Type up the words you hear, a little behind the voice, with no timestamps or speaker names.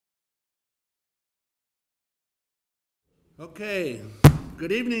Okay,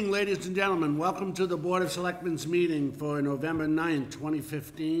 good evening, ladies and gentlemen. Welcome to the Board of Selectmen's meeting for November 9th,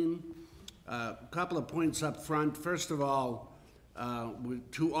 2015. A couple of points up front. First of all,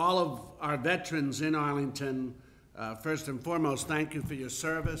 to all of our veterans in Arlington, first and foremost, thank you for your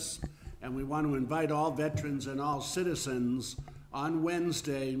service. And we want to invite all veterans and all citizens on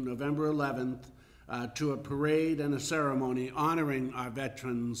Wednesday, November 11th, to a parade and a ceremony honoring our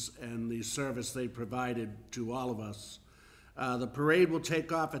veterans and the service they provided to all of us. The parade will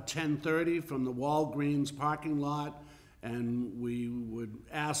take off at 10:30 from the Walgreens parking lot, and we would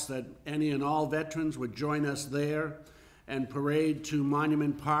ask that any and all veterans would join us there and parade to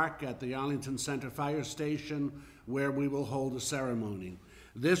Monument Park at the Arlington Center Fire Station, where we will hold a ceremony.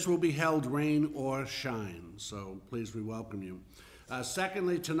 This will be held rain or shine, so please, we welcome you.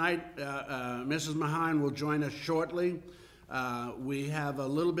 Secondly, tonight, Mrs. Mahan will join us shortly. We have a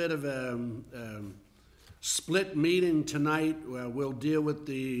little bit of a split meeting tonight. We'll deal with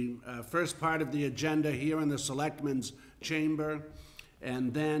the first part of the agenda here in the Selectmen's chamber,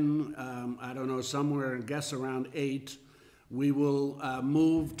 and then, I don't know, somewhere, I guess around 8, we will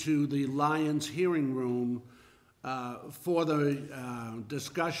move to the Lions hearing room for the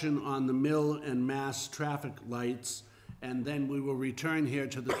discussion on the Mill and Mass traffic lights, and then we will return here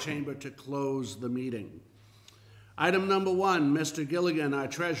to the chamber to close the meeting. Item number 1, Mr. Gilligan, our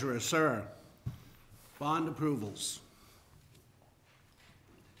treasurer. Sir. Bond approvals.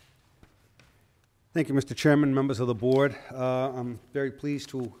 Thank you, Mr. Chairman, members of the board. I'm very pleased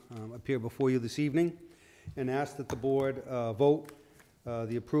to appear before you this evening and ask that the board vote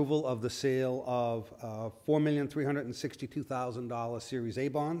the approval of the sale of $4,362,000 Series A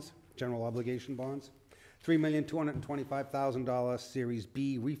bonds, general obligation bonds, $3,225,000 Series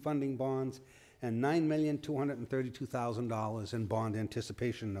B refunding bonds, and $9,232,000 in bond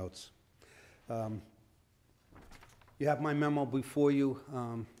anticipation notes. You have my memo before you,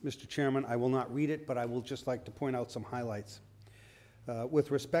 Mr. Chairman. I will not read it, but I will just like to point out some highlights.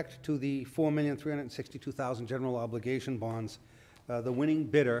 With respect to the $4,362,000 general obligation bonds, the winning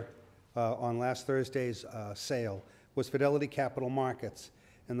bidder on last Thursday's sale was Fidelity Capital Markets,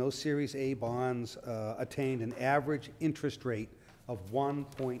 and those Series A bonds attained an average interest rate of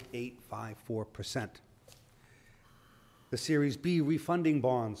 1.854%. The Series B refunding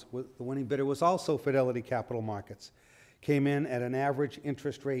bonds, the winning bidder was also Fidelity Capital Markets, came in at an average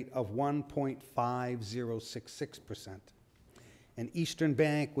interest rate of 1.5066%. And Eastern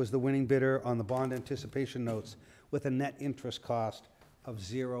Bank was the winning bidder on the bond anticipation notes with a net interest cost of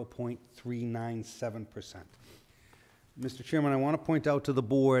 0.397%. Mr. Chairman, I want to point out to the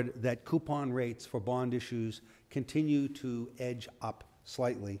board that coupon rates for bond issues continue to edge up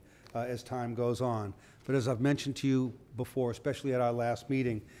slightly as time goes on. But as I've mentioned to you before, especially at our last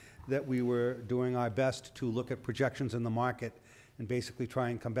meeting, that we were doing our best to look at projections in the market and basically try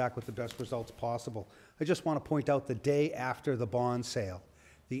and come back with the best results possible. I just want to point out the day after the bond sale,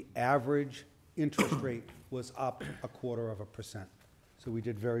 the average interest rate was up 0.25%. So we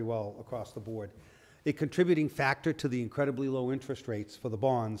did very well across the board. A contributing factor to the incredibly low interest rates for the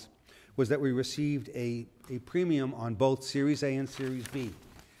bonds was that we received a premium on both Series A and Series B.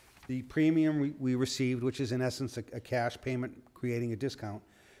 The premium we received, which is in essence a cash payment creating a discount,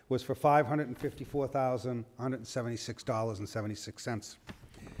 was for $554,176.76.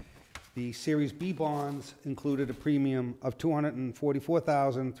 The Series B bonds included a premium of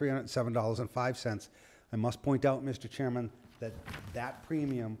 $244,307.05. I must point out, Mr. Chairman, that that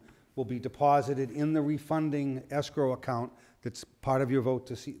premium will be deposited in the refunding escrow account that's part of your vote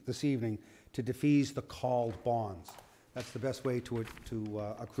this evening to defease the called bonds. That's the best way to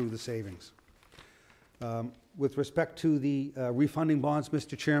accrue the savings. With respect to the refunding bonds,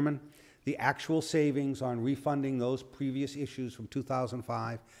 Mr. Chairman, the actual savings on refunding those previous issues from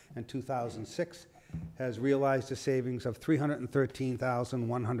 2005 and 2006 has realized a savings of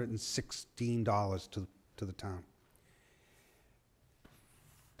 $313,116 to the town.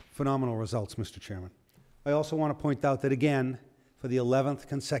 Phenomenal results, Mr. Chairman. I also want to point out that, again, for the 11th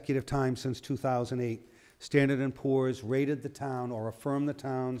consecutive time since 2008, Standard & Poor's rated the town or affirmed the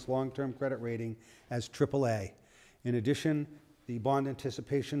town's long-term credit rating as AAA. In addition, the bond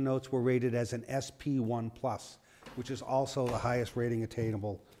anticipation notes were rated as an SP1+, which is also the highest rating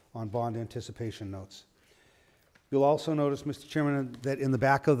attainable on bond anticipation notes. You'll also notice, Mr. Chairman, that in the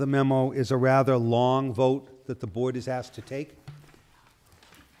back of the memo is a rather long vote that the board is asked to take.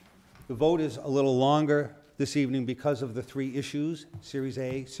 The vote is a little longer this evening because of the 3 issues, Series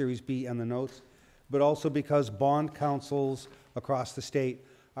A, Series B, and the notes, but also because bond councils across the state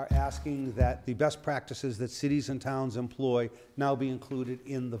are asking that the best practices that cities and towns employ now be included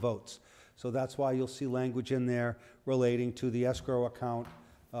in the votes. So that's why you'll see language in there relating to the escrow account,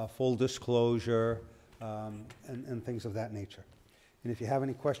 full disclosure, and things of that nature. And if you have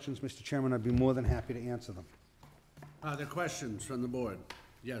any questions, Mr. Chairman, I'd be more than happy to answer them. Are there questions from the board?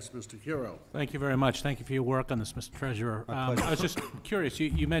 Yes, Mr. Curo. Thank you very much. Thank you for your work on this, Mr. Treasurer. My pleasure. I was just curious,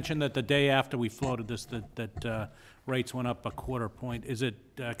 you mentioned that the day after we floated this, that rates went up a quarter point. Is it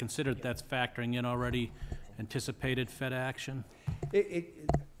considered that's factoring in already anticipated Fed action?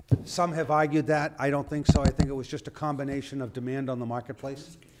 Some have argued that. I don't think so. I think it was just a combination of demand on the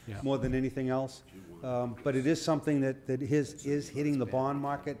marketplace more than anything else. But it is something that is hitting the bond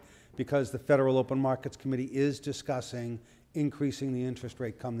market because the Federal Open Markets Committee is discussing increasing the interest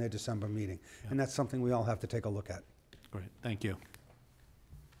rate come their December meeting. And that's something we all have to take a look at. Great, thank you.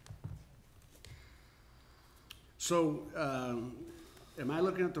 So, am I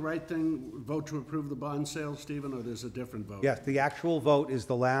looking at the right thing? Vote to approve the bond sale, Stephen, or there's a different vote? Yes, the actual vote is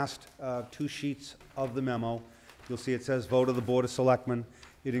the last two sheets of the memo. You'll see it says vote of the Board of Selectmen.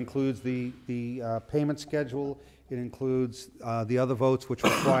 It includes the payment schedule. It includes the other votes which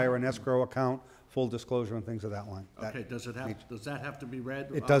require an escrow account, full disclosure, and things of that line. Okay, does that have to be read?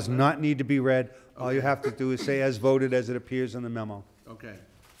 It does not need to be read. All you have to do is say as voted as it appears in the memo. Okay,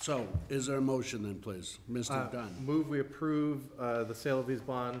 so is there a motion then, please? Mr. Dunn? Move we approve the sale of these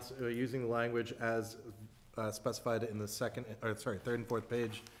bonds using the language as specified in the third and fourth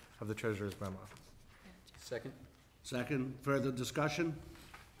page of the treasurer's memo. Second? Second, further discussion?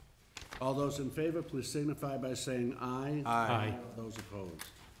 All those in favor, please signify by saying aye. Aye. Those opposed?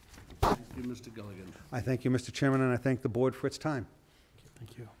 Thank you, Mr. Gilligan. I thank you, Mr. Chairman, and I thank the board for its time.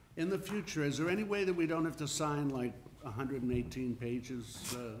 Thank you. In the future, is there any way that we don't have to sign like 118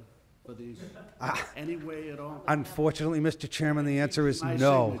 pages for these? Any way at all? Unfortunately, Mr. Chairman, the answer is My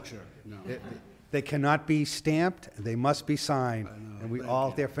no. signature, no. They cannot be stamped, they must be signed. And we all,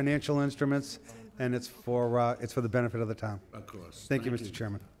 they're financial instruments, and it's for the benefit of the town. Of course. Thank you, Mr.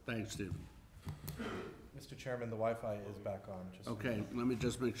 Chairman. Thanks, Stephen. Mr. Chairman, the Wi-Fi is back on. Just so Okay, let me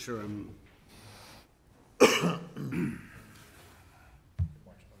just make sure I'm,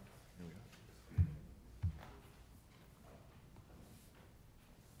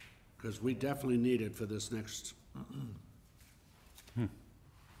 because we definitely need it for this next.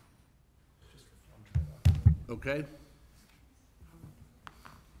 Okay?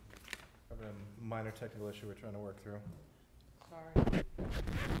 Having a minor technical issue we're trying to work through. Sorry.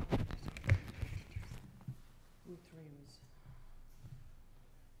 Who dreams?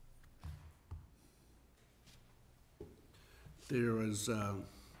 There is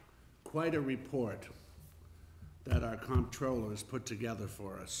quite a report that our comptroller has put together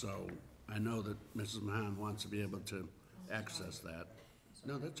for us, so I know that Mrs. Mahan wants to be able to access that.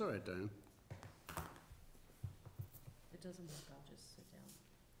 No, that's all right, Diane. It doesn't work, I'll just sit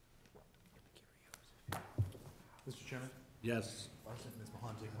down. Mr. Chairman? Yes, Why doesn't Ms.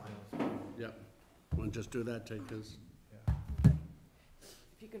 Mahan take mine? yep. Want to just do that, take this? If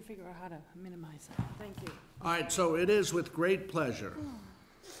you can figure out how to minimize that, thank you. All right, so it is with great pleasure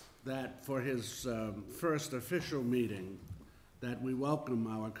that for his first official meeting, that we welcome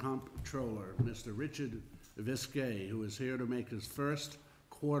our comptroller, Mr. Richard Visquet, who is here to make his first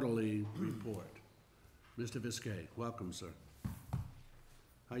quarterly report. Mr. Visquet, welcome, sir.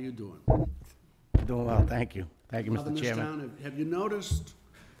 How you doing? Doing well, thank you. Thank you, Loving Mr. this Chairman. town? Have you noticed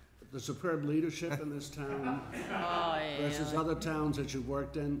the superb leadership in this town versus other towns that you've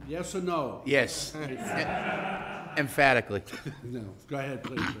worked in? Yes or no? Yes, emphatically. No. Go ahead,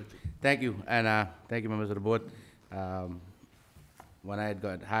 please, Richard. Thank you, and thank you, members of the board. When I had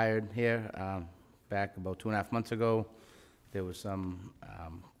got hired here, back about 2.5 months ago, there was some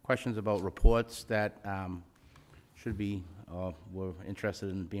questions about reports that should be, or were interested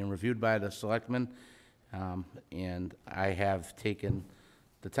in being reviewed by the selectmen. And I have taken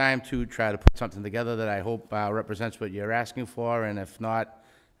the time to try to put something together that I hope represents what you're asking for, and if not,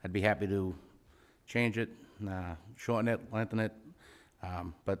 I'd be happy to change it, shorten it, lengthen it.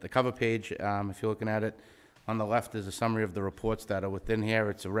 But the cover page, if you're looking at it, on the left is a summary of the reports that are within here.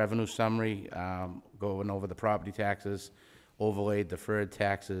 It's a revenue summary, going over the property taxes, overlaid deferred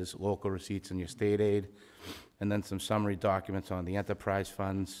taxes, local receipts, and your state aid, and then some summary documents on the enterprise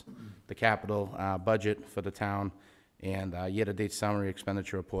funds, the capital budget for the town, and year-to-date summary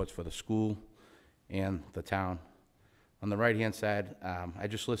expenditure reports for the school and the town. On the right-hand side, I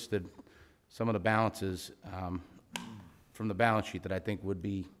just listed some of the balances from the balance sheet that I think would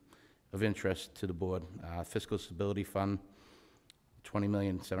be of interest to the board. Fiscal Stability Fund,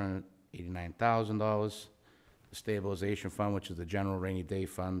 $20,789,000. The Stabilization Fund, which is the general rainy day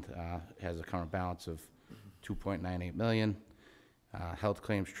fund, has a current balance of $2.98 million. Health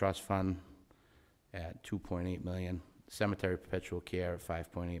Claims Trust Fund at 2.8 million, Cemetery Perpetual Care at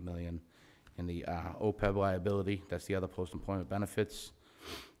 5.8 million, and the OPEB liability, that's the other post-employment benefits,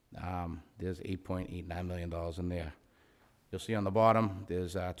 there's $8.89 million in there. You'll see on the bottom,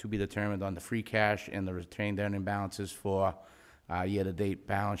 there's to be determined on the free cash and the retained earning balances for year-to-date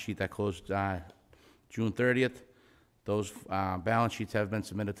balance sheet that closed June 30th. Those balance sheets have been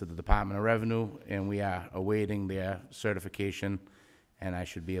submitted to the Department of Revenue, and we are awaiting their certification, and I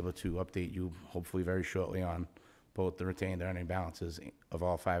should be able to update you hopefully very shortly on both the retained earning balances of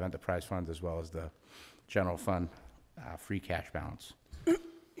all 5 enterprise funds as well as the general fund free cash balance.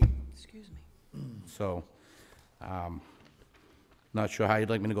 Excuse me. So, not sure how you'd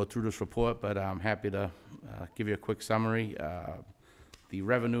like me to go through this report, but I'm happy to give you a quick summary. The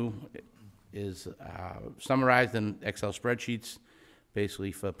revenue is summarized in Excel spreadsheets.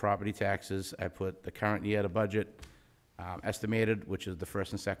 Basically, for property taxes, I put the current year to budget estimated, which is the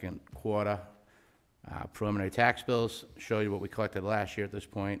first and second quarter. Preliminary tax bills show you what we collected last year at this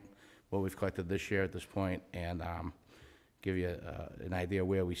point, what we've collected this year at this point, and give you an idea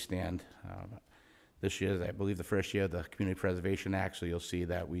where we stand. This year is, I believe, the first year of the Community Preservation Act, so you'll see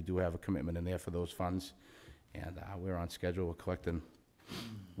that we do have a commitment in there for those funds, and we're on schedule. We're collecting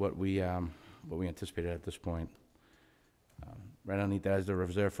what we anticipated at this point. Right underneath that is the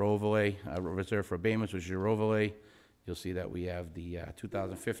reserve for overlay, reserve for abatements, which is your overlay. You'll see that we have the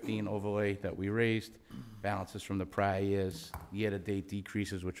 2015 overlay that we raised, balances from the prior years, year-to-date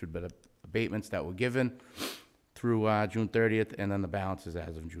decreases, which would be the abatements that were given through June 30th, and then the balances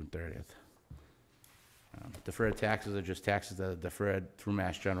as of June 30th. Deferred taxes are just taxes that are deferred through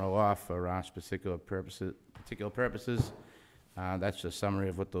Mass General Law for particular purposes. That's a summary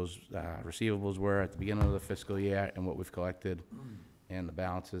of what those receivables were at the beginning of the fiscal year and what we've collected, and the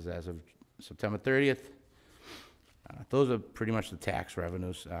balances as of September 30th. Those are pretty much the tax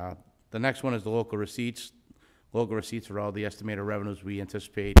revenues. The next one is the local receipts. Local receipts are all the estimated revenues we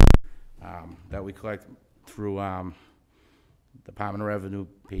anticipate that we collect through Department of Revenue,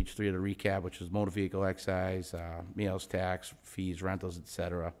 page 3 of the recap, which is motor vehicle excise, meals tax, fees, rentals,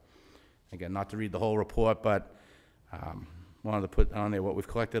 etc. Again, not to read the whole report, but wanted to put on there what we've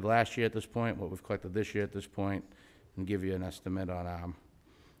collected last year at this point, what we've collected this year at this point, and give you an estimate on,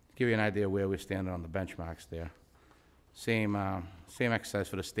 give you an idea where we're standing on the benchmarks there. Same exercise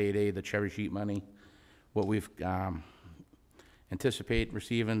for the state aid, the cherry sheet money, what we've anticipate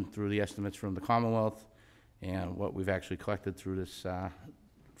receiving through the estimates from the Commonwealth, and what we've actually collected through this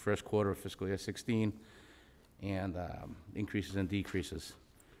first quarter of fiscal year 16, and increases and decreases.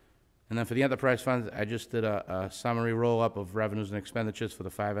 And then for the enterprise funds, I just did a summary roll-up of revenues and expenditures for the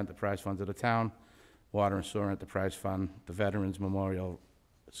 5 enterprise funds of the town: Water and Sewer Enterprise Fund, the Veterans Memorial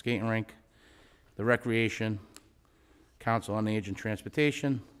Skating Rink, the Recreation, Council on Age and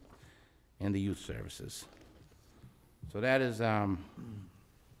Transportation, and the Youth Services. So that is,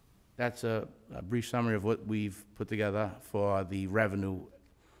 that's a brief summary of what we've put together for the revenue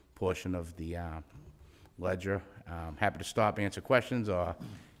portion of the ledger. Happy to stop, answer questions, or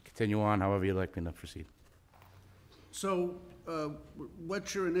continue on however you'd like me to proceed. So,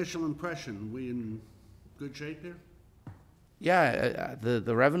 what's your initial impression? We in good shape here? Yeah,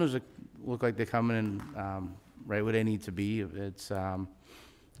 the revenues look like they're coming in right where they need to be. It's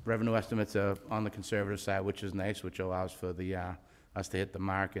revenue estimates are on the conservative side, which is nice, which allows for the us to hit the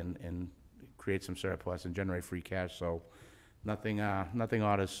mark and create some surplus and generate free cash. So nothing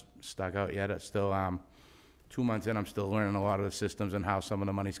odd has stuck out yet. It's still 2 months in. I'm still learning a lot of the systems and how some of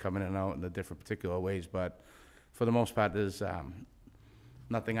the money's coming in and out in the different particular ways. But for the most part, there's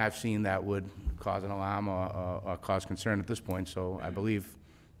nothing I've seen that would cause an alarm or cause concern at this point. So I believe,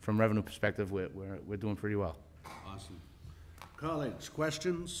 from revenue perspective, we're doing pretty well. Awesome. Colleagues,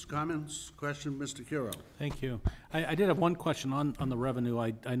 questions, comments? Question, Mr. Curo. Thank you. I did have one question on the revenue.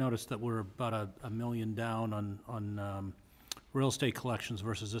 I noticed that we're about a million down on real estate collections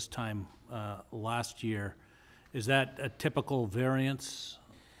versus this time last year. Is that a typical variance?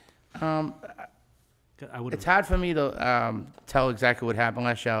 It's hard for me to tell exactly what happened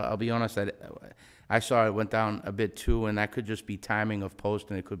last year. I'll be honest, I saw it went down a bit too, and that could just be timing of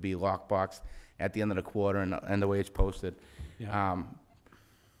posting. It could be lockbox at the end of the quarter and the way it's posted. Yeah.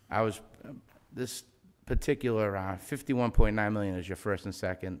 This particular 51.9 million is your first and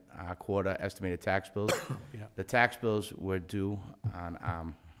second quarter estimated tax bills. Yeah. The tax bills were due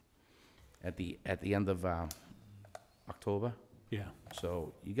on at the end of October. Yeah.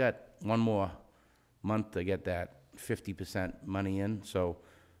 So you got one more month to get that 50% money in. So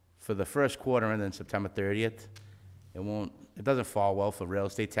for the first quarter and then September 30th, it doesn't fall well for real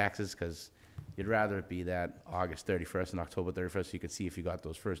estate taxes because you'd rather it be that August 31st and October 31st, so you could see if you got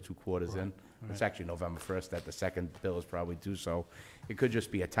those first 2 quarters in. It's actually November 1st that the second bill is probably due, so it could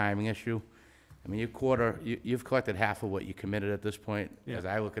just be a timing issue. I mean, you've collected half of what you committed at this point, as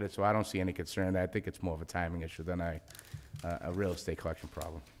I look at it, so I don't see any concern. I think it's more of a timing issue than a real estate collection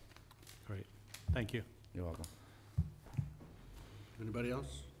problem. Great, thank you. You're welcome. Anybody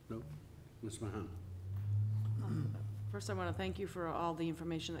else? No? Ms. Mahan? First, I want to thank you for all the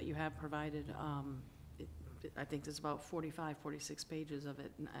information that you have provided. I think there's about 45, 46 pages of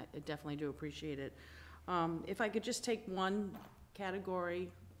it, and I definitely do appreciate it. If I could just take one category,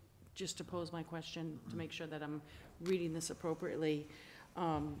 just to pose my question, to make sure that I'm reading this appropriately.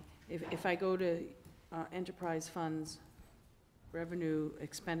 If I go to enterprise funds, revenue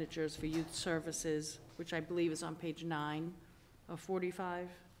expenditures for youth services, which I believe is on page 9 of 45.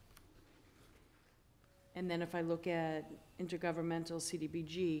 And then if I look at intergovernmental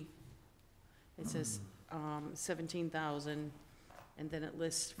CDBG, it says 17,000, and then it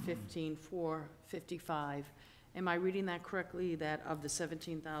lists 15,455. Am I reading that correctly, that of the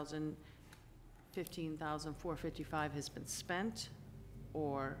 17,000, 15,455 has been spent,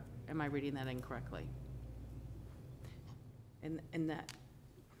 or am I reading that incorrectly? And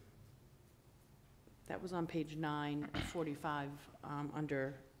that was on page 9 of 45,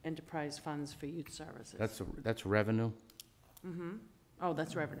 under enterprise funds for youth services. That's revenue. Mm-hmm. Oh,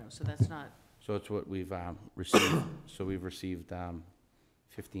 that's revenue, so that's not, So it's what we've received. So we've received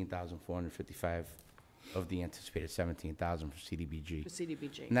 15,455 of the anticipated 17,000 for CDBG. for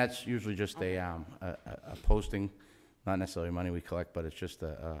CDBG. And that's usually just a posting, not necessarily money we collect, but it's just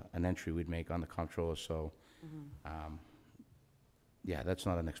an entry we'd make on the comptroller, so, yeah, that's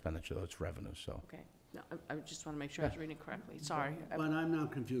not an expenditure, though, it's revenue, so. Okay, no, I just want to make sure I was reading it correctly, sorry. But I'm now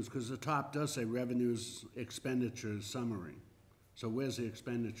confused, because the top does say revenues, expenditures, summary. So where's the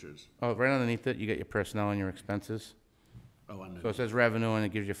expenditures? Oh, right underneath it, you got your personnel and your expenses. Oh, under, So it says revenue, and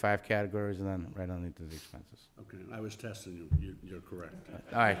it gives you 5 categories, and then right underneath is the expenses. okay, I was testing you. You're correct.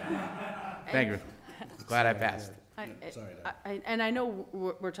 All right, thank you. Glad I passed. Sorry. And I know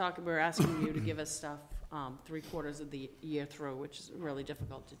we're asking you to give us stuff 3/4 of the year through, which is really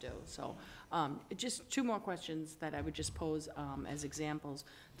difficult to do. So just 2 more questions that I would just pose as examples.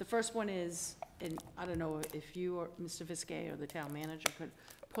 The first one is, and I don't know if you or Mr. Viskey or the town manager could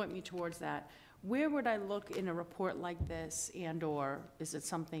point me towards that. Where would I look in a report like this, and/or is it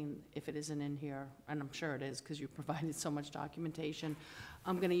something, if it isn't in here, and I'm sure it is because you provided so much documentation.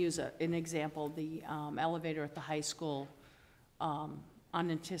 I'm going to use an example, the elevator at the high school,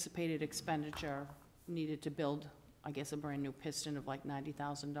 unanticipated expenditure, needed to build, I guess, a brand-new piston of like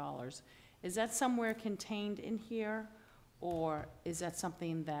 $90,000. Is that somewhere contained in here, or is that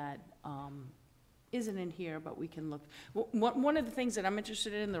something that isn't in here, but we can look? One of the things that I'm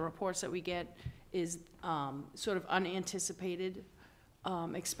interested in the reports that we get is sort of unanticipated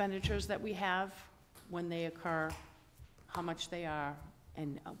expenditures that we have when they occur, how much they are,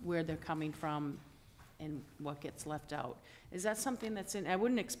 and where they're coming from, and what gets left out. Is that something that's in, I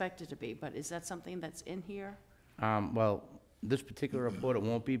wouldn't expect it to be, but is that something that's in here? Well, this particular report, it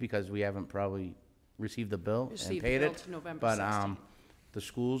won't be, because we haven't probably received the bill and Received the paid bill it. to November But 16th. the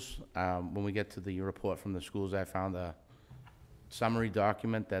schools, when we get to the report from the schools, I found a summary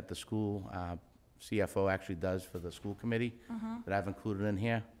document that the school CFO actually does for the school committee that I've included in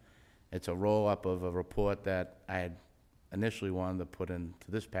here. It's a roll-up of a report that I had initially wanted to put into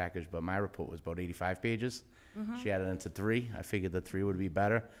this package, but my report was about 85 pages. She added it into 3. I figured the 3 would be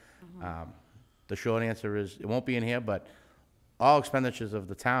better. The short answer is, it won't be in here, but all expenditures of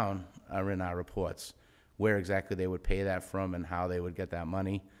the town are in our reports. Where exactly they would pay that from and how they would get that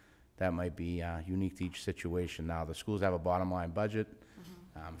money, that might be unique to each situation. Now, the schools have a bottom line budget.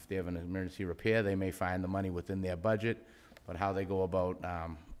 If they have an emergency repair, they may find the money within their budget, but how they go about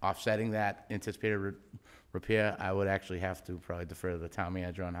offsetting that anticipated repair, I would actually have to probably defer to the town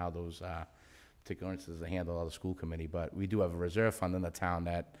manager on how those particular instances are handled by the school committee. But we do have a reserve fund in the town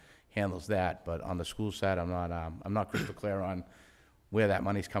that handles that. But on the school side, I'm not crystal clear on where that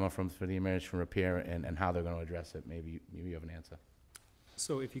money's coming from for the emergency repair and how they're going to address it. Maybe you have an answer.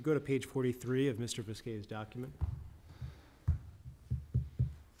 So if you go to page 43 of Mr. Viskey's document,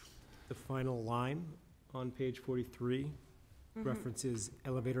 the final line on page 43 references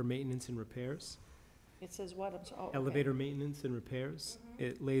elevator maintenance and repairs. It says what? I'm sorry. Oh, okay. Elevator maintenance and repairs.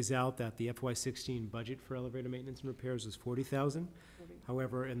 It lays out that the FY16 budget for elevator maintenance and repairs is $40,000.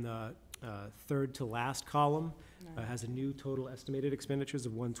 However, in the third to last column has a new total estimated expenditures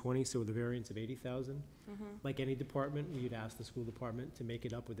of 120, so with a variance of 80,000. Like any department, we'd ask the school department to make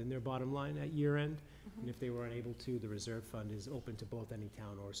it up within their bottom line at year end. And if they were unable to, the reserve fund is open to both any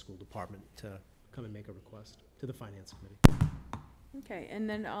town or school department to come and make a request to the finance committee. Okay, and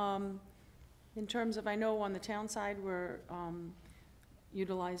then, in terms of, I know on the town side, we're,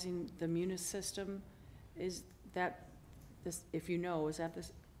 utilizing the Munis system. Is that, this, if you know, is that the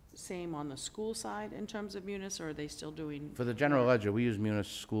same on the school side in terms of Munis, or are they still doing? For the general ledger, we use Munis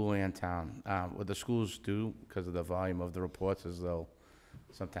school and town. What the schools do, because of the volume of the reports, is they'll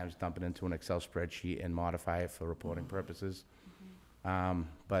sometimes dump it into an Excel spreadsheet and modify it for reporting purposes.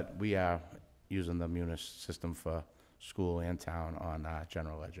 But we are using the Munis system for school and town on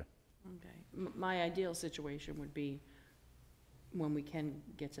general ledger. Okay. My ideal situation would be when we can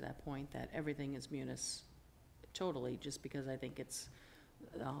get to that point that everything is Munis totally, just because I think it's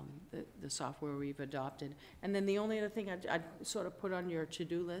the software we've adopted. And then the only other thing I'd sort of put on your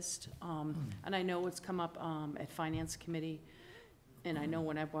to-do list, and I know it's come up at Finance Committee, and I know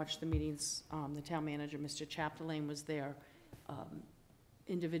when I've watched the meetings, the town manager, Mr. Chapdelaine, was there.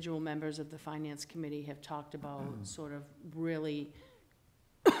 Individual members of the Finance Committee have talked about sort of really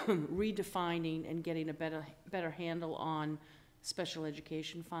redefining and getting a better handle on special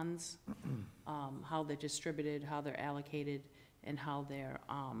education funds, how they're distributed, how they're allocated, and how they're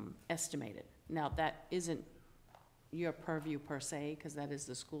estimated. Now, that isn't your purview per se, because that is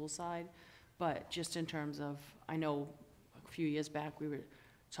the school side, but just in terms of, I know a few years back, we were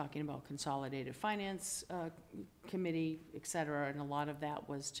talking about consolidated finance committee, et cetera, and a lot of that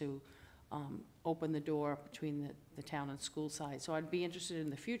was to open the door between the town and school side. So I'd be interested in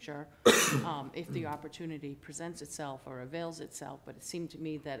the future, if the opportunity presents itself or avails itself, but it seemed to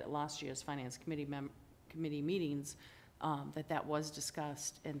me that at last year's finance committee meetings, that was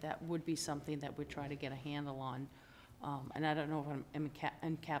discussed, and that would be something that we'd try to get a handle on. And I don't know if I'm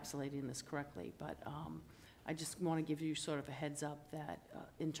encapsulating this correctly, but I just want to give you sort of a heads up that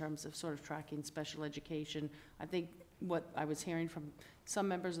in terms of sort of tracking special education, I think what I was hearing from some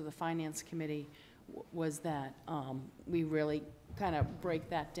members of the finance committee was that we really kind of break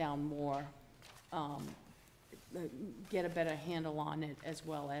that down more, get a better handle on it, as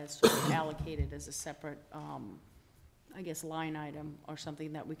well as sort of allocate it as a separate, I guess, line item or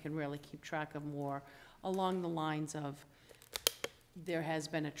something that we can really keep track of more, along the lines of there has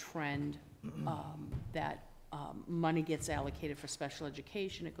been a trend that money gets allocated for special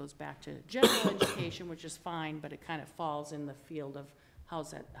education. It goes back to general education, which is fine, but it kind of falls in the field of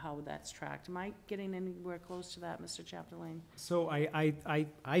how that's tracked. Am I getting anywhere close to that, Mr. Chapdelaine? So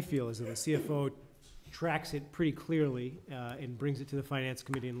I feel as though the CFO tracks it pretty clearly and brings it to the finance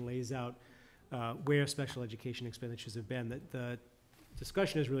committee and lays out where special education expenditures have been. The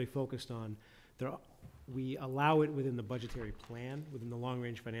discussion is really focused on we allow it within the budgetary plan, within the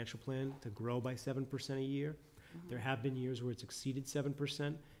long-range financial plan, to grow by 7% a year. There have been years where it's exceeded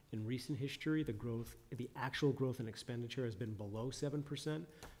 7%. In recent history, the actual growth in expenditure has been below 7%.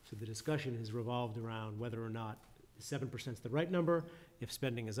 So the discussion has revolved around whether or not 7% is the right number. If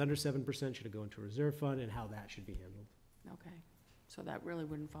spending is under 7%, should it go into a reserve fund, and how that should be handled. Okay, so that really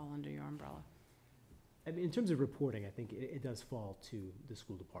wouldn't fall under your umbrella. I mean, in terms of reporting, I think it does fall to the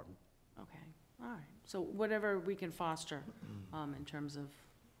school department. Okay, all right. So whatever we can foster in terms of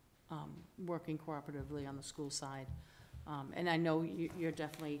working cooperatively on the school side. And I know you're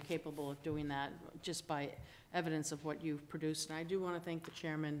definitely capable of doing that just by evidence of what you've produced. And I do want to thank the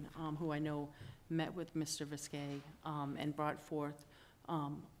chairman, who I know met with Mr. Viskey and brought forth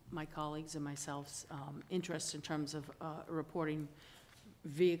my colleagues and myself's interest in terms of a reporting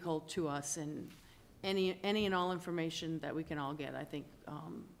vehicle to us, and any and all information that we can all get. I think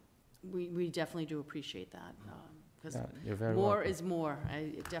we definitely do appreciate that, because You're very more welcome. is more.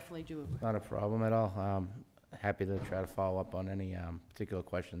 I definitely do. Not a problem at all. Happy to try to follow up on any particular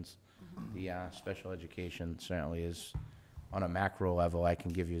questions. The special education certainly is on a macro level. I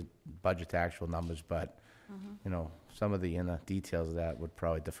can give you budget to actual numbers, but you know, some of the inner details of that would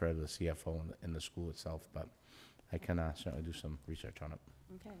probably defer to the CFO in the school itself, but I can certainly do some research on it.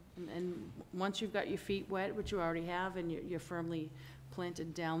 Okay, and once you've got your feet wet, which you already have, and you're firmly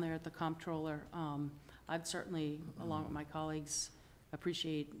planted down there at the comptroller, I'd certainly, along with my colleagues,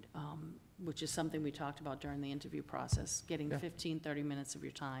 appreciate, which is something we talked about during the interview process, getting 15, 30 minutes of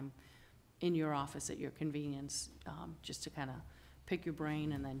your time in your office at your convenience, just to kind of pick your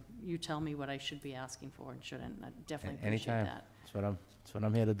brain, and then you tell me what I should be asking for and shouldn't. I definitely appreciate Anytime. that. That's what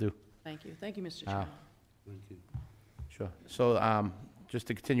I'm here to do. Thank you. Thank you, Mr. Chairman. Thank you. Sure. So, just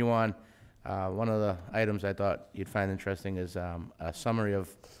to continue on, one of the items I thought you'd find interesting is a summary of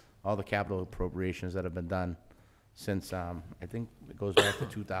all the capital appropriations that have been done since, I think it goes back to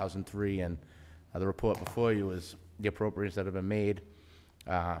 2003, and the report before you is the appropriations that have been made,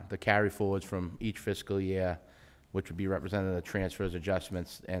 the carry forwards from each fiscal year, which would be represented in the transfers,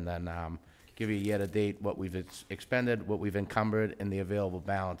 adjustments, and then give you a year-to-date, what we've expended, what we've encumbered, and the available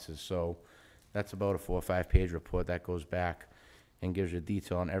balances. So that's about a 4 or 5 page report that goes back and gives you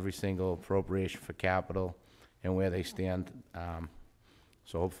detail on every single appropriation for capital and where they stand.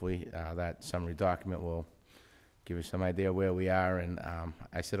 So hopefully that summary document will give you some idea where we are. And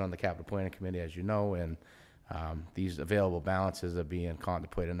I sit on the capital planning committee, as you know, and these available balances are being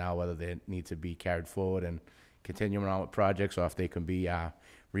contemplated now, whether they need to be carried forward and continuing on with projects, or if they can be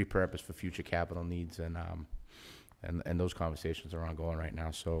repurposed for future capital needs. And those conversations are ongoing right now.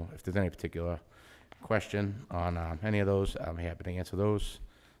 So if there's any particular question on any of those, I'm happy to answer those.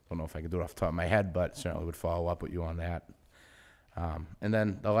 Don't know if I can do it off the top of my head, but certainly would follow up with you on that. And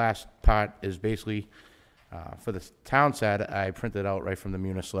then the last part is basically, for the town side, I printed out right from the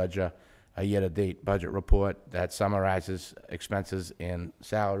Munis Ledger a year-to-date budget report that summarizes expenses and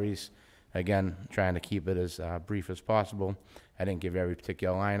salaries. Again, trying to keep it as brief as possible. I didn't give every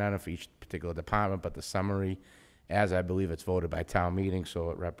particular line item for each particular department, but the summary, as I believe it's voted by town meeting,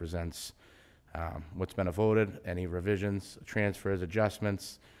 so it represents what's been voted, any revisions, transfers,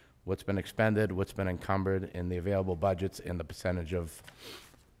 adjustments, what's been expended, what's been encumbered in the available budgets, and the percentage of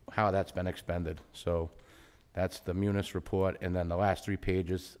how that's been expended. So that's the Munis report, and then the last 3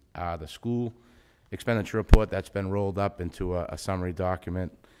 pages are the school expenditure report that's been rolled up into a summary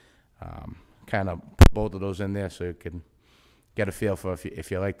document. Kind of put both of those in there so you can get a feel for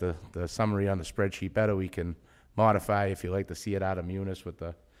if you like the summary on the spreadsheet better, we can modify. If you like to see it out of Munis with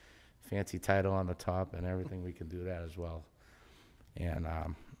the fancy title on the top and everything, we can do that as well. And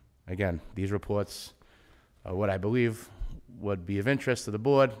again, these reports are what I believe would be of interest to the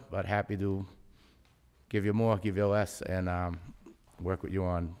board, but happy to give you more, give you less, and work with you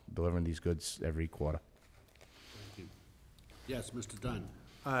on delivering these goods every quarter. Thank you. Yes, Mr. Dunn.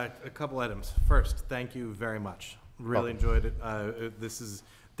 A couple items. First, thank you very much. Really enjoyed it. This is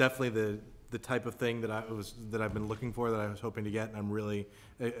definitely the type of thing that I've been looking for, that I was hoping to get, and I'm really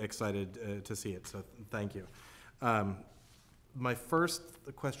excited to see it. So thank you. My first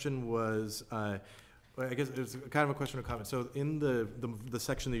question was, I guess it's kind of a question or comment. So in the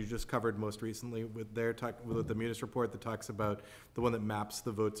section that you just covered most recently, with the Munis report that talks about the one that maps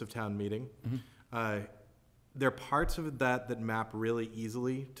the votes of town meeting. Mm-hmm. There are parts of that map really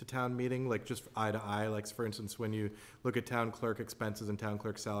easily to town meeting, like just eye to eye. Like, for instance, when you look at town clerk expenses and town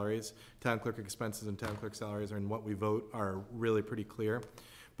clerk salaries, town clerk expenses and town clerk salaries and what we vote are really pretty clear.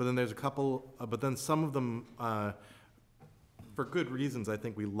 But then there's a couple, but then some of them, for good reasons, I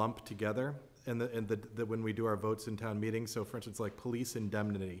think we lump together. And when we do our votes in town meetings, so for instance, like police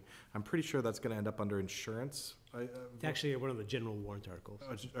indemnity, I'm pretty sure that's going to end up under insurance. It's actually one of the general warrant articles.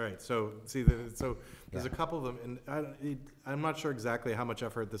 All right, so see, so there's a couple of them, and I'm not sure exactly how much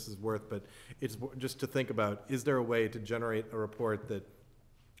effort this is worth, but it's just to think about, is there a way to generate a report that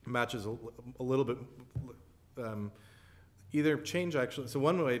matches a little bit, either change actually, so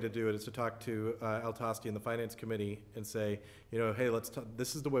one way to do it is to talk to Al Tosti and the Finance Committee and say, you know, hey,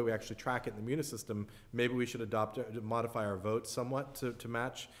 this is the way we actually track it in the Munis system. Maybe we should modify our votes somewhat to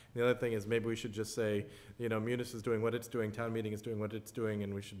match. The other thing is maybe we should just say, you know, Munis is doing what it's doing, town meeting is doing what it's doing,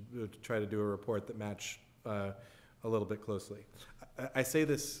 and we should try to do a report that match a little bit closely. I say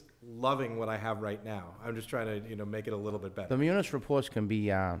this loving what I have right now. I'm just trying to, you know, make it a little bit better. The Munis reports can be,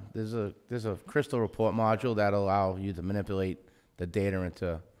 there's a crystal report module that'll allow you to manipulate the data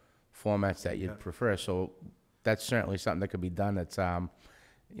into formats that you'd prefer. So that's certainly something that could be done. It's,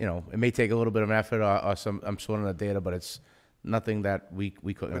 you know, it may take a little bit of an effort or I'm sorting the data, but it's nothing that we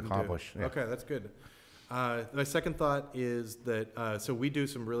couldn't accomplish. Yeah. Okay, that's good. My second thought is that, so we do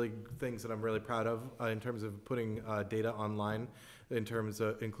some really things that I'm really proud of in terms of putting data online, in terms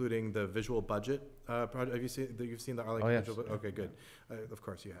of including the visual budget project. Have you seen, you've seen the Arlington yes. visual budget? Okay, good. Of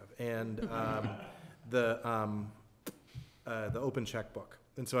course you have. And the open checkbook.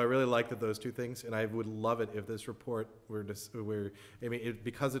 And so I really like that those two things, and I would love it if this report were I mean,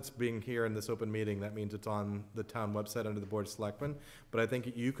 because it's being here in this open meeting, that means it's on the town website under the Board of Selectmen, but I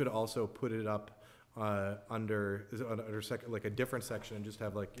think you could also put it up under second, like a different section, and just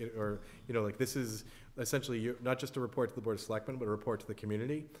have like, or, you know, like this is essentially not just a report to the Board of Selectmen, but a report to the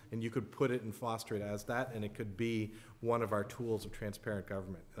community. And you could put it and foster it as that, and it could be one of our tools of transparent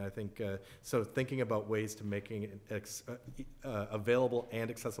government. And I think, so thinking about ways to making it available and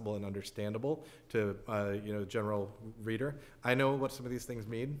accessible and understandable to, general reader. I know what some of these things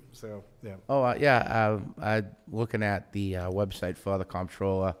mean, so, yeah. Oh, yeah, I'm looking at the website for the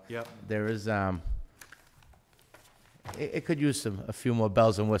comptroller. Yep. There is, it could use a few more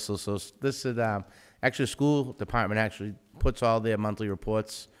bells and whistles. So this is, actually, the school department actually puts all their monthly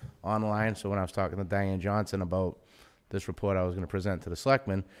reports online. So when I was talking to Diane Johnson about this report I was going to present to the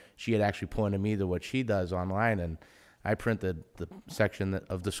selectmen, she had actually pointed me to what she does online, and I printed the section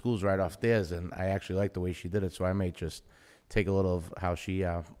of the schools right off theirs, and I actually like the way she did it. So I may just take a little of how she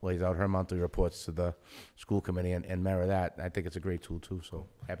lays out her monthly reports to the school committee and mirror that. I think it's a great tool too, so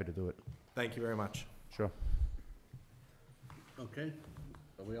happy to do it. Thank you very much. Sure. Okay,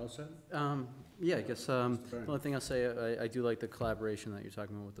 are we all set? Yeah, I guess, the Byrne. only thing I'll say, I do like the collaboration that you're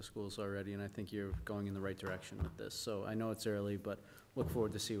talking about with the schools already, and I think you're going in the right direction with this. So I know it's early, but look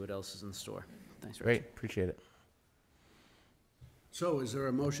forward to see what else is in store. Thanks, Rich. Great, appreciate it. So is there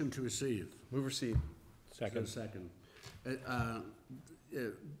a motion to receive? Move receipt. Second. Second.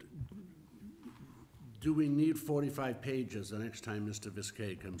 Do we need 45 pages the next time Mr.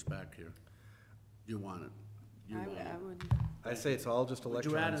 Viskey comes back here? You want it? You want it? I would. I say it's all just Would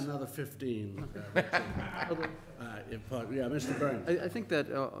you add electrons. another 15? Yeah, Mr. Byrne. I think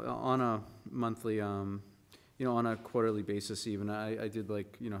that on a monthly, on a quarterly basis even, I did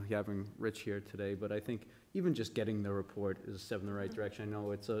like, having Rich here today, but I think even just getting the report is a step in the right direction. I know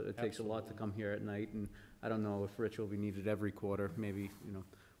it takes a lot to come here at night, and I don't know if Rich will be needed every quarter. Maybe,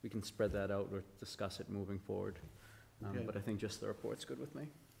 we can spread that out or discuss it moving forward. Okay. But I think just the report's good with me.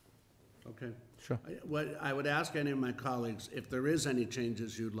 Okay. Sure. What I would ask any of my colleagues, if there is any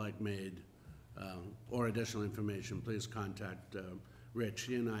changes you'd like made, or additional information, please contact Rich.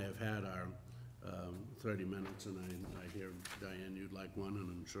 He and I have had our 30 minutes, and I hear, Diane, you'd like one, and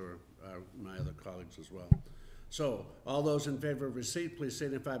I'm sure my other colleagues as well. So, all those in favor of receipt, please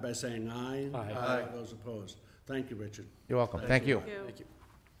signify by saying aye. Aye. Those opposed. Thank you, Richard. You're welcome. Thank you. Thank you.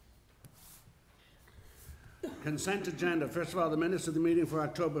 Consent agenda. First of all, the minutes of the meeting for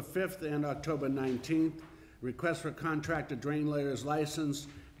October 5th and October 19th. Request for contractor drain layers license,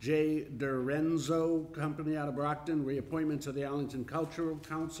 J. DeRenzo Company out of Brockton. Reappointment to the Arlington Cultural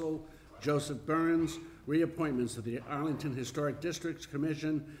Council, Joseph Burns. Reappointments to the Arlington Historic Districts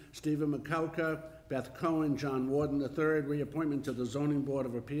Commission, Stephen McCulca, Beth Cohen, John Warden III. Reappointment to the Zoning Board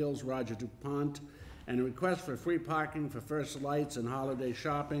of Appeals, Roger DuPont. And a request for free parking for First Lights and holiday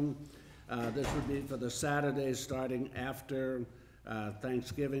shopping. This would be for the Saturdays starting after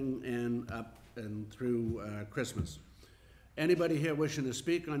Thanksgiving and up and through Christmas. Anybody here wishing to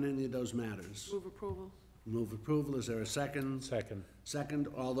speak on any of those matters? Move approval. Move approval. Is there a second? Second. Second.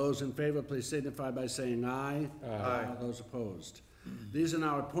 All those in favor, please signify by saying aye. Aye. All those opposed. These are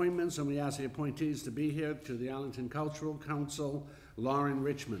now appointments, and we ask the appointees to be here to the Arlington Cultural Council, Lauren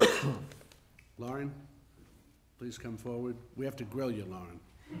Richmond. Lauren, please come forward. We have to grill you, Lauren.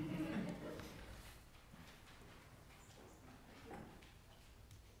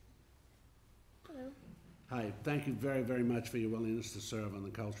 Hi, thank you very, very much for your willingness to serve on the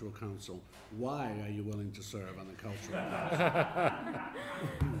Cultural Council. Why are you willing to serve on the Cultural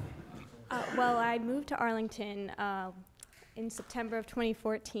Council? Well, I moved to Arlington in September of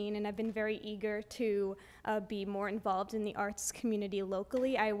 2014, and I've been very eager to be more involved in the arts community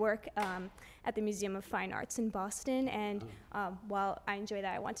locally. I work at the Museum of Fine Arts in Boston, and while I enjoy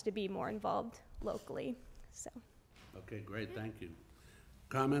that, I wanted to be more involved locally. So. Okay, great, thank you.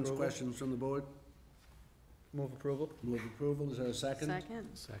 Comments, questions from the board? Move approval? Move approval, is there a second? Second.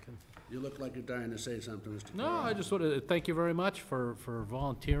 Second. You look like you're dying to say something, Mr. No, Carroll. I just want to thank you very much for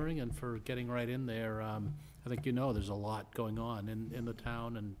volunteering and for getting right in there. I think there's a lot going on in the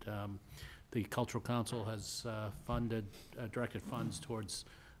town, and the Cultural Council has directed funds towards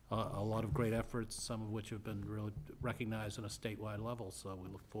a lot of great efforts, some of which have been really recognized on a statewide level, so we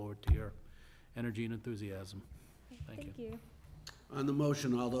look forward to your energy and enthusiasm. Thank you. On the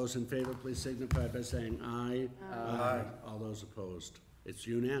motion, all those in favor, please signify by saying aye. Aye. All those opposed. It's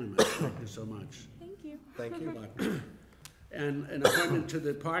unanimous. Thank you so much. Thank you. Thank you. Good luck. And an appointment to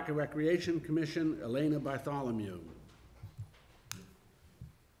the Park and Recreation Commission, Elena Bartholomew.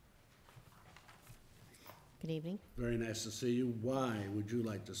 Good evening. Very nice to see you. Why would you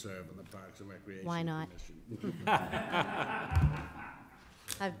like to serve on the Parks and Recreation Why not? Commission?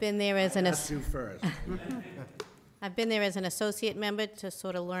 I've been there as an Ask you first. I've been there as an associate member to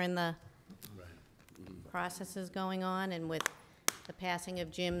sort of learn the Right. processes going on, and with the passing of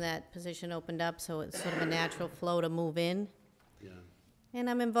Jim, that position opened up, so it's sort of a natural flow to move in. Yeah. And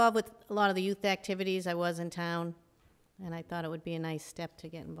I'm involved with a lot of the youth activities. I was in town, and I thought it would be a nice step to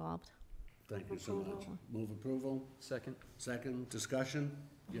get involved. Thank you so much. Move approval. Second. Second, discussion?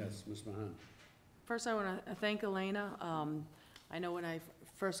 Yes, Ms. Mahan. First, I want to thank Elena. I know when I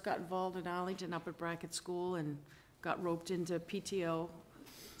first got involved in Arlington up at Brackett School and got roped into PTO,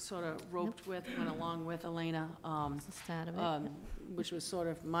 sort of roped with, went along with Elena, That's the start of it. which was sort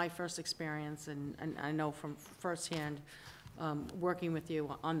of my first experience, and I know from firsthand, working with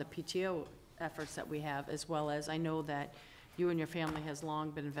you on the PTO efforts that we have, as well as I know that you and your family has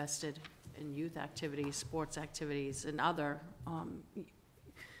long been invested in youth activities, sports activities, and other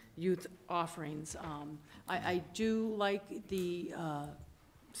youth offerings. I do like the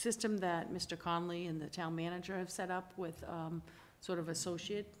system that Mr. Conley and the town manager have set up with sort of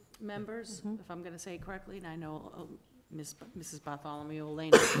associate members, if I'm going to say it correctly, and I know Mrs. Bartholomew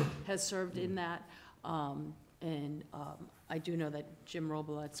Elena has served in that. And I do know that Jim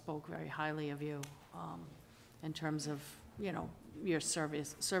Robillard spoke very highly of you in terms of, you know, your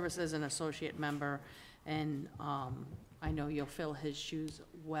service as an associate member, and I know you'll fill his shoes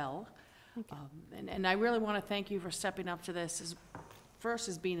well. And I really want to thank you for stepping up to this, first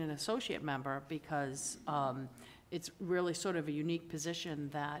as being an associate member, because it's really sort of a unique position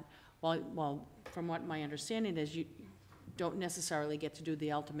that, well, from what my understanding is, you don't necessarily get to do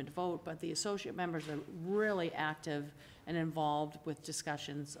the ultimate vote, but the associate members are really active and involved with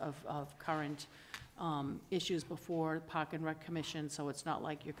discussions of current issues before Park and Rec Commission, so it's not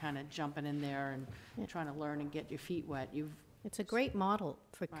like you're kind of jumping in there and trying to learn and get your feet wet. It's a great model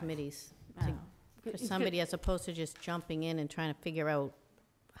for committees, for It's somebody as opposed to just jumping in and trying to figure out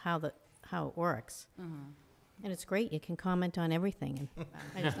how it works. And it's great, you can comment on everything, and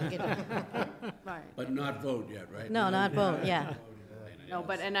I just don't get it. Right. But not vote yet, right? No, not vote, yeah. No,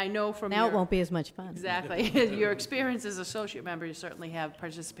 but, and I know from Now it your, won't be as much fun. exactly, your experience as associate member, you certainly have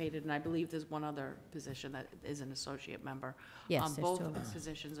participated, and I believe there's one other position that is an associate member. Yes, there's two of Both us.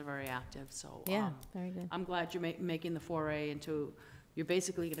 positions are very active, so. Yeah, very good. I'm glad you're making the foray into, you're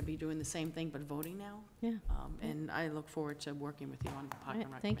basically going to be doing the same thing but voting now. Yeah, And I look forward to working with you on the Park All right,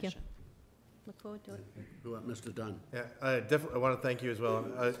 and Rec thank you. Commission. look forward to it. Who, Mr. Dunn? Yeah, I definitely want to thank you as well.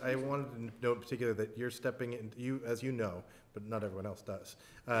 I wanted to note in particular that you're stepping in, as you know, but not everyone else does.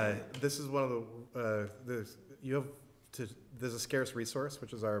 This is one of there's a scarce resource,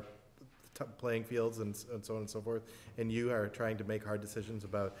 which is our playing fields and so on and so forth, and you are trying to make hard decisions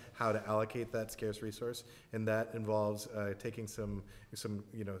about how to allocate that scarce resource, and that involves taking some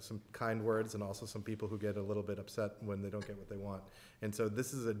kind words and also some people who get a little bit upset when they don't get what they want. And so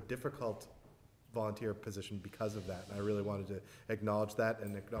this is a difficult volunteer position because of that. And I really wanted to acknowledge that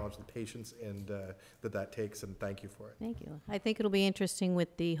and acknowledge the patience and that takes, and thank you for it. Thank you. I think it'll be interesting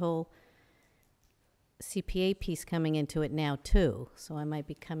with the whole CPA piece coming into it now, too. So I might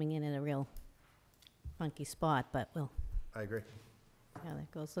be coming in at a real funky spot, but we'll I agree. see how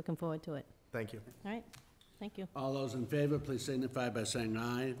that goes. Looking forward to it. Thank you. All right, thank you. All those in favor, please signify by saying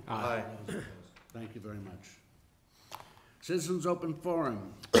aye. Aye. Those opposed. Thank you very much. Citizens Open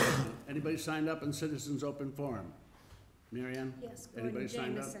Forum. Anybody signed up in Citizens Open Forum? Mary Ann? Yes, Anybody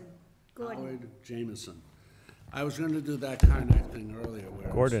signed up? Gordon. Howard Jameson. I was going to do that kind of thing earlier. Where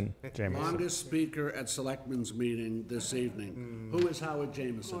it's Gordon Jameson. Longest speaker at Selectmen's meeting this evening. Who is Howard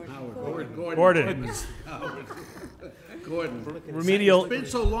Jameson? Howard. Gordon. Howard. Gordon. Remedial, It's been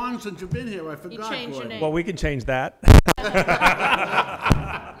so long since you've been here, I forgot, changed your Gordon. name. well, we can change that.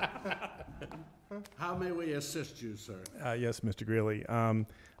 How may we assist you, sir? Yes, Mr. Greeley.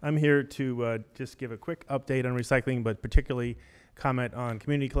 I'm here to just give a quick update on recycling, but particularly comment on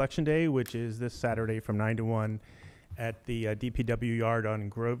Community Collection Day, which is this Saturday from 9 to 1 at the DPW yard on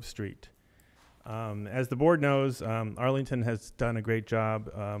Grove Street. As the board knows, Arlington has done a great job,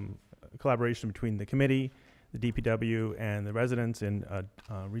 collaboration between the committee, the DPW, and the residents in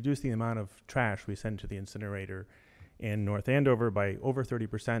reducing the amount of trash we send to the incinerator in North Andover by over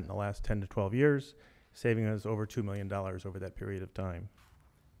 30% in the last 10 to 12 years, saving us over $2 million over that period of time.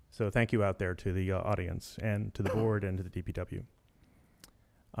 So thank you out there to the audience and to the board and to the DPW.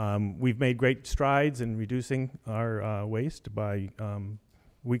 We've made great strides in reducing our waste by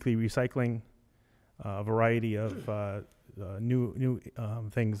weekly recycling, a variety of new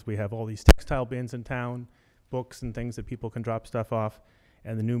things. We have all these textile bins in town, books and things that people can drop stuff off,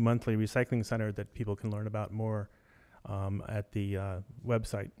 and the new monthly recycling center that people can learn about more at the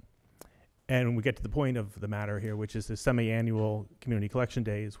website. And we get to the point of the matter here, which is the semi-annual community collection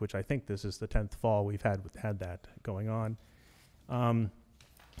days, which I think this is the 10th fall we've had that going on.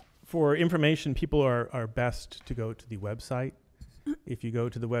 For information, people are best to go to the website If you go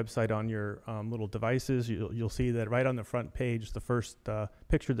to the website on your little devices, you'll see that right on the front page, the first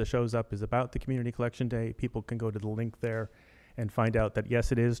picture that shows up is about the Community Collection Day. People can go to the link there and find out that,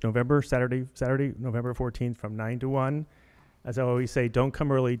 yes, it is Saturday, November 14th from 9 to 1. As I always say, don't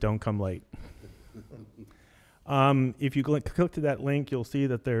come early, don't come late. If you click to that link, you'll see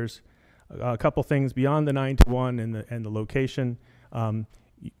that there's a couple things beyond the 9 to 1 and the location.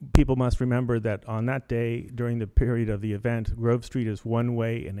 People must remember that on that day, during the period of the event, Grove Street is one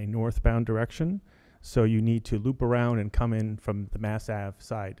way in a northbound direction, so you need to loop around and come in from the Mass Ave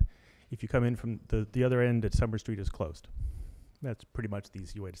side. If you come in from the other end, at Summer Street is closed. That's pretty much the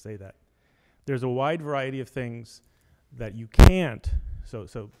easy way to say that. There's a wide variety of things that you can't, so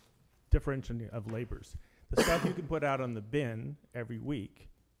differentiation of labors. The stuff you can put out on the bin every week,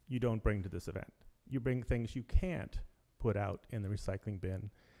 you don't bring to this event. You bring things you can't put out in the recycling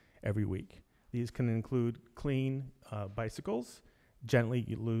bin every week. These can include clean bicycles, gently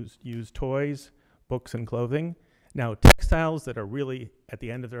used toys, books and clothing. Now, textiles that are really at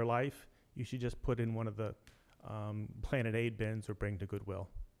the end of their life, you should just put in one of the Planet Aid bins or bring to Goodwill.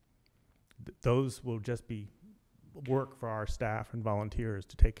 Those will just be work for our staff and volunteers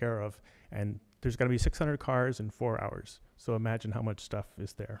to take care of, and there's going to be 600 cars in 4 hours, so imagine how much stuff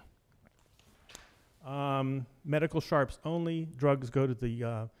is there. Medical sharps only. Drugs go to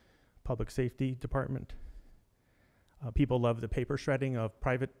the public safety department. People love the paper shredding of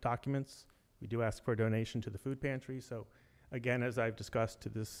private documents. We do ask for a donation to the food pantry. So again, as I've discussed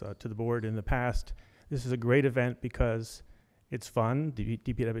to the board in the past, this is a great event because it's fun. The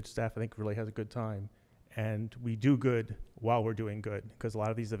DPW staff, I think, really has a good time. And we do good while we're doing good, because a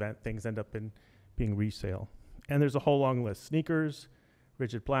lot of these things end up being resale. And there's a whole long list. Sneakers,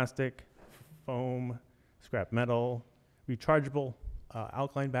 rigid plastic, foam, scrap metal, rechargeable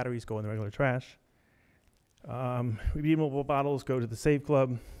alkaline batteries go in the regular trash. Redeemable bottles go to the Save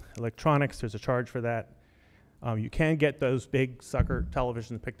Club. Electronics, there's a charge for that. You can get those big sucker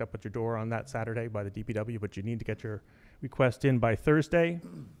televisions picked up at your door on that Saturday by the DPW, but you need to get your request in by Thursday.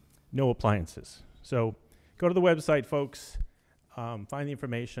 No appliances. So go to the website, folks. Find the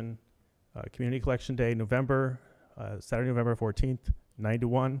information. Community Collection Day, Saturday, November 14th, 9 to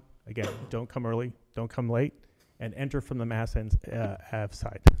 1. Again, don't come early, don't come late, and enter from the Mass Ave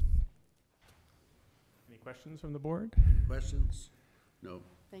side. Any questions from the board? Questions? No.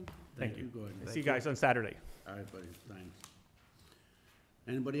 Thank you. Thank you. Gordon. See you guys on Saturday. All right, buddy, thanks.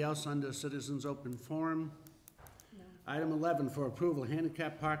 Anybody else under Citizens Open Forum? No. Item 11 for approval,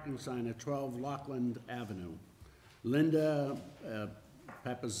 handicap parking sign at 12 Lockland Avenue. Linda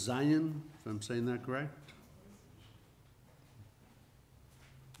Papazian, if I'm saying that correct?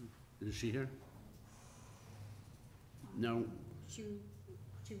 Is she here? No? She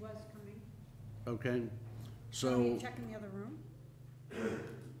was coming. Okay, So so, check in the other room?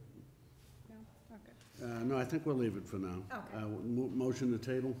 No? Okay. no, I think we'll leave it for now. Okay. Motion to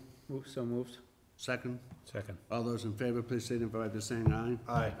table, So moved. second. Second. All those in favor, please signify by saying aye.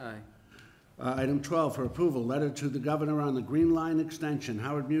 Aye. Aye. Item 12 for approval, letter to the governor on the Green Line extension.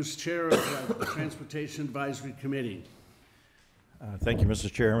 Howard Muse, Chair of the Transportation Advisory Committee. Thank you,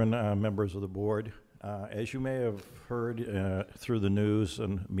 Mr. Chairman, members of the board. As you may have heard through the news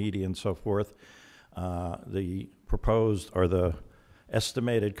and media and so forth, the proposed or the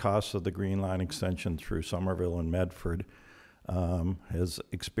estimated cost of the Green Line extension through Somerville and Medford has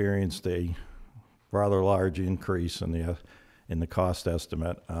experienced a rather large increase in the cost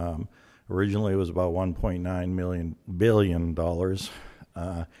estimate. Originally, it was about $1.9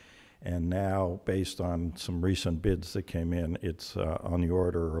 billion. And now, based on some recent bids that came in, it's on the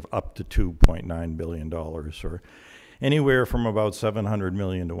order of up to $2.9 billion, or anywhere from about $700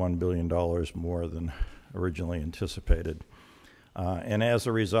 million to $1 billion more than originally anticipated. And as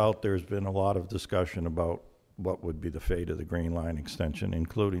a result, there's been a lot of discussion about what would be the fate of the Green Line extension,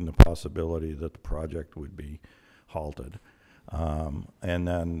 including the possibility that the project would be halted. And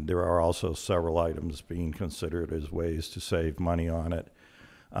then there are also several items being considered as ways to save money on it.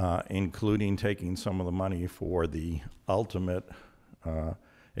 Including taking some of the money for the ultimate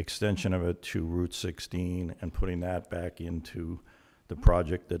extension of it to Route 16 and putting that back into the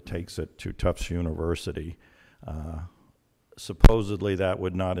project that takes it to Tufts University. Supposedly that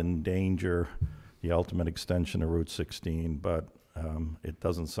would not endanger the ultimate extension of Route 16, but it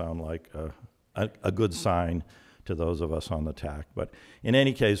doesn't sound like a good sign to those of us on the TAC. But in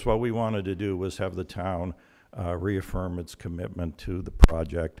any case, what we wanted to do was have the town reaffirm its commitment to the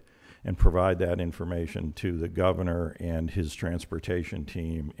project and provide that information to the governor and his transportation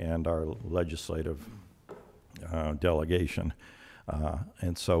team and our legislative delegation.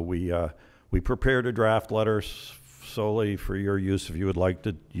 And so we prepared a draft letter solely for your use if you would like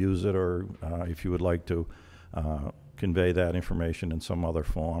to use it, or if you would like to convey that information in some other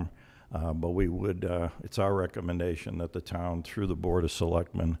form. But we would, it's our recommendation that the town, through the Board of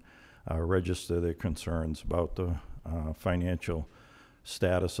Selectmen, register their concerns about the financial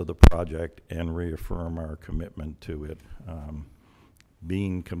status of the project and reaffirm our commitment to it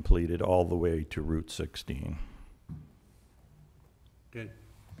being completed all the way to Route 16. Okay.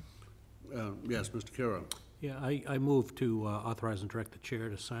 Yes, Mr. Kiro. Yeah, I move to authorize and direct the chair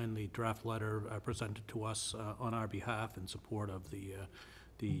to sign the draft letter presented to us on our behalf in support of the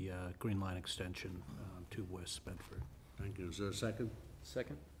Green Line extension to West Bedford. Thank you. Is there a second?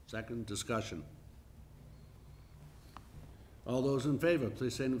 Second? Second, discussion. All those in favor,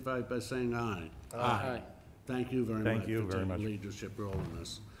 please signify by saying aye. Aye. Thank you very much. Thank you very much. For taking leadership role in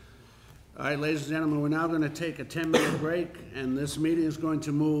this. All right, ladies and gentlemen, we're now going to take a 10-minute break, and this meeting is going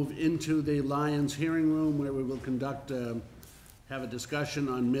to move into the Lions hearing room, where we will conduct, have a discussion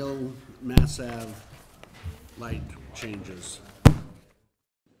on Mill, Mass Ave light changes.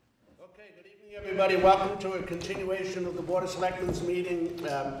 Okay, good evening, everybody. Welcome to a continuation of the Board of Selectmen's meeting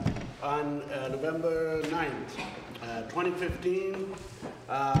on November 9th, 2015.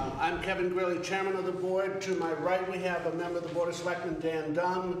 I'm Kevin Greeley, Chairman of the Board. To my right, we have a member of the Board of Selectmen, Dan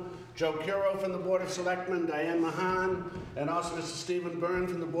Dunn, Joe Kiro from the Board of Selectmen, Diane Mahan, and also Mr. Stephen Byrne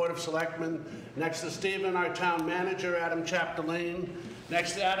from the Board of Selectmen. Next to Stephen, our town manager, Adam Chapdelaine.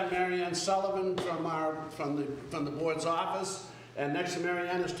 Next to Adam, Marianne Sullivan from the board's office. And next to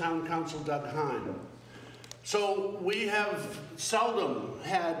Marianne is Town Council Doug Hine. So we have seldom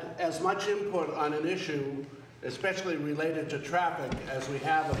had as much input on an issue, especially related to traffic, as we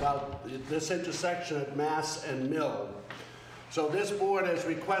have about this intersection at Mass and Mill. So this board has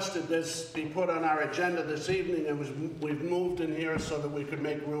requested this be put on our agenda this evening, and we've moved in here so that we could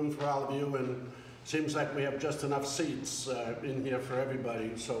make room for all of you, and seems like we have just enough seats in here for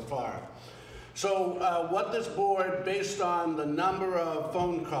everybody so far. So what this board, based on the number of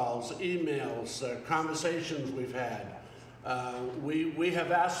phone calls, emails, conversations we've had, we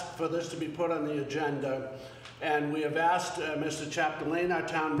have asked for this to be put on the agenda, and we have asked Mr. Chapdelaine, our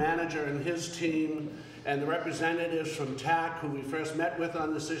town manager, and his team, and the representatives from TAC, who we first met with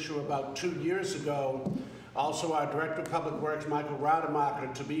on this issue about 2 years ago, also our Director of Public Works, Michael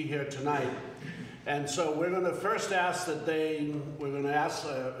Rademacher, to be here tonight. And so we're going to first ask that we're going to ask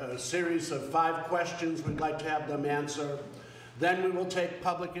a series of 5 questions we'd like to have them answer. Then we will take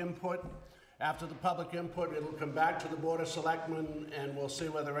public input. After the public input, it'll come back to the Board of Selectmen, and we'll see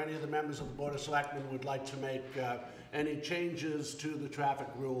whether any of the members of the Board of Selectmen would like to make any changes to the traffic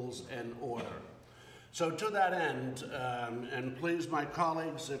rules and order. So to that end, and please, my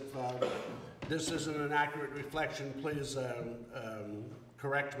colleagues, if this isn't an accurate reflection, please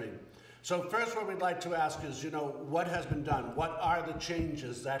correct me. So first, what we'd like to ask is, what has been done? What are the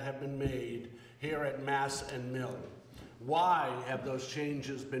changes that have been made here at Mass and Mill? Why have those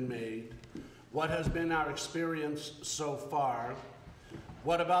changes been made? What has been our experience so far?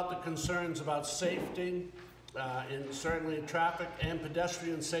 What about the concerns about safety, certainly traffic and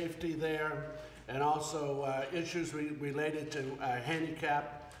pedestrian safety there, and also issues related to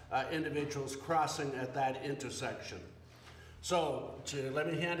handicapped individuals crossing at that intersection? So let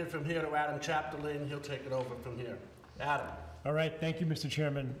me hand it from here to Adam Chapdelaine. He'll take it over from here. Adam. All right, thank you, Mr.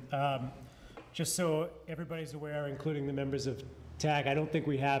 Chairman. Just so everybody's aware, including the members of TAG, I don't think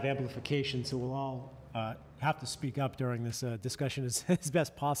we have amplification, so we'll all have to speak up during this discussion as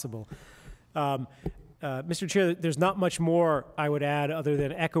best possible. Mr. Chair, there's not much more I would add other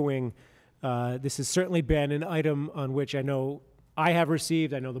than echoing. This has certainly been an item on which I know I have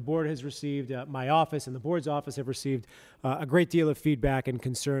received, I know the board has received, my office and the board's office have received a great deal of feedback and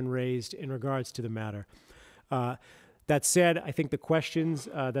concern raised in regards to the matter. That said, I think the questions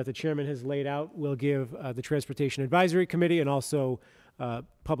that the chairman has laid out will give the Transportation Advisory Committee and also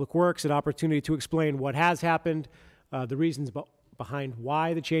Public Works an opportunity to explain what has happened, the reasons behind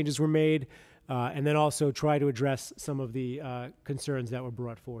why the changes were made, and then also try to address some of the concerns that were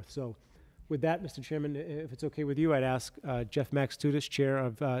brought forth. So with that, Mr. Chairman, if it's okay with you, I'd ask Jeff Max Tudis, Chair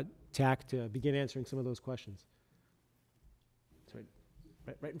of TAC, to begin answering some of those questions. Sorry,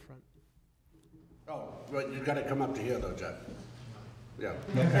 right in front. Oh, well, you've got to come up to here, though, Jeff. Yeah.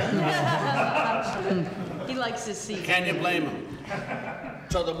 He likes his seat. Can you blame him?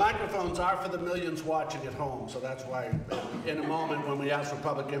 So the microphones are for the millions watching at home, so that's why in a moment when we ask for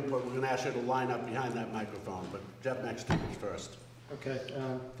public input, we're going to ask you to line up behind that microphone. But Jeff Max Tudis first. Okay,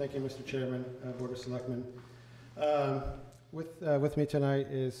 thank you, Mr. Chairman, Board of Selectmen. With me tonight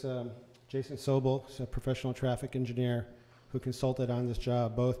is Jason Sobel, who's a professional traffic engineer who consulted on this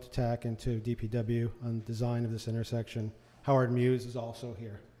job, both to TAC and to DPW on the design of this intersection. Howard Muse is also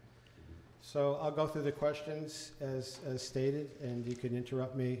here. So I'll go through the questions as stated, and you can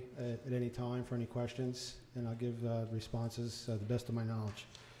interrupt me at any time for any questions, and I'll give responses to the best of my knowledge.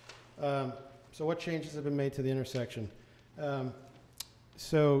 So what changes have been made to the intersection?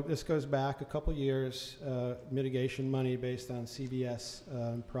 So this goes back a couple years, mitigation money based on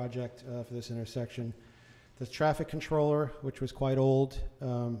CVS project for this intersection. The traffic controller, which was quite old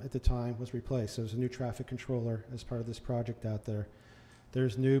at the time, was replaced. So there's a new traffic controller as part of this project out there.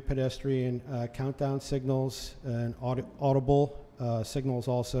 There's new pedestrian countdown signals and audible signals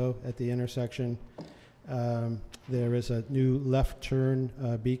also at the intersection. There is a new left turn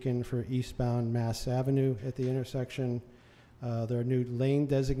beacon for eastbound Mass Avenue at the intersection. There are new lane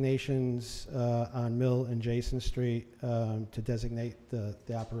designations on Mill and Jason Street to designate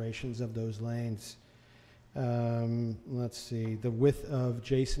the operations of those lanes. Let's see, the width of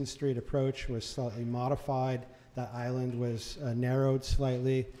Jason Street approach was slightly modified. That island was narrowed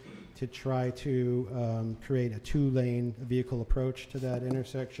slightly to try to create a two-lane vehicle approach to that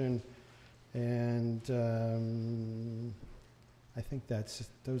intersection. And I think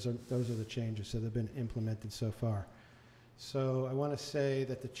those are the changes that have been implemented so far. So I want to say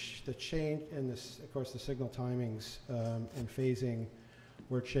that the change in this, of course, the signal timings and phasing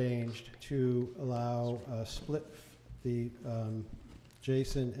were changed to allow split the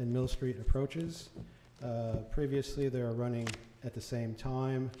Jason and Mill Street approaches. Previously, they were running at the same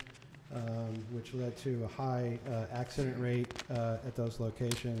time, which led to a high accident rate at those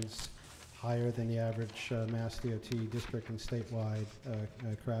locations, higher than the average Mass DOT district and statewide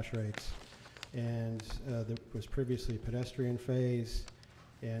crash rates. And there was previously pedestrian phase,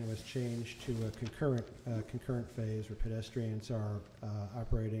 and was changed to a concurrent phase where pedestrians are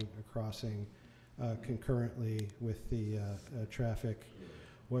operating or crossing concurrently with the traffic.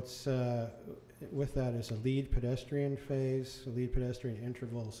 What's with that is a lead pedestrian phase, a lead pedestrian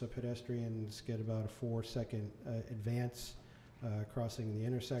interval, so pedestrians get about a 4-second advance crossing the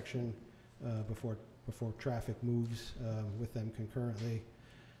intersection before traffic moves with them concurrently.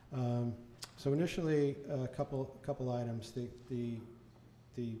 So initially, a couple items.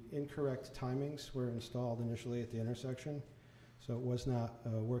 The incorrect timings were installed initially at the intersection, so it was not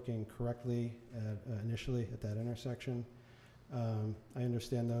working correctly initially at that intersection. I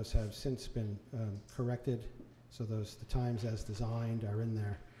understand those have since been corrected, so the times as designed are in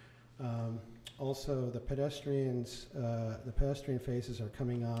there. Also, the pedestrian phases are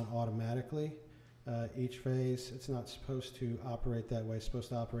coming on automatically. Each phase, it's not supposed to operate that way. It's supposed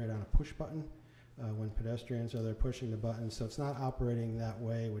to operate on a push button when pedestrians are there pushing the button. So it's not operating that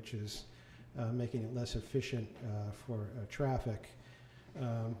way, which is making it less efficient for traffic.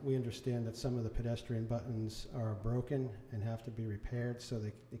 We understand that some of the pedestrian buttons are broken and have to be repaired, so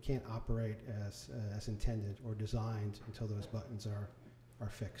they can't operate as intended or designed until those buttons are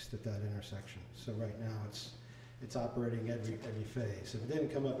fixed at that intersection. So right now it's operating every phase. If it didn't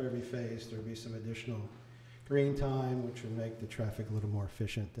come up every phase, there would be some additional green time, which would make the traffic a little more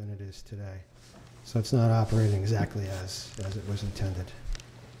efficient than it is today. So it's not operating exactly as it was intended.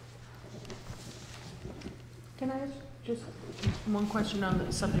 Can I ask just one question on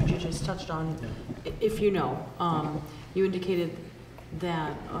the subject you just touched on? If you know, you indicated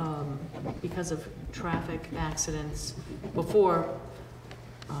that because of traffic accidents before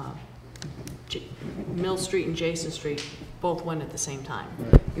Mill Street and Jason Street both went at the same time.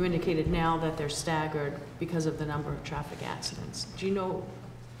 Right. You indicated now that they're staggered because of the number of traffic accidents. Do you know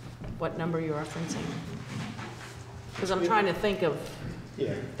what number you're referencing? Because I'm trying to think of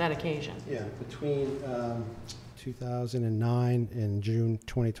that occasion. Yeah, between 2009 and June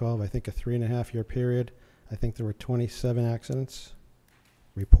 2012, I think a 3.5-year period, I think there were 27 accidents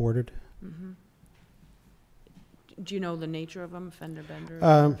reported. Mm-hmm. Do you know the nature of them, fender bender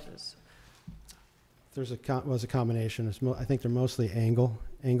versus? There's was a combination. I think they're mostly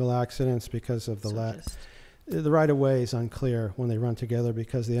angle accidents because of the right-of-way is unclear when they run together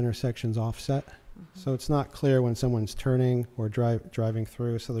because the intersection's offset. Mm-hmm. So it's not clear when someone's turning or driving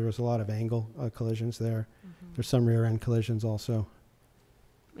through, so there was a lot of angle collisions there. Mm-hmm. There's some rear-end collisions also.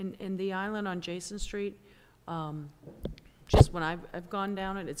 In the island on Jason Street, just when I've gone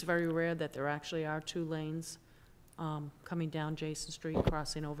down it, it's very rare that there actually are two lanes coming down Jason Street,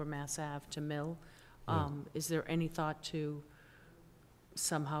 crossing over Mass Ave to Mill. Is there any thought to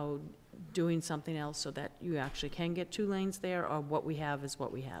somehow doing something else so that you actually can get two lanes there, or what we have is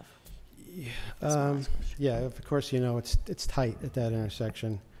what we have? Yeah, of course, you know, it's tight at that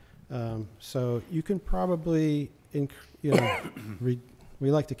intersection. So you can probably, we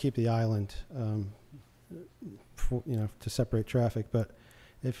like to keep the island to separate traffic. But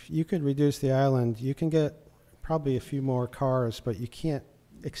if you could reduce the island, you can get probably a few more cars, but you can't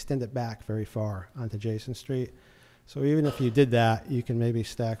extend it back very far onto Jason Street. So even if you did that, you can maybe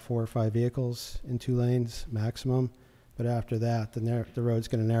stack 4 or 5 vehicles in 2 lanes maximum. But after that, the road's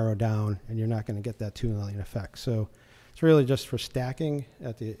going to narrow down, and you're not going to get that 2-lane effect. So it's really just for stacking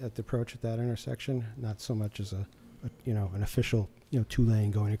at the approach at that intersection, not so much as an official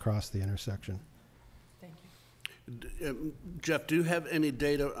 2-lane going across the intersection. Thank you. Jeff, do you have any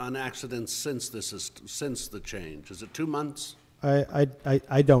data on accidents since the change? Is it 2 months? I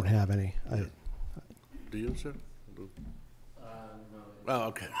don't have any. Do you, sir? Oh,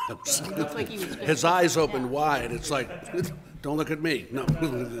 okay. Looks like he was His eyes opened wide. It's like, don't look at me. No.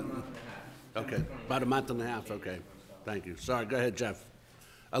 Okay, about 1.5 months. Okay, thank you. Sorry, go ahead, Jeff.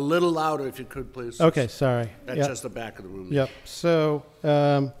 A little louder if you could, please. Okay, sorry. That's just the back of the room. Yep. So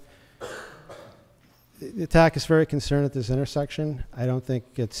the TAC is very concerned at this intersection. I don't think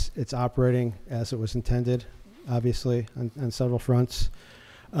it's operating as it was intended, obviously, on several fronts.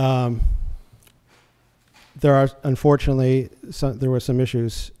 There are, unfortunately, there were some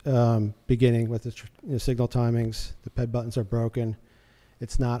issues beginning with the signal timings. The PED buttons are broken.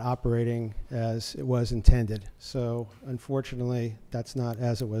 It's not operating as it was intended. So, unfortunately, that's not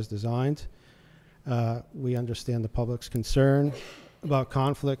as it was designed. We understand the public's concern about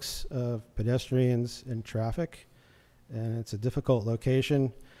conflicts of pedestrians and traffic, and it's a difficult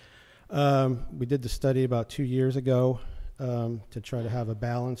location. We did the study about 2 years ago to try to have a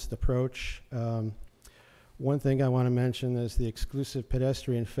balanced approach. One thing I want to mention is the exclusive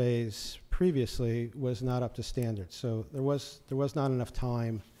pedestrian phase previously was not up to standard. So there was not enough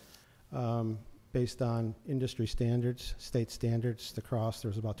time based on industry standards, state standards to cross. There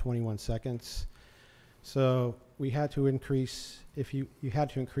was about 21 seconds. So we had to increase, if you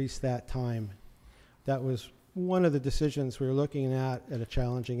had to increase that time. That was one of the decisions we were looking at a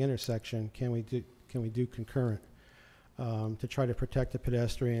challenging intersection. Can we do concurrent to try to protect the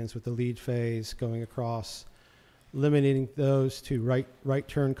pedestrians with the lead phase going across, limiting those to right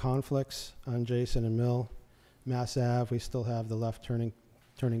turn conflicts on Jason and Mill. Mass Ave, we still have the left turning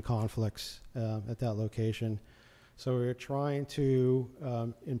conflicts at that location. So we're trying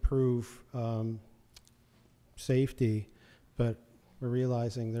to improve safety, but we're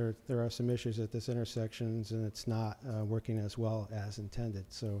realizing there are some issues at this intersections, and it's not working as well as intended.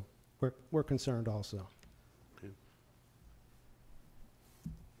 So we're concerned also. Okay.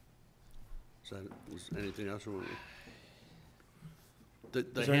 Is anything else?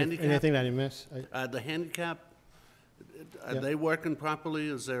 The handicap? Anything that I miss? The handicap, are Yeah. they working properly?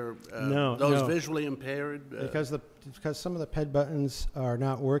 Is there No, those no. visually impaired? Because some of the PED buttons are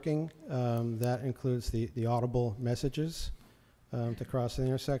not working, that includes the audible messages to cross the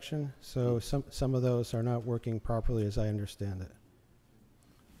intersection. So some of those are not working properly, as I understand it.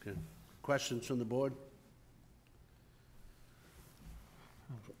 Okay. Questions from the board?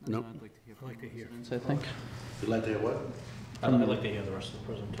 No. I'd like to hear. I think. You'd like to hear what? I'd like to hear the rest of the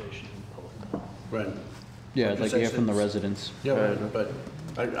presentation in public. Right. Yeah, I'd like to hear from the residents. Yeah, right, but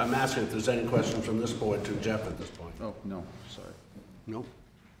I'm asking if there's any questions from this board to Jeff at this point. Oh, no, sorry. No?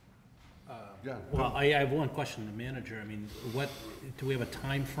 Yeah. Well, I have one question to the manager. I mean, do we have a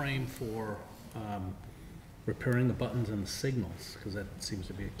time frame for repairing the buttons and the signals? Because that seems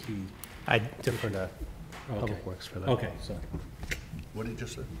to be a key. I defer to Okay. Public Works for that. Okay, so. What did you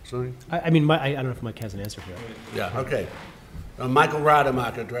say? Sorry? I don't know if Mike has an answer for that. Yeah, okay. Michael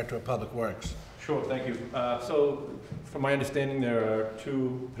Rademacher, Director of Public Works. Sure, thank you. So, from my understanding, there are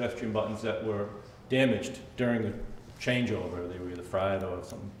 2 pedestrian buttons that were damaged during the changeover. They were either fried or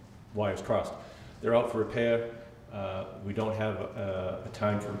some wires crossed. They're out for repair. We don't have a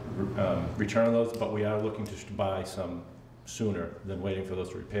time for return on those, but we are looking to buy some sooner than waiting for those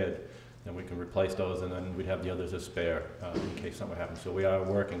to be repaired. Then we can replace those, and then we'd have the others as spare in case something happens. So we are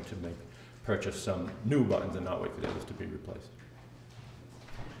working to purchase some new buttons and not wait for the others to be replaced.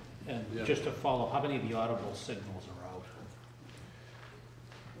 And just to follow, how many of the audible signals are out?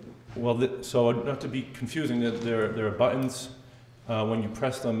 Well, so not to be confusing, there are buttons. When you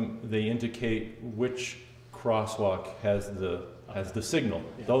press them, they indicate which crosswalk has the signal.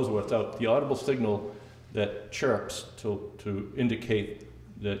 Yeah. Those are what's out. The audible signal that chirps to indicate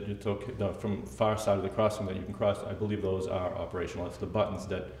that it's okay, from far side of the crossing that you can cross, I believe those are operational. It's the buttons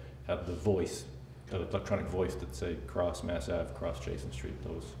that have the voice, the electronic voice that say cross Mass Ave, cross Jason Street.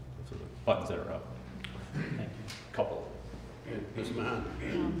 Those are the buttons that are out. Thank you. Couple. Ms. Mahan.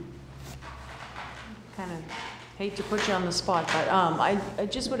 Kind of hate to put you on the spot, but I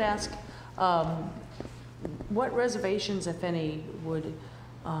just would ask, what reservations, if any, would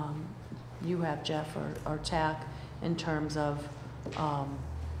you have, Jeff, or TAC, in terms of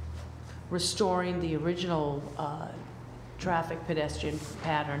restoring the original traffic pedestrian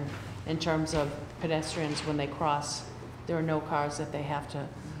pattern in terms of pedestrians when they cross, there are no cars that they have to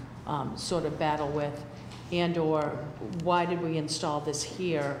sort of battle with, and/or why did we install this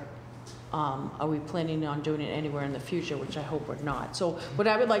here? Are we planning on doing it anywhere in the future, which I hope we're not. So what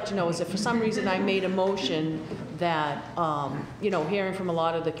I would like to know is if for some reason I made a motion that, you know, hearing from a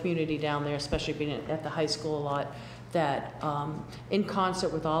lot of the community down there, especially being at the high school a lot, that in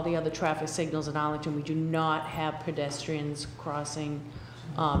concert with all the other traffic signals in Arlington, we do not have pedestrians crossing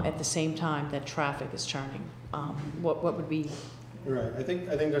at the same time that traffic is turning. What would be? Right. I think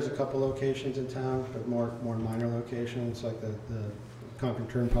there's a couple locations in town, but more minor locations like the Concord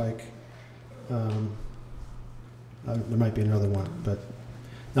Turnpike. There might be another one, but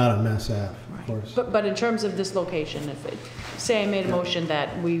not on Mass Ave, of course. But in terms of this location, say I made a motion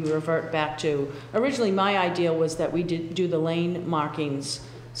that we revert back to, originally my idea was that we do the lane markings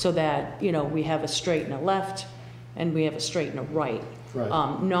so that, you know, we have a straight and a left and we have a straight and a right.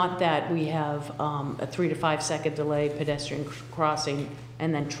 Right. Not that we have a 3 to 5 second delay, pedestrian crossing,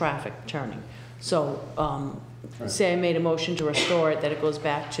 and then traffic turning. So say I made a motion to restore it, that it goes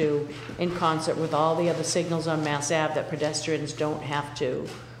back to, in concert with all the other signals on Mass Ave, that pedestrians don't have to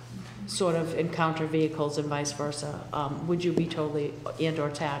sort of encounter vehicles and vice versa. Would you be totally and/or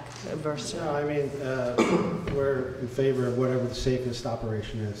TAC averse? No, I mean, we're in favor of whatever the safest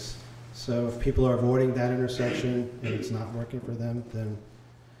operation is. So if people are avoiding that intersection and it's not working for them, then,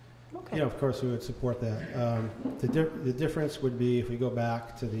 Okay. you know, of course we would support that. The difference would be if we go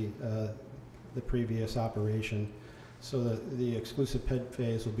back to the previous operation, so the exclusive ped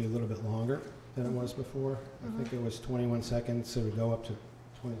phase will be a little bit longer than it was before. I think it was 21 seconds, so we go up to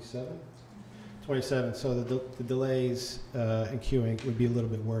 27. So the delays in queuing would be a little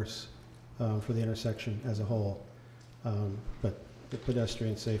bit worse for the intersection as a whole. But the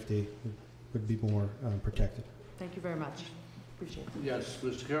pedestrian safety would be more protected. Thank you very much. Appreciate it. Yes,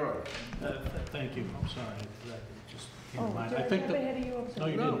 Mr. Carroll. Thank you, I'm sorry, that just came to mind. Did I think jump that, ahead of you? no,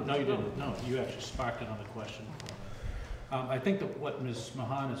 you didn't, no, you didn't, no, you actually sparked another question. I think that what Ms.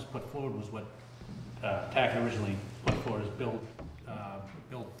 Mahan has put forward was what TAC originally put forward as Bill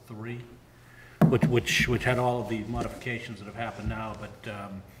 3, which had all of the modifications that have happened now, but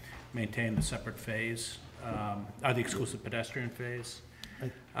maintained the separate phase, the exclusive pedestrian phase.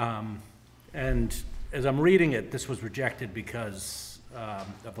 And as I'm reading it, this was rejected because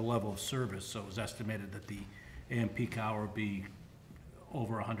of the level of service, so it was estimated that the AM peak hour would be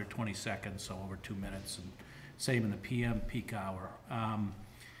over 120 seconds, so over 2 minutes, and same in the PM peak hour.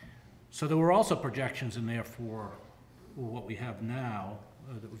 So there were also projections in there for what we have now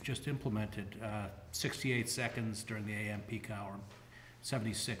that we've just implemented, 68 seconds during the AM peak hour,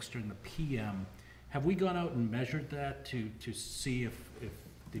 76 during the PM. Have we gone out and measured that to see if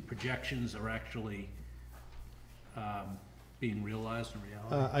the projections are actually being realized in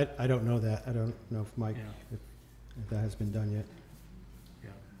reality? I don't know that. I don't know if Mike, Yeah. if that has been done yet.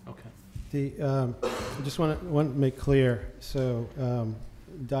 Yeah, okay. I just want to make clear, so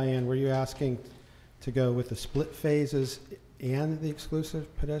Diane, were you asking to go with the split phases and the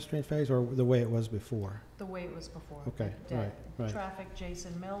exclusive pedestrian phase, or the way it was before? The way it was before. Okay, That right. Traffic,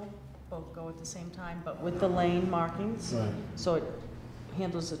 Jason Mill, both go at the same time, but with the lane markings. Right. So it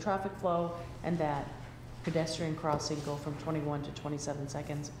handles the traffic flow, and that pedestrian crossing go from 21 to 27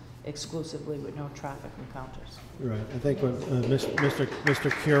 seconds exclusively with no traffic encounters. Right. I think what Mr.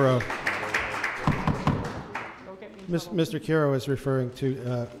 Curo, Don't get me in trouble. Mr. Curo is referring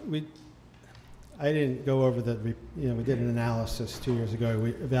to, I didn't go over we did an analysis 2 years ago.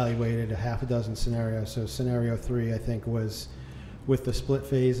 We evaluated a half a dozen scenarios. So scenario 3, I think, was with the split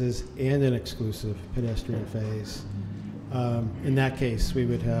phases and an exclusive pedestrian phase. In that case, we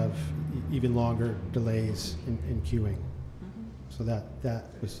would have even longer delays in queuing. So that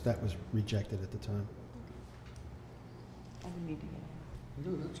was rejected at the time. I didn't need to get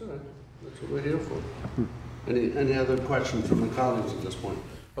No, that's all right. That's what we're here for. Any other questions from the colleagues at this point?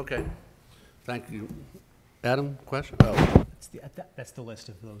 Okay, thank you. Adam, question? Oh. That's the list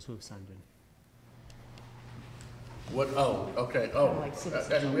of those who have signed in. What, oh, okay, oh, Like I citizens.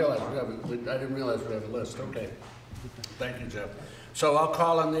 didn't realize I didn't realize we have a list, okay. Thank you, Jeff. So I'll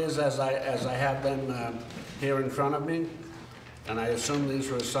call on these as I have them here in front of me, and I assume these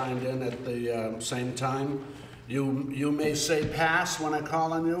were signed in at the same time. You may say pass when I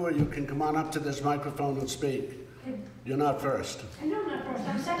call on you, or you can come on up to this microphone and speak. You're not first. No, I'm not first,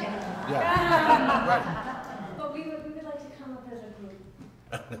 I'm second. Yeah, right. But we would like to come up as a group.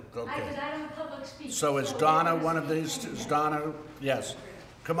 Okay. Because I don't public speak. So is Donna one of these? Is Donna? Yes.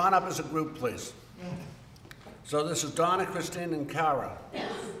 Come on up as a group, please. So this is Donna, Christine, and Cara.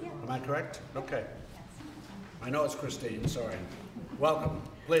 Yes. Am I correct? Okay. I know it's Christine, sorry. Welcome,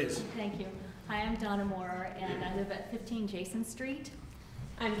 please. Thank you. Hi, I'm Donna Moore, and I live at 15 Jason Street.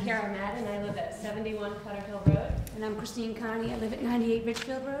 I'm Kara Madden, I live at 71 Cutter Hill Road. And I'm Christine Connie, I live at 98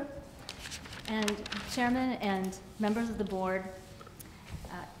 Richfield Road. And Chairman and members of the board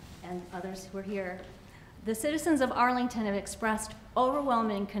and others who are here, the citizens of Arlington have expressed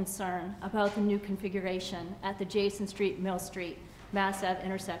overwhelming concern about the new configuration at the Jason Street, Mill Street, Mass Ave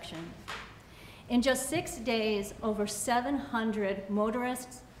intersection. In just 6 days, over 700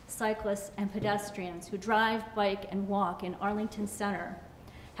 motorists, cyclists, and pedestrians who drive, bike, and walk in Arlington Center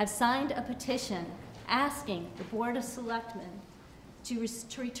have signed a petition asking the Board of Selectmen to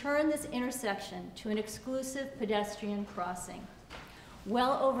return this intersection to an exclusive pedestrian crossing.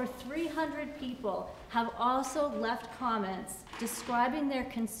 Well over 300 people have also left comments describing their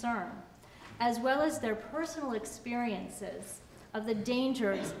concern, as well as their personal experiences of the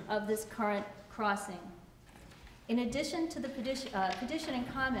dangers of this current crossing. In addition to the petition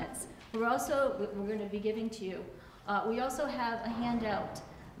and comments, we're going to be giving to you, we also have a handout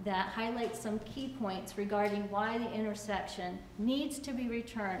that highlights some key points regarding why the intersection needs to be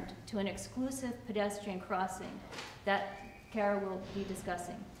returned to an exclusive pedestrian crossing that Kara will be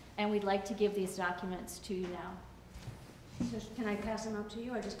discussing. And we'd like to give these documents to you now. Can I pass them out to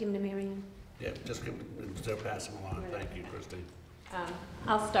you or just give them to Marion? Yeah, just give them, they're passing along. Thank you, Christine.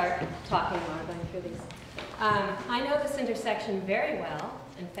 I'll start talking while I'm going through these. I know this intersection very well.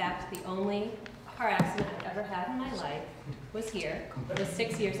 In fact, the only car accident I've ever had in my life was here. It was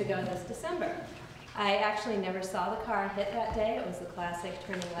 6 years ago this December. I actually never saw the car hit that day. It was the classic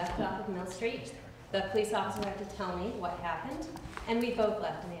turning left off of Mill Street. The police officer had to tell me what happened, and we both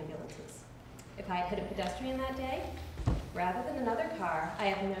left in ambulances. If I had hit a pedestrian that day, rather than another car, I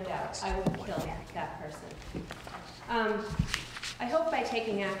have no doubt I would have killed that person. I hope by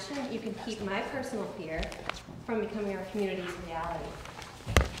taking action, you can keep my personal fear from becoming our community's reality.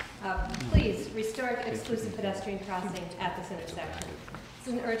 Please restore exclusive pedestrian crossing at this intersection.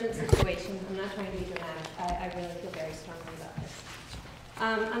 This is an urgent situation. I'm not trying to be dramatic. I really feel very strongly about this.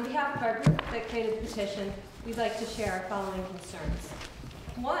 On behalf of our group that created the petition, we'd like to share our following concerns.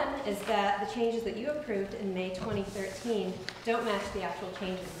 One is that the changes that you approved in May 2013 don't match the actual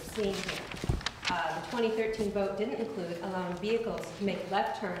changes we're seeing here. The 2013 vote didn't include allowing vehicles to make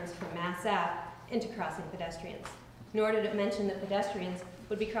left turns from Mass Ave into crossing pedestrians, nor did it mention that pedestrians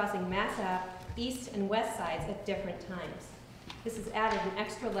would be crossing Mass Ave east and west sides at different times. This has added an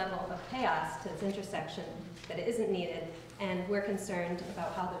extra level of chaos to this intersection that isn't needed, and we're concerned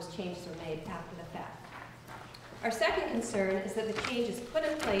about how those changes were made after the fact. Our second concern is that the changes put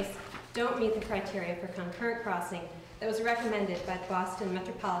in place don't meet the criteria for concurrent crossing that was recommended by the Boston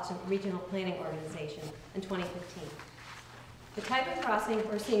Metropolitan Regional Planning Organization in 2015. The type of crossing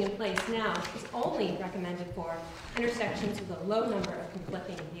we're seeing in place now is only recommended for intersections with a low number of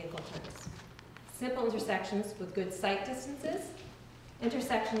conflicting vehicle turns. Simple intersections with good sight distances,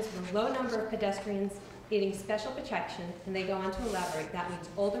 intersections with a low number of pedestrians needing special protection, and they go on to elaborate. That means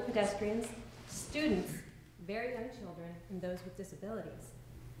older pedestrians, students, very young children, and those with disabilities,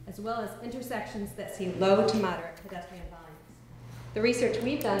 as well as intersections that see low to moderate pedestrian volumes. The research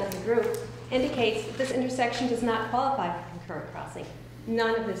we've done as a group indicates that this intersection does not qualify for concurrent crossing.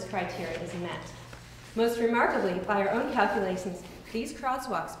 None of this criteria is met. Most remarkably, by our own calculations, these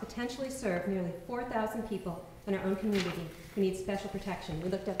crosswalks potentially serve nearly 4,000 people in our own community who need special protection. We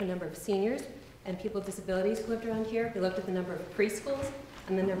looked at the number of seniors and people with disabilities who lived around here. We looked at the number of preschools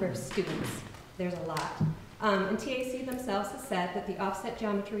and the number of students. There's a lot. And TAC themselves has said that the offset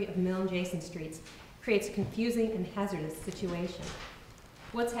geometry of Mill and Jason Streets creates a confusing and hazardous situation.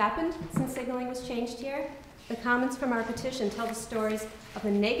 What's happened since signaling was changed here? The comments from our petition tell the stories of the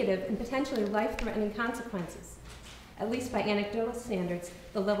negative and potentially life-threatening consequences. At least by anecdotal standards,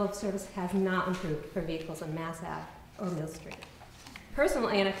 the level of service has not improved for vehicles on Mass Ave or Mill Street. Personal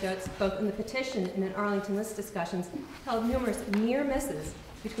anecdotes, both in the petition and in Arlington List discussions, held numerous near misses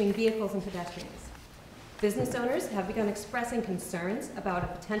between vehicles and pedestrians. Business owners have begun expressing concerns about a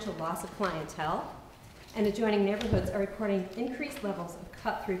potential loss of clientele, and adjoining neighborhoods are reporting increased levels of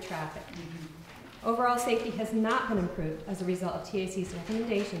cut-through traffic. Overall safety has not been improved as a result of TAC's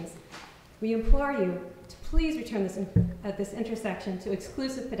recommendations. We implore you to please return this intersection to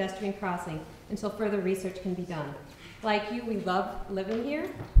exclusive pedestrian crossing until further research can be done. Like you, we love living here,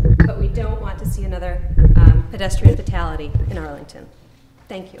 but we don't want to see another pedestrian fatality in Arlington.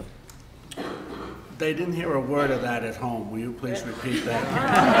 Thank you. They didn't hear a word of that at home. Will you please repeat that?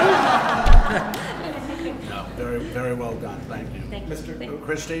 No, Very, very well done, thank you. Thank you. Mr.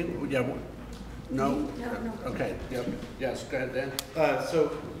 Christine, yeah, no? Okay, yep, yes, go ahead, Dan.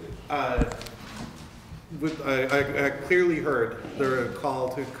 I clearly heard the call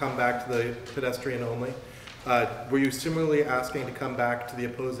to come back to the pedestrian only. Were you similarly asking to come back to the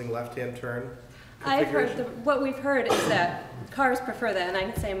opposing left-hand turn I've heard, configuration? what we've heard is that cars prefer that, and I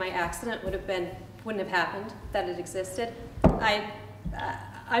can say my accident wouldn't have happened, that it existed.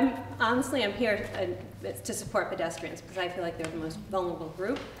 I'm honestly, I'm here to support pedestrians, because I feel like they're the most vulnerable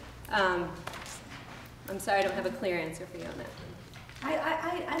group. I'm sorry, I don't have a clear answer for you on that.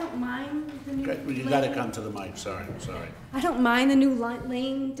 I don't mind the new Okay, well, you gotta come to the mic, sorry. I don't mind the new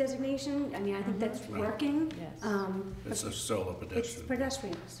lane designation. I mean, I think that's working. Yes. It's a solo It's pedestrian.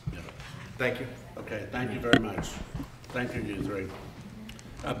 pedestrians. Yeah. Thank you. Okay, thank you very much. Thank you, you three.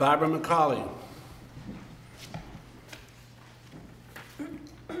 Barbara McCauley.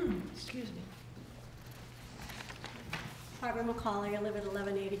 Excuse me. Barbara McCauley, I live at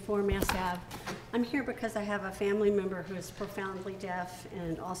 1184 Mass Ave. I'm here because I have a family member who is profoundly deaf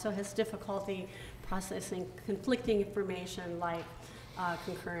and also has difficulty processing conflicting information like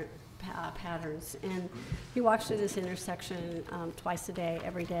concurrent patterns. And he walks through this intersection twice a day,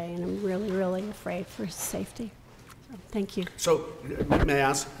 every day, and I'm really, really afraid for his safety. So, thank you. So, may I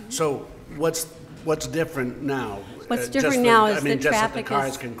ask, so what's different now? What's Just different now is I mean, the just traffic that the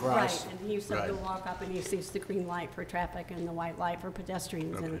cars is, can cross. right, and he used to have to Right. walk up and he sees the green light for traffic and the white light for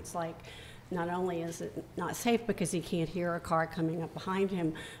pedestrians, and Okay. it's like, not only is it not safe because he can't hear a car coming up behind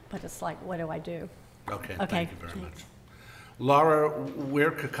him, but it's like, what do I do? Okay, Okay, thank you very thanks. much. Laura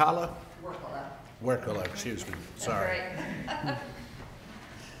Wirkakala? Workala, excuse me, sorry.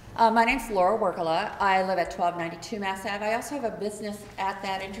 My name's Laura Workala. I live at 1292 Mass Ave. I also have a business at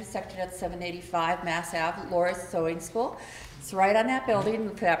that intersection at 785 Mass Ave, Laura's Sewing School. It's right on that building,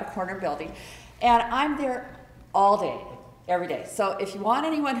 the Fabric Corner building. And I'm there all day, every day. So if you want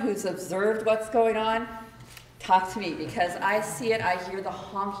anyone who's observed what's going on, talk to me, because I see it, I hear the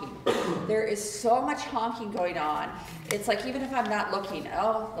honking. There is so much honking going on. It's like, even if I'm not looking,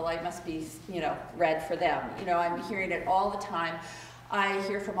 oh, the light must be, red for them. I'm hearing it all the time. I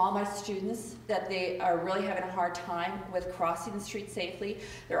hear from all my students that they are really having a hard time with crossing the street safely.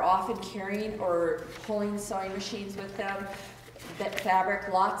 They're often carrying or pulling sewing machines with them,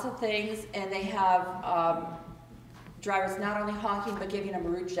 fabric, lots of things, and they have drivers not only honking but giving them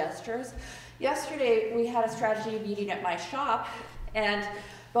rude gestures. Yesterday, we had a strategy meeting at my shop, and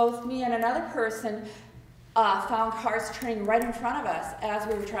both me and another person found cars turning right in front of us as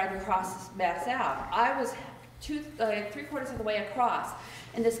we were trying to cross Mass Ave. I was three-quarters of the way across,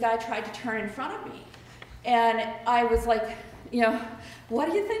 and this guy tried to turn in front of me. And I was like, what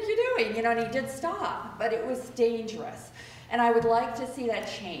do you think you're doing? And he did stop, but it was dangerous. And I would like to see that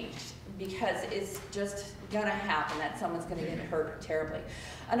changed, because it's just gonna happen that someone's gonna get hurt terribly.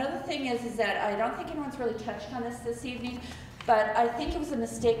 Another thing is that I don't think anyone's really touched on this evening, but I think it was a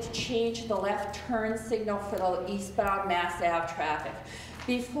mistake to change the left turn signal for the eastbound Mass Ave traffic.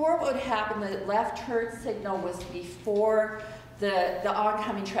 Before, what would happen, the left turn signal was before the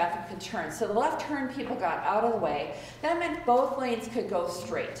oncoming traffic could turn. So the left turn people got out of the way. That meant both lanes could go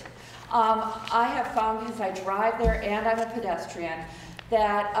straight. I have found, because I drive there and I'm a pedestrian,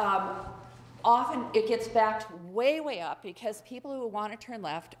 that often it gets backed way up because people who want to turn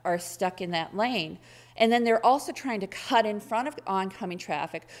left are stuck in that lane. And then they're also trying to cut in front of oncoming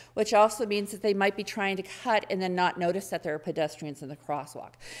traffic, which also means that they might be trying to cut and then not notice that there are pedestrians in the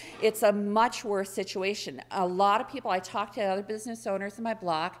crosswalk. It's a much worse situation. A lot of people, I talked to other business owners in my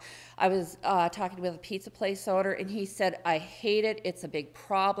block. I was talking with a pizza place owner, and he said, I hate it. It's a big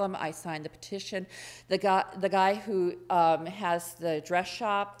problem. I signed the petition. The guy who has the dress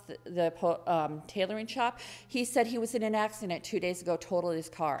shop, the tailoring shop, he said he was in an accident 2 days ago, totaled his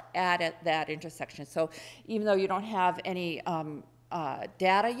car at that intersection. So even though you don't have any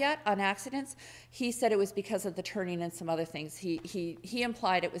data yet on accidents, he said it was because of the turning and some other things. He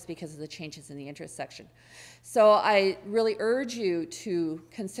implied it was because of the changes in the intersection. So I really urge you to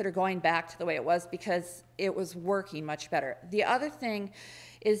consider going back to the way it was, because it was working much better. The other thing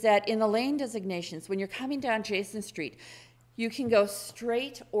is that in the lane designations, when you're coming down Jason Street, you can go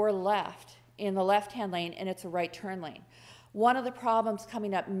straight or left in the left-hand lane, and it's a right turn lane. One of the problems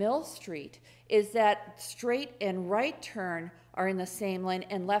coming up Mill Street is that straight and right turn are in the same lane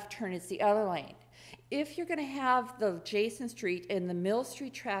and left turn is the other lane. If you're going to have the Jason Street and the Mill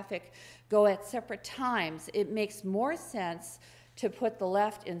Street traffic go at separate times, it makes more sense to put the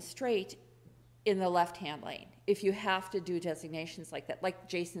left and straight in the left-hand lane if you have to do designations like that, like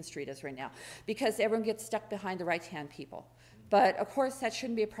Jason Street is right now, because everyone gets stuck behind the right-hand people. But of course, that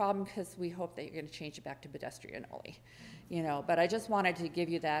shouldn't be a problem because we hope that you're going to change it back to pedestrian only. You know, but I just wanted to give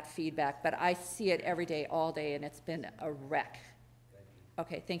you that feedback. But I see it every day, all day, and it's been a wreck.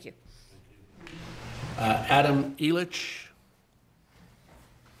 Okay, thank you. Adam Elich.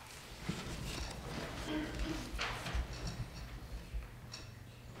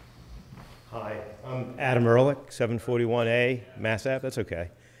 Hi, I'm Adam Ehrlich, 741A, Mass Ave. That's okay.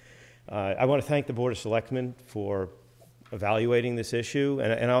 I want to thank the Board of Selectmen for evaluating this issue,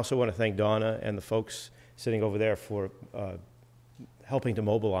 and I also want to thank Donna and the folks sitting over there for helping to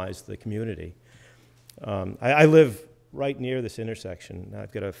mobilize the community. I live right near this intersection.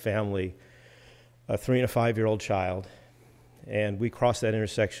 I've got a family, a 3- and a 5-year-old child, and we cross that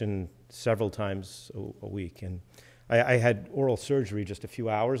intersection several times a week. And I had oral surgery just a few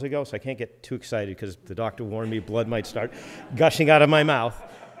hours ago, so I can't get too excited because the doctor warned me blood might start gushing out of my mouth.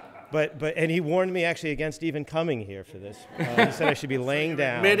 And he warned me actually against even coming here for this. He said I should be laying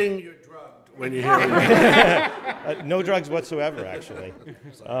down. Admitting you're drugged when you hear it. No drugs whatsoever, actually.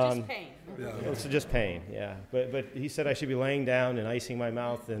 Just pain. It's just pain, yeah. But he said I should be laying down and icing my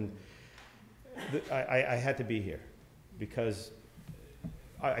mouth, and I had to be here because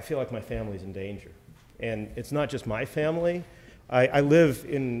I feel like my family's in danger. And it's not just my family. I live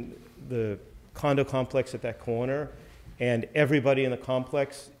in the condo complex at that corner, and everybody in the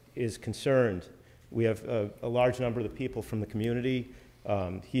complex is concerned. We have a large number of the people from the community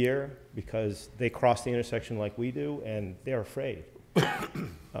here because they cross the intersection like we do, and they're afraid.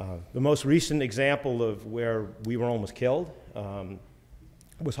 The most recent example of where we were almost killed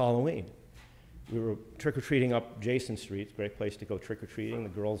was Halloween. We were trick-or-treating up Jason Street, it's a great place to go trick-or-treating. The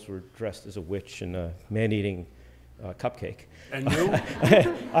girls were dressed as a witch and a man-eating cupcake. And you?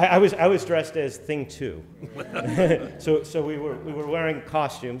 I was dressed as Thing 2. So we were wearing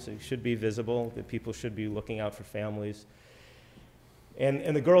costumes. It should be visible. The people should be looking out for families.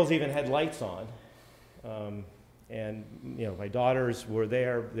 And the girls even had lights on. And you know, my daughters were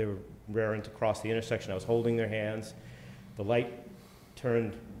there. They were raring to cross the intersection. I was holding their hands. The light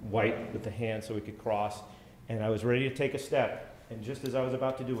turned white with the hand so we could cross. And I was ready to take a step. And just as I was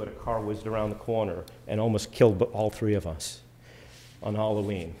about to do it, a car whizzed around the corner and almost killed all 3 of us on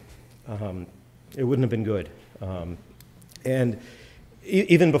Halloween. It wouldn't have been good. And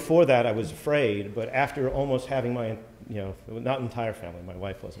even before that, I was afraid. But after almost having my, not entire family, my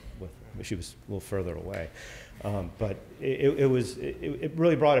wife wasn't with me. She was a little further away. But it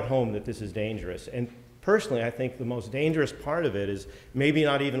really brought it home that this is dangerous. And personally, I think the most dangerous part of it is maybe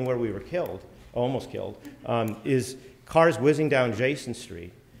not even where we were killed, almost killed, is cars whizzing down Jason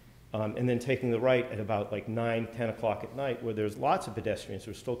Street and then taking the right at about like 9, 10 o'clock at night where there's lots of pedestrians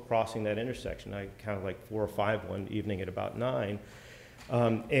who are still crossing that intersection. I counted like 4 or 5 one evening at about 9.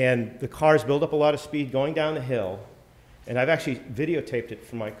 And the cars build up a lot of speed going down the hill. And I've actually videotaped it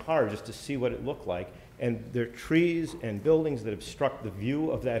from my car just to see what it looked like. And there are trees and buildings that obstruct the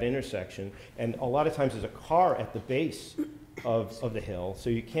view of that intersection. And a lot of times there's a car at the base of the hill, so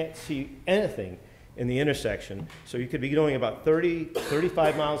you can't see anything in the intersection. So you could be going about 30,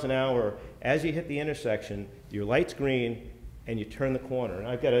 35 miles an hour. As you hit the intersection, your light's green, and you turn the corner. And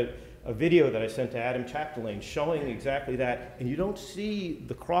I've got a video that I sent to Adam Chapdelaine showing exactly that. And you don't see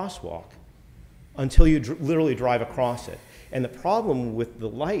the crosswalk until you literally drive across it. And the problem with the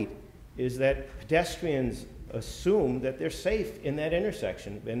light is that pedestrians assume that they're safe in that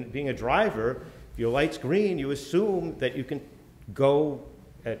intersection. And being a driver, if your light's green, you assume that you can go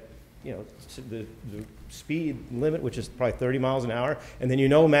at the speed limit, which is probably 30 miles an hour, and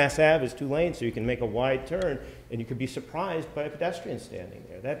then Mass Ave is 2 lanes, so you can make a wide turn, and you could be surprised by a pedestrian standing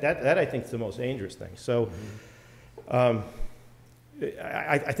there. That I think is the most dangerous thing. So I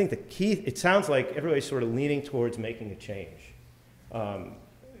think the key, it sounds like everybody's sort of leaning towards making a change.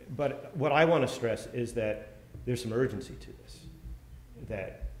 But what I want to stress is that there's some urgency to this.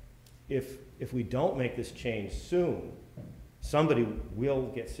 That if we don't make this change soon, somebody will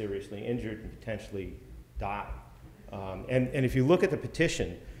get seriously injured and potentially die. And if you look at the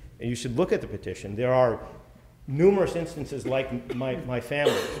petition, and you should look at the petition, there are numerous instances like my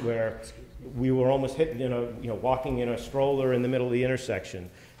family's where we were almost hit, walking in a stroller in the middle of the intersection.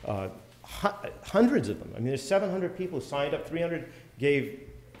 Hundreds of them. I mean, there's 700 people who signed up. 300 gave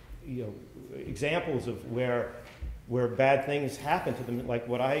examples of where bad things happen to them, like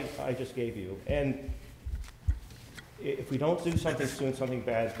what I just gave you. And if we don't do something soon, something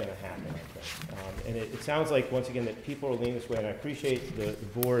bad is going to happen, I think. And it sounds like, once again, that people are leaning this way, and I appreciate the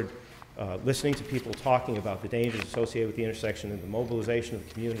board listening to people talking about the dangers associated with the intersection and the mobilization of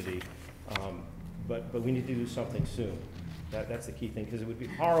the community. But we need to do something soon. That's the key thing, because it would be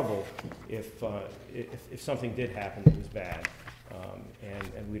horrible if something did happen that was bad,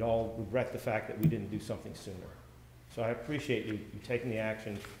 and we'd all regret the fact that we didn't do something sooner. So I appreciate you taking the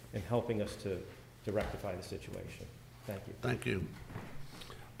action and helping us to rectify the situation. Thank you. Thank you.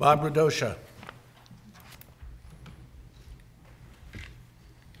 Bob Radosha.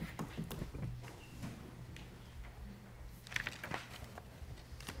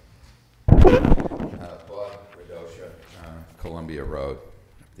 Bob Radosha, Columbia Road,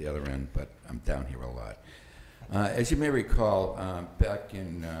 at the other end, but I'm down here a lot. As you may recall, back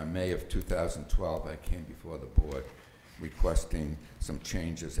in May of 2012, I came before the board requesting some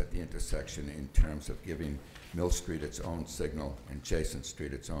changes at the intersection in terms of giving Mill Street its own signal and Jason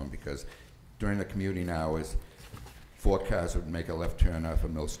Street its own, because during the commuting hours, 4 cars would make a left turn off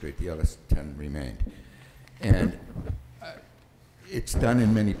of Mill Street, the other 10 remained. And it's done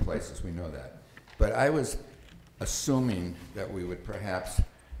in many places, we know that. But I was assuming that we would perhaps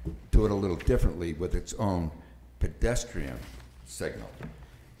do it a little differently with its own pedestrian signal,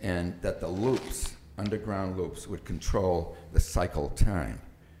 and that the loops, underground loops, would control the cycle time.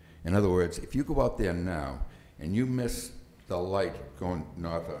 In other words, if you go out there now and you miss the light going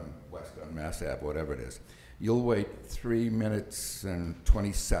north or west on Mass Ave, whatever it is, you'll wait 3 minutes and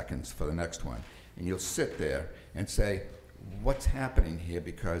 20 seconds for the next one. And you'll sit there and say, what's happening here?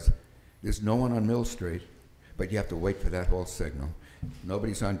 Because there's no one on Mill Street, but you have to wait for that whole signal.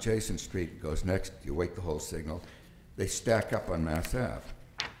 Nobody's on Jason Street, goes next, you wait the whole signal. They stack up on Mass Ave.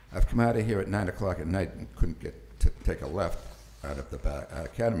 I've come out of here at 9 o'clock at night and couldn't get to take a left out of the back,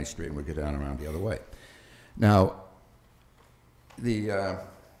 Academy Street, and we get down around the other way. Now,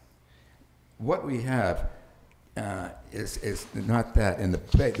 what we have is not that. And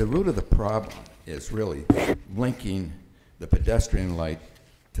the root of the problem is really linking the pedestrian light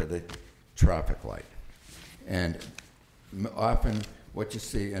to the traffic light. And often what you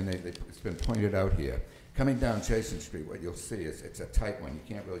see, and it's been pointed out here, coming down Jason Street, what you'll see is it's a tight one. You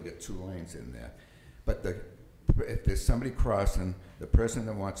can't really get 2 lanes in there. But if there's somebody crossing, the person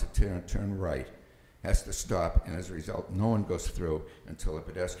that wants to turn right has to stop, and as a result, no one goes through until the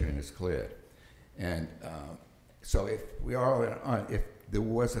pedestrian is cleared. And so if there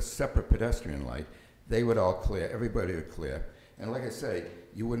was a separate pedestrian light, they would all clear, everybody would clear. And like I say,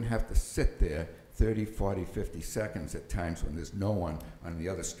 you wouldn't have to sit there 30, 40, 50 seconds at times when there's no one on the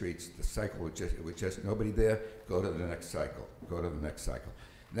other streets. The cycle would just nobody there, go to the next cycle, go to the next cycle.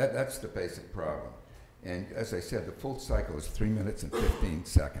 That's the basic problem. And as I said, the full cycle is 3 minutes and 15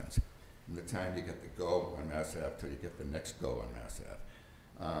 seconds. From the time you get the go on Mass Ave till you get the next go on Mass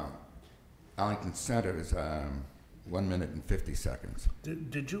Ave. Arlington Center is 1 minute and 50 seconds.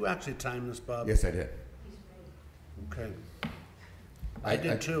 Did you actually time this, Bob? Yes, I did. Okay. I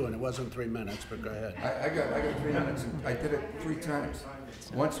did too, and it wasn't 3 minutes, but go ahead. I got 3 minutes, and I did it 3 times.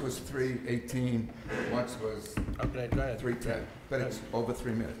 Once was 3:18, once was okay, go ahead. 3:10, but it's over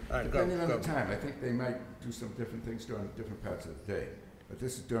 3 minutes. All right, depending go, on go. the time, I think they might do some different things during different parts of the day, but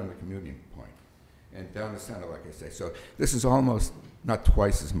this is during the commuting point. And down the center, like I say. So this is almost not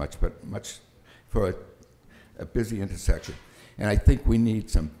twice as much, but much for a busy intersection. And I think we need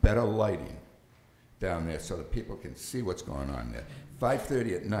some better lighting down there so that people can see what's going on there.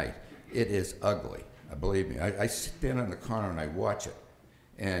 5:30 at night, it is ugly. Believe me, I stand on the corner and I watch it.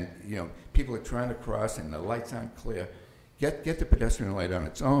 And, you know, people are trying to cross and the lights aren't clear. Get the pedestrian light on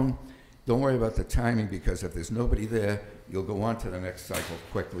its own. Don't worry about the timing, because if there's nobody there, you'll go on to the next cycle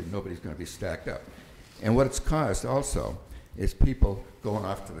quickly. Nobody's going to be stacked up. And what it's caused also is people going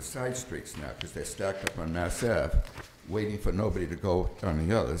off to the side streets now because they're stacked up on Mass Ave, waiting for nobody to go on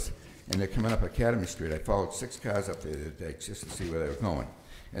the others. And they're coming up Academy Street. I followed 6 cars up there the other day just to see where they were going.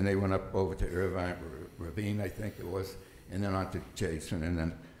 And they went up over to Irvine, Ravine, I think it was, and then on to Jason, and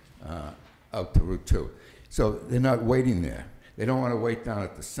then out to Route 2. So they're not waiting there. They don't want to wait down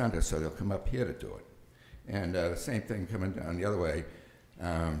at the center, so they'll come up here to do it. And the same thing coming down the other way.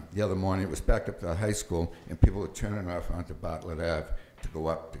 The other morning, it was backed up to the high school, and people were turning off onto Bartlett Ave to go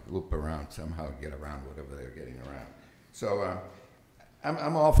up, to loop around, somehow get around whatever they're getting around. So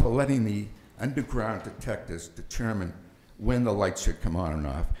I'm all for letting the underground detectors determine when the lights should come on and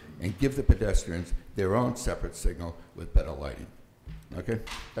off, and give the pedestrians their own separate signal with better lighting. Okay?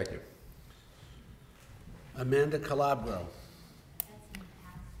 Thank you. Amanda Calabro.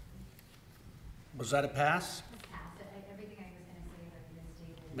 Was that a pass?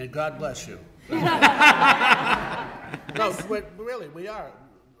 May God bless you. No, really, we are.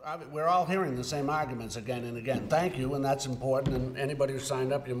 We're all hearing the same arguments again and again. Thank you, and that's important. And anybody who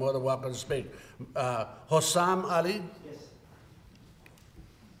signed up, you're more than welcome to speak. Hossam Ali? Yes.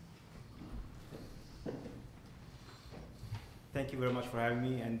 Thank you very much for having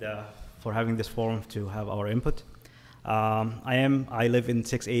me and for having this forum to have our input. I live in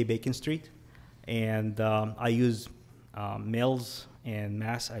 6A Bacon Street, and I use Mills and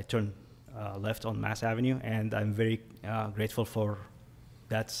Mass. I turn left on Mass Avenue, and I'm very grateful for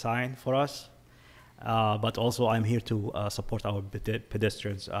that sign for us. But also I'm here to support our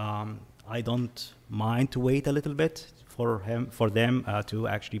pedestrians. I don't mind to wait a little bit for them to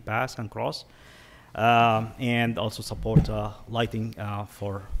actually pass and cross, and also support lighting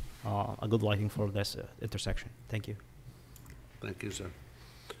for a good lighting for this intersection. Thank you. Thank you, sir.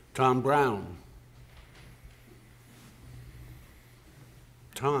 Tom Brown.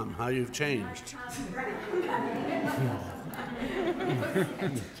 Tom, how you've changed.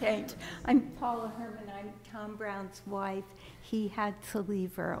 Change. I'm Paula Herman. I'm Tom Brown's wife. He had to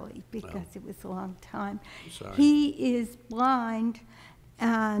leave early because it was a long time. Sorry. He is blind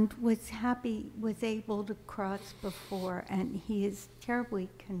and was able to cross before, and he is terribly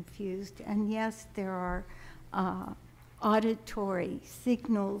confused. And yes, there are auditory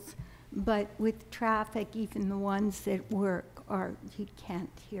signals, but with traffic, even the ones that work he can't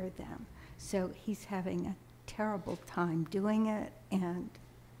hear them. So he's having a terrible time doing it, and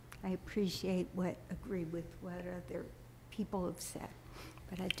I agree with what other people have said,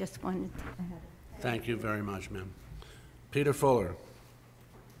 but I just wanted to add it. Thank you very much, ma'am. Peter Fuller.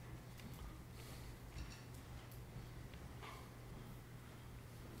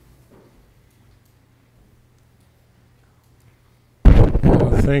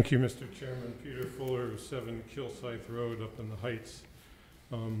 Thank you, Mr. Chairman. Peter Fuller, 7 Kilsyth Road up in the Heights.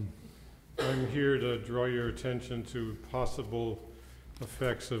 I'm here to draw your attention to possible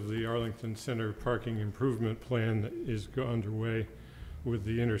effects of the Arlington Center parking improvement plan that is underway with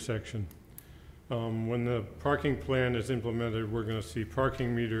the intersection. When the parking plan is implemented, we're going to see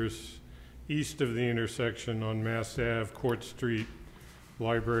parking meters east of the intersection on Mass Ave, Court Street,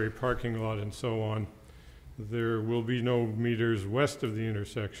 Library parking lot, and so on. There will be no meters west of the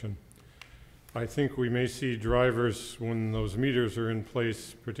intersection. I think we may see drivers, when those meters are in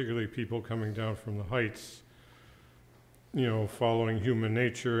place, particularly people coming down from the Heights, following human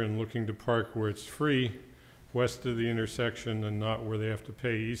nature and looking to park where it's free, west of the intersection, and not where they have to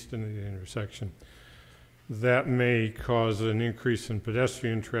pay east of the intersection. That may cause an increase in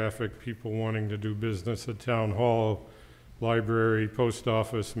pedestrian traffic. People wanting to do business at Town Hall, Library, Post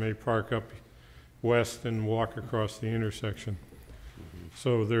Office may park up west and walk across the intersection.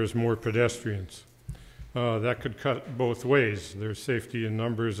 So there's more pedestrians. That could cut both ways. There's safety in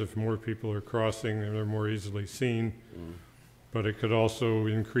numbers if more people are crossing and they're more easily seen, but it could also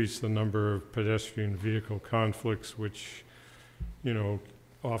increase the number of pedestrian vehicle conflicts, which,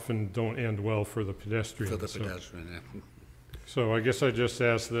 often don't end well for the pedestrian. For the pedestrian, yeah. So I guess I just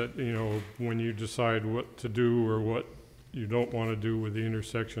ask that, when you decide what to do or what you don't want to do with the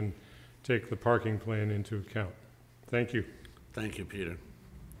intersection, take the parking plan into account. Thank you. Thank you, Peter.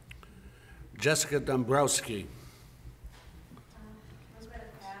 Jessica Dombrowski. I'm going to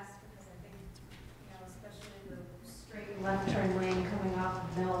pass because I think, especially the straight left turn lane coming off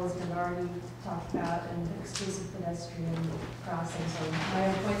of Mill has been already talked about, and exclusive pedestrian crossing, so my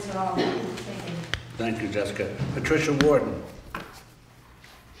own points are all taken. Thank you, Jessica. Patricia Warden.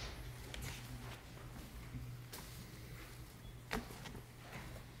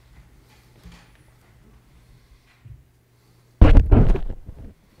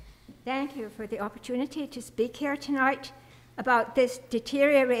 Thank you for the opportunity to speak here tonight about this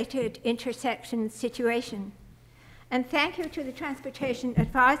deteriorated intersection situation. And thank you to the Transportation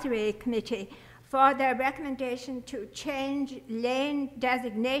Advisory Committee for their recommendation to change lane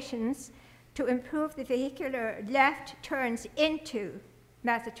designations to improve the vehicular left turns into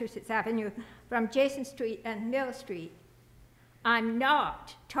Massachusetts Avenue from Jason Street and Mill Street. I'm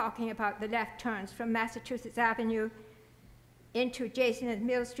not talking about the left turns from Massachusetts Avenue into Jason and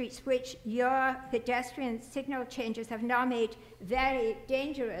Mill Streets, which your pedestrian signal changes have now made very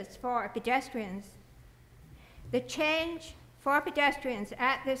dangerous for pedestrians. The change for pedestrians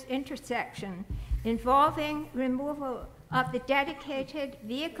at this intersection involving removal of the dedicated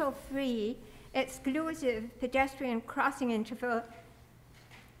vehicle-free exclusive pedestrian crossing interval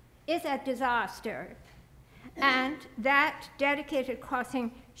is a disaster, and that dedicated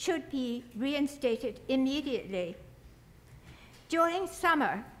crossing should be reinstated immediately. During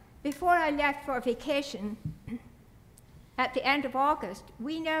summer, before I left for vacation, at the end of August,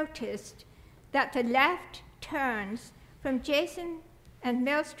 we noticed that the left turns from Jason and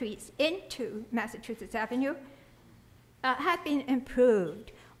Mill Streets into Massachusetts Avenue had been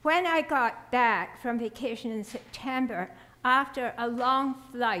improved. When I got back from vacation in September, after a long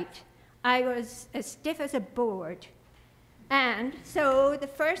flight, I was as stiff as a board. And so the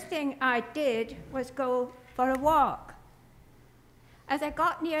first thing I did was go for a walk. As I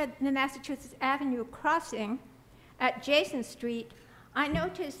got near the Massachusetts Avenue crossing at Jason Street, I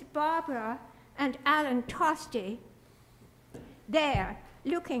noticed Barbara and Alan Tosti there,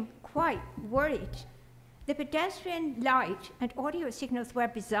 looking quite worried. The pedestrian light and audio signals were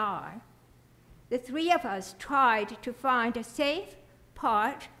bizarre. The three of us tried to find a safe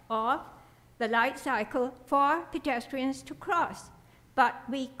part of the light cycle for pedestrians to cross, but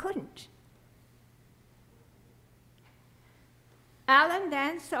we couldn't. Alan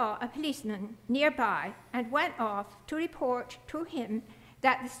then saw a policeman nearby and went off to report to him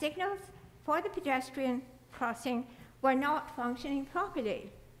that the signals for the pedestrian crossing were not functioning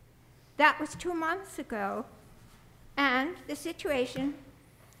properly. That was 2 months ago, and the situation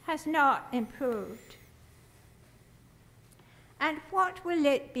has not improved. And what will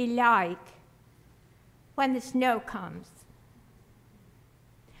it be like when the snow comes?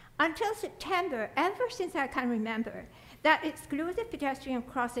 Until September, ever since I can remember, that exclusive pedestrian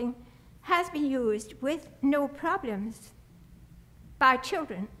crossing has been used with no problems by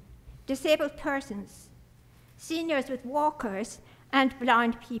children, disabled persons, seniors with walkers, and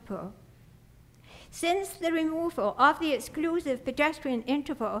blind people. Since the removal of the exclusive pedestrian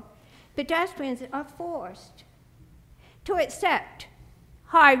interval, pedestrians are forced to accept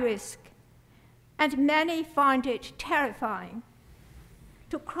high risk, and many find it terrifying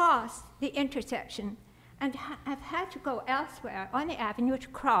to cross the intersection and have had to go elsewhere on the avenue to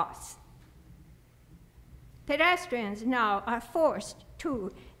cross. Pedestrians now are forced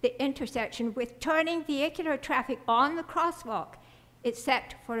to the intersection with turning vehicular traffic on the crosswalk,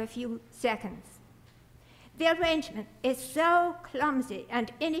 except for a few seconds. The arrangement is so clumsy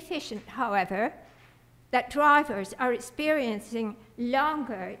and inefficient, however, that drivers are experiencing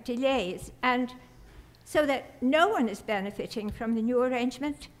longer delays, and so that no one is benefiting from the new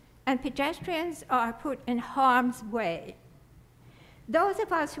arrangement, and pedestrians are put in harm's way. Those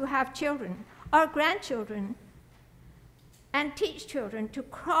of us who have children or grandchildren and teach children to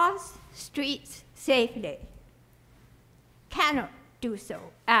cross streets safely cannot do so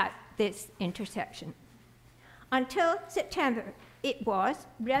at this intersection. Until September, it was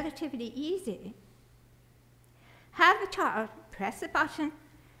relatively easy. Have the child press a button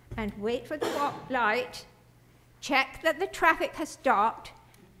and wait for the walk light, check that the traffic has stopped,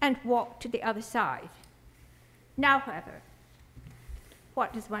 and walk to the other side. Now, however,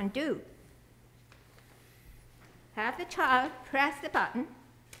 what does one do? Have the child press the button,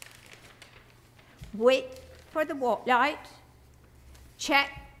 wait for the walk light,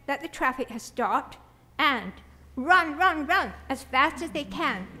 check that the traffic has stopped, and run, run, run as fast as they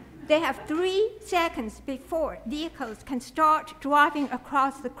can. They have 3 seconds before vehicles can start driving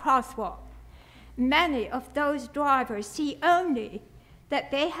across the crosswalk. Many of those drivers see only that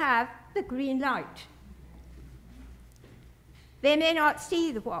they have the green light. They may not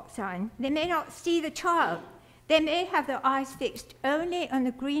see the walk sign. They may not see the child. They may have their eyes fixed only on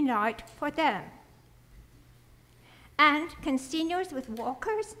the green light for them. And can seniors with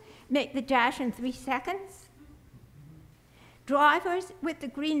walkers make the dash in 3 seconds? Drivers with the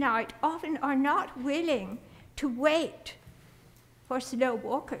green light often are not willing to wait for slow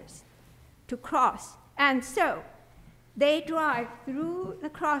walkers to cross, and so they drive through the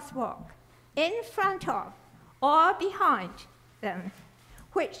crosswalk in front of or behind them,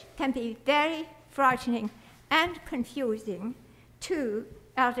 which can be very frightening and confusing to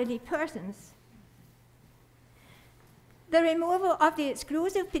elderly persons. The removal of the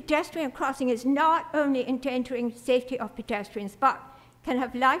exclusive pedestrian crossing is not only endangering the safety of pedestrians, but can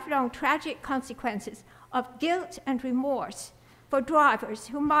have lifelong tragic consequences of guilt and remorse for drivers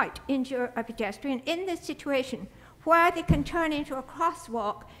who might injure a pedestrian in this situation, where they can turn into a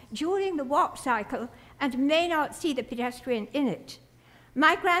crosswalk during the walk cycle and may not see the pedestrian in it.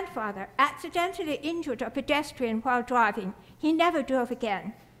 My grandfather accidentally injured a pedestrian while driving. He never drove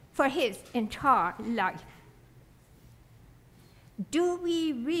again for his entire life. Do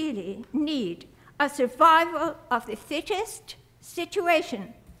we really need a survival of the fittest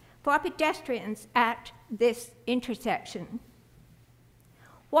situation for pedestrians at this intersection?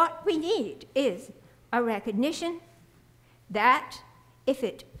 What we need is a recognition that if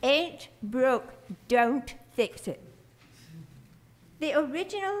it ain't broke, don't fix it. The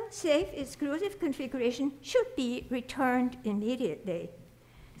original safe exclusive configuration should be returned immediately.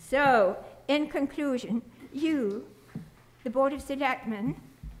 So, in conclusion, you, the Board of Selectmen,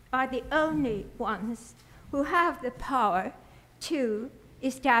 are the only ones who have the power to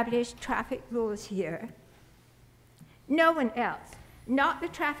establish traffic rules here. No one else, not the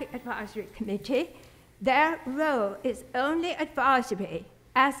Traffic Advisory Committee, Their role is only advisory,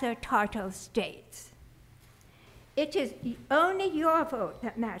 as their title states. It is only your vote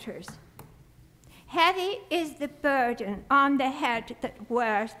that matters. Heavy is the burden on the head that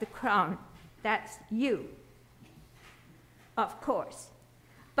wears the crown. That's you, of course.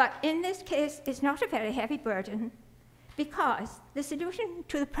 But in this case, it's not a very heavy burden because the solution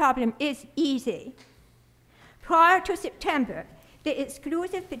to the problem is easy. Prior to September, the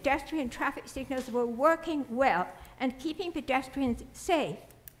exclusive pedestrian traffic signals were working well and keeping pedestrians safe.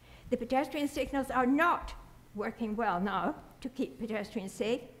 The pedestrian signals are not working well now to keep pedestrians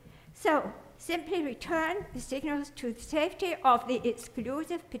safe. So simply return the signals to the safety of the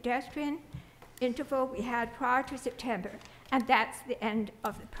exclusive pedestrian interval we had prior to September. And that's the end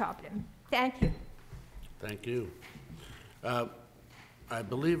of the problem. Thank you. Thank you. I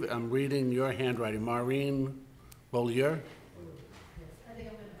believe I'm reading your handwriting. Maureen Bollier? I think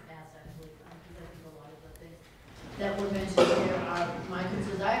I'm going to pass, actually, because I think a lot of the things that were mentioned here are my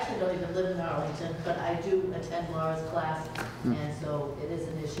concerns. I actually don't even live in Arlington, but I do attend Laura's class, and so it is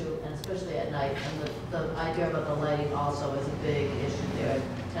an issue, and especially at night. And the idea about the lighting also is a big issue there at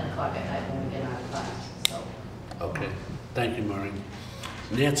 10 o'clock at night when we get out of class. So. Okay. Thank you, Maureen.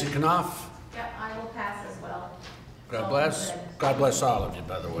 Nancy Knopf? Yeah, I will pass as well. God bless. God bless all of you,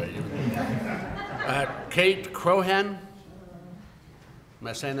 by the way. Kate Crohan? Am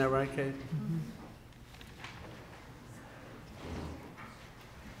I saying that right, Kate?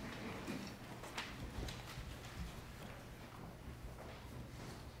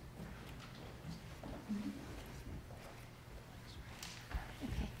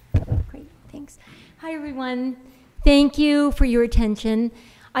 Great, thanks. Hi, everyone. Thank you for your attention.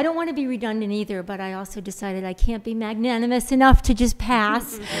 I don't want to be redundant either, but I also decided I can't be magnanimous enough to just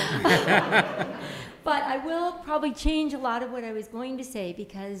pass. But I will probably change a lot of what I was going to say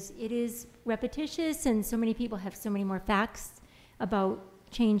because it is repetitious and so many people have so many more facts about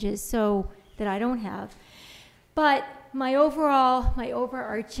changes so that I don't have. But my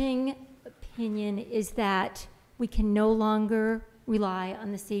overarching opinion is that we can no longer rely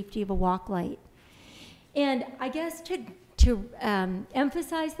on the safety of a walk light. And I guess to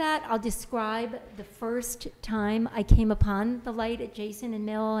emphasize that, I'll describe the first time I came upon the light at Jason and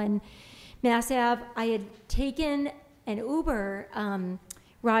Mill and Mass Ave. I had taken an Uber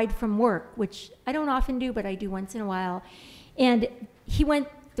ride from work, which I don't often do, but I do once in a while. And he went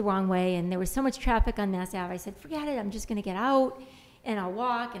the wrong way, and there was so much traffic on Mass Ave. I said, forget it, I'm just going to get out, and I'll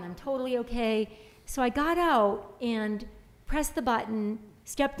walk, and I'm totally okay. So I got out and pressed the button,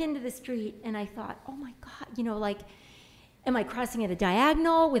 stepped into the street, and I thought, oh my God, you know, like, am I crossing at a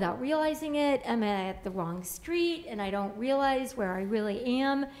diagonal without realizing it? Am I at the wrong street and I don't realize where I really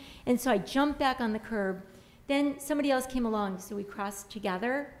am? And so I jumped back on the curb. Then somebody else came along, so we crossed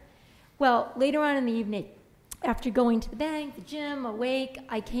together. Well, later on in the evening, after going to the bank, the gym, awake,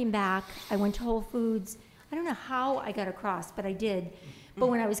 I came back. I went to Whole Foods. I don't know how I got across, but I did. But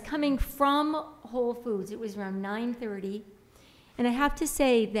when I was coming from Whole Foods, it was around 9:30. And I have to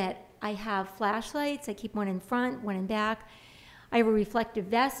say that I have flashlights. I keep one in front, one in back. I have a reflective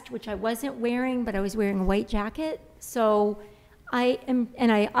vest, which I wasn't wearing, but I was wearing a white jacket. So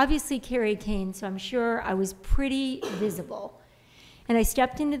and I obviously carry a cane, so I'm sure I was pretty visible. And I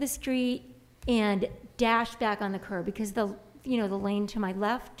stepped into the street and dashed back on the curb because the lane to my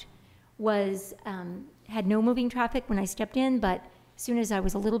left was, had no moving traffic when I stepped in, but as soon as I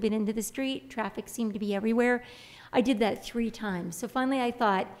was a little bit into the street, traffic seemed to be everywhere. I did that 3 times. So finally I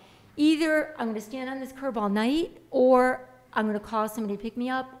thought, either I'm going to stand on this curb all night, or I'm going to call somebody to pick me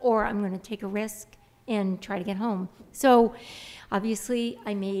up, or I'm going to take a risk and try to get home. So obviously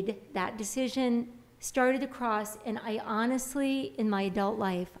I made that decision, started to cross, and I honestly, in my adult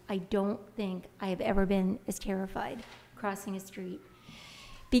life, I don't think I have ever been as terrified crossing a street.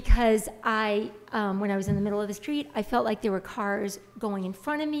 Because when I was in the middle of the street, I felt like there were cars going in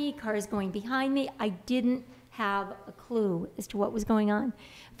front of me, cars going behind me. I didn't have a clue as to what was going on.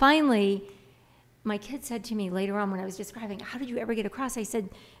 Finally, my kid said to me later on when I was describing, how did you ever get across? I said,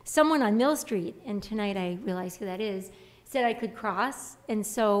 someone on Mill Street, and tonight I realized who that is, said I could cross, and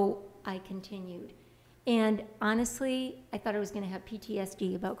so I continued. And honestly, I thought I was going to have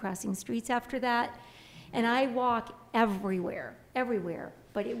PTSD about crossing streets after that. And I walk everywhere,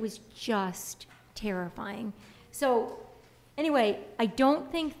 but it was just terrifying. So anyway, I don't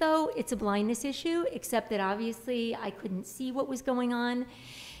think, though, it's a blindness issue, except that obviously I couldn't see what was going on.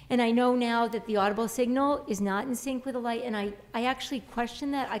 And I know now that the audible signal is not in sync with the light, and I actually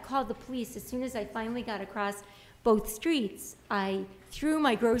questioned that. I called the police. As soon as I finally got across both streets, I threw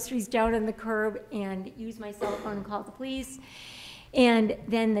my groceries down on the curb and used my cell phone and called the police. And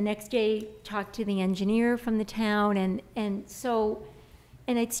then the next day, talked to the engineer from the town, and it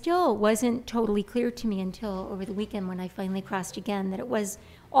still wasn't totally clear to me until over the weekend when I finally crossed again that it was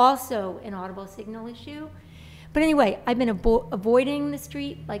also an audible signal issue. But anyway, I've been avoiding the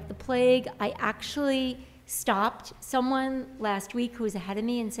street like the plague. I actually stopped someone last week who was ahead of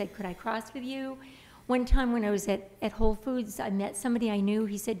me and said, could I cross with you? One time when I was at Whole Foods, I met somebody I knew.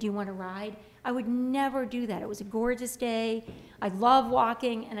 He said, do you want to ride? I would never do that. It was a gorgeous day. I love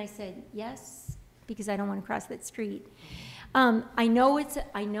walking. And I said, yes, because I don't want to cross that street. I know it's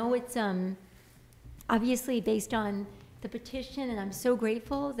obviously based on the petition, and I'm so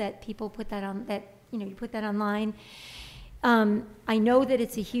grateful that people put that on, you put that online. I know that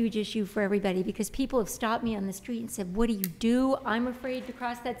it's a huge issue for everybody because people have stopped me on the street and said, what do you do? I'm afraid to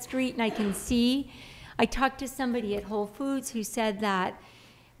cross that street, and I can see. I talked to somebody at Whole Foods who said that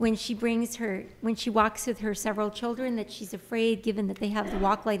when she walks with her several children, that she's afraid, given that they have the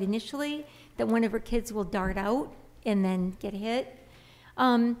walk light initially, that one of her kids will dart out and then get hit.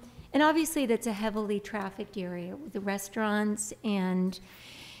 And obviously that's a heavily trafficked area with the restaurants and,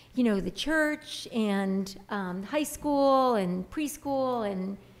 the church and high school and preschool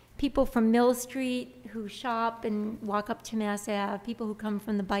and people from Mill Street who shop and walk up to Mass Ave, people who come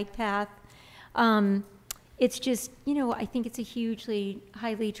from the bike path. It's just, I think it's a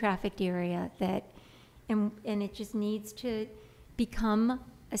highly trafficked area and it just needs to become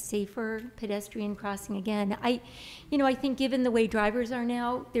a safer pedestrian crossing again. I think given the way drivers are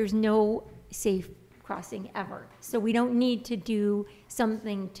now, there's no safe crossing ever. So we don't need to do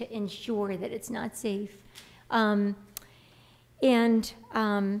something to ensure that it's not safe. I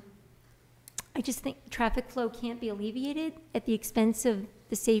just think traffic flow can't be alleviated at the expense of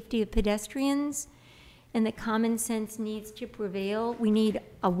the safety of pedestrians, and that common sense needs to prevail. We need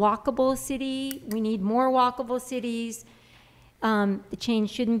a walkable city. We need more walkable cities. The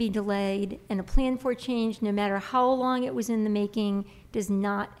change shouldn't be delayed, and a plan for change, no matter how long it was in the making, does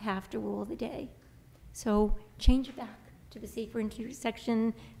not have to rule the day. So change it back to the safer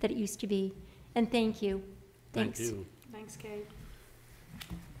intersection that it used to be. And thank you. Thanks. Thank you. Thanks, Kate.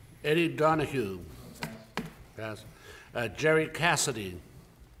 Eddie Donahue. Pass. Jerry Cassidy.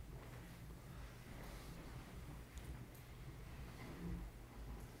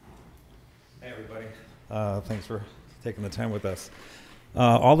 Hey, everybody. Thanks for taking the time with us.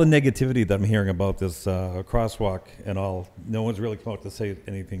 All the negativity that I'm hearing about this crosswalk and all, no one's really come out to say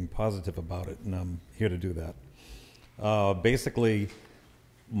anything positive about it, and I'm here to do that. Basically,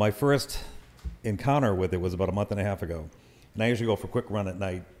 my first encounter with it was about a month and a half ago, and I usually go for a quick run at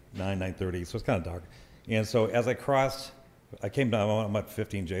night, 9:30, so it's kind of dark. And so as I crossed, I came down, I'm at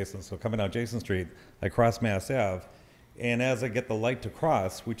 15 Jason, so coming down Jason Street, I crossed Mass Ave, and as I get the light to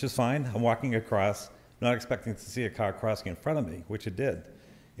cross, which is fine, I'm walking across, not expecting to see a car crossing in front of me, which it did.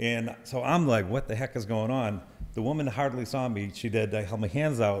 And so I'm like, what the heck is going on? The woman hardly saw me. She did. I held my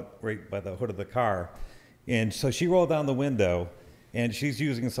hands out right by the hood of the car. And so she rolled down the window, and she's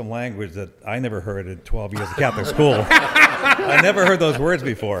using some language that I never heard in 12 years of Catholic school. I never heard those words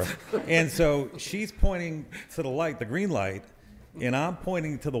before. And so she's pointing to the light, the green light, and I'm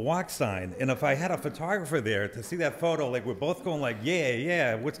pointing to the walk sign. And if I had a photographer there to see that photo, like we're both going like,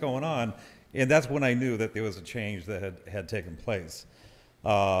 yeah, what's going on? And that's when I knew that there was a change that had taken place.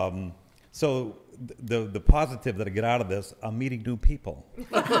 So the positive that I get out of this, I'm meeting new people,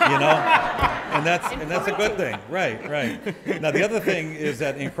 and that's a good thing, right. Now the other thing is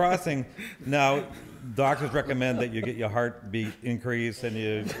that in crossing, now doctors recommend that you get your heartbeat increased, and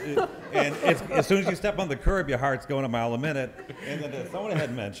as soon as you step on the curb, your heart's going a mile a minute. And then someone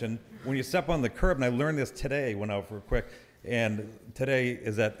had mentioned when you step on the curb, and I learned this today when I was quick. And today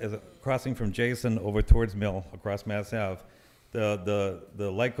is crossing from Jason over towards Mill across Mass Ave. The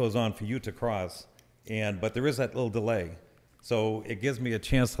light goes on for you to cross, but there is that little delay, so it gives me a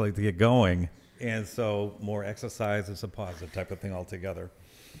chance to get going, and so more exercise is a positive type of thing altogether.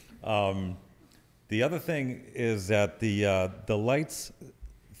 The other thing is that the lights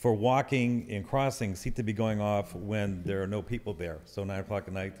for walking and crossing seem to be going off when there are no people there. So 9 o'clock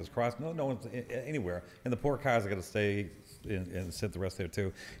at night, there's no one's anywhere, and the poor cars are going to stay and sit the rest there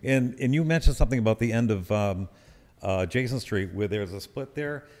too. And you mentioned something about the end of Jason Street where there's a split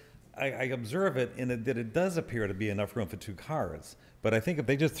there. I observe it, and that it does appear to be enough room for 2 cars. But I think if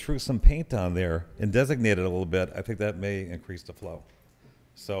they just threw some paint on there and designated it a little bit, I think that may increase the flow.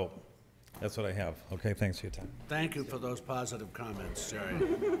 So that's what I have. Okay, thanks for your time. Thank you for those positive comments, Jerry.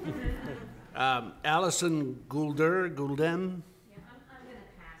 Allison Gulden? Yeah, I'm going to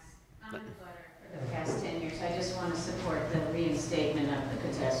pass. I'm in the butter for the past 10 years. I just want to support the reinstatement of the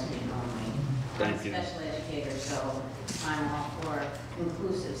pedestrian only. I'm a special educator, so I'm all for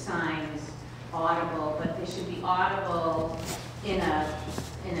inclusive signs, audible, but they should be audible in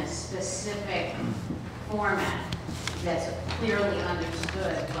a specific format that's clearly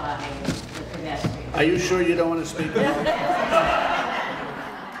understood by the pedestrian. Are you sure you don't want to speak?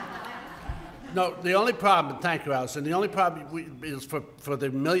 No, the only problem, thank you, Allison, the only problem is for the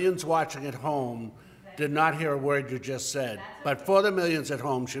millions watching at home, did not hear a word you just said. But for the millions at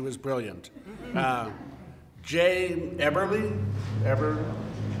home, she was brilliant. Jay Eberly?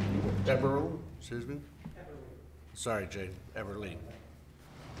 Eberl? Excuse me? Sorry, Jay Eberly.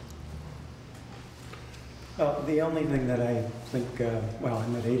 Well, the only thing that I think, well,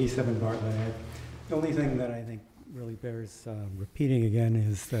 I'm at 87 Bartlett Ave. The only thing that I think really bears repeating again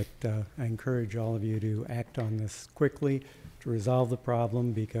is that I encourage all of you to act on this quickly to resolve the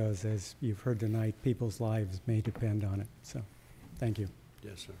problem, because as you've heard tonight, people's lives may depend on it. So, thank you.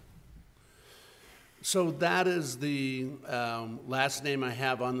 Yes, sir. So that is the last name I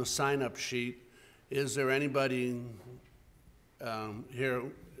have on the sign-up sheet. Is there anybody here?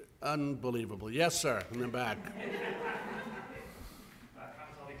 Unbelievable. Yes, sir, in the back.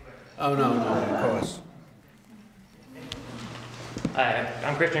 Oh, no, of course. Hi,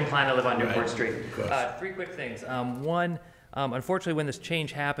 I'm Christian Klein. I live on Newport Right. Street. Of course. Three quick things. One, unfortunately, when this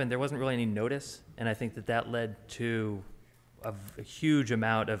change happened, there wasn't really any notice, and I think that led to a huge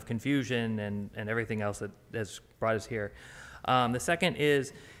amount of confusion and everything else that has brought us here. The second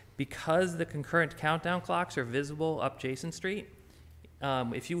is, because the concurrent countdown clocks are visible up Jason Street,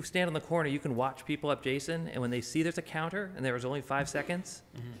 if you stand on the corner, you can watch people up Jason, and when they see there's a counter and there was only 5 seconds,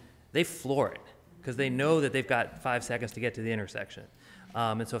 they floor it, because they know that they've got 5 seconds to get to the intersection.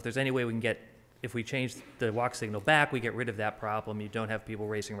 And so if there's any way we can if we change the walk signal back, we get rid of that problem. You don't have people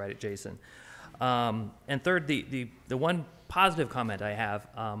racing right at Jason. And third, the one positive comment I have,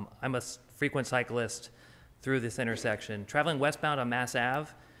 I'm a frequent cyclist through this intersection. Traveling westbound on Mass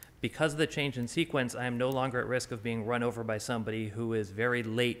Ave, because of the change in sequence, I am no longer at risk of being run over by somebody who is very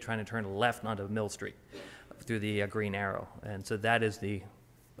late trying to turn left onto Mill Street through the green arrow. And so that is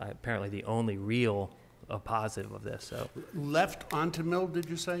apparently the only real positive of this. So Left onto Mill, did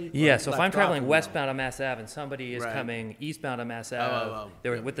you say? yeah, Or so if left I'm off traveling of westbound on Mass Ave and somebody is Right. coming eastbound on Mass Oh,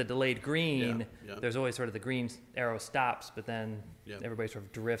 Ave, with the delayed green, Yeah, yeah. there's always sort of the green arrow stops, but then Yeah. everybody sort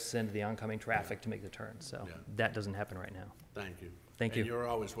of drifts into the oncoming traffic to make the turn. So Yeah. that doesn't happen right now. Thank you. Thank you. And you're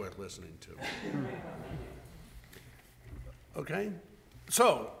always worth listening to. Okay,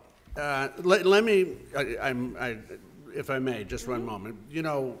 so let me, if I may, just one moment. You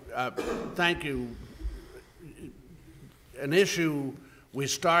know, thank you. An issue we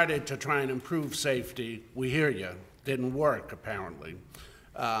started to try and improve safety. We hear you. Didn't work apparently.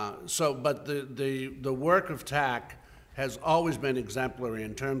 But the work of TAC has always been exemplary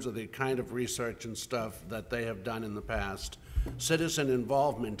in terms of the kind of research and stuff that they have done in the past. Citizen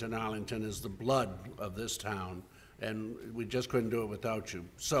involvement in Arlington is the blood of this town, and we just couldn't do it without you.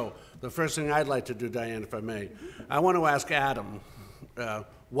 So the first thing I'd like to do, Diane, if I may, I want to ask Adam,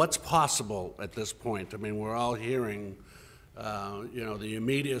 what's possible at this point? I mean, we're all hearing, you know, the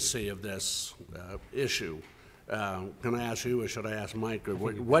immediacy of this issue. Can I ask you, or should I ask Mike? Or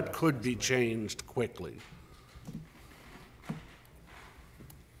what could be changed quickly?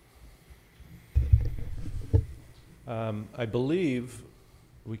 I believe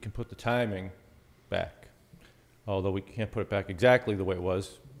we can put the timing back, although we can't put it back exactly the way it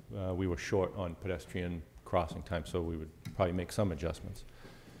was. We were short on pedestrian crossing time, so we would probably make some adjustments.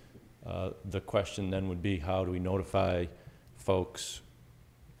 The question then would be, how do we notify folks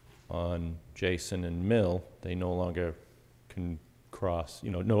on Jason and Mill? They no longer can cross, you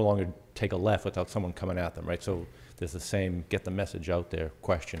know, no longer take a left without someone coming at them, right? So there's the same get the message out there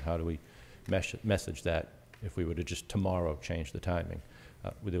question. How do we message that if we were to just tomorrow change the timing?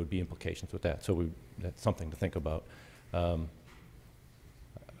 There would be implications with that. So that's something to think about.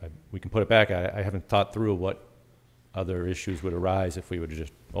 We can put it back. I haven't thought through what other issues would arise if we were to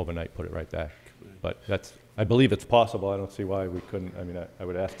just overnight put it right back. But I believe it's possible. I don't see why we couldn't. I mean, I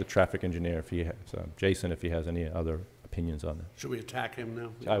would ask the traffic engineer if he has, Jason, if he has any other opinions on that. Should we attack him now?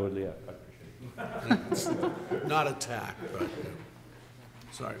 I would, yeah. I appreciate it. Not attack, but,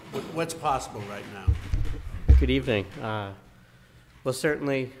 sorry. What's possible right now? Good evening. Well,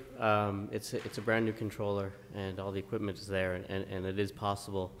 certainly, it's a brand new controller, and all the equipment is there, and it is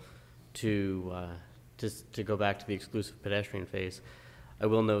possible to go back to the exclusive pedestrian phase. I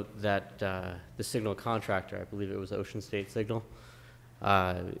will note that the signal contractor, I believe it was Ocean State Signal,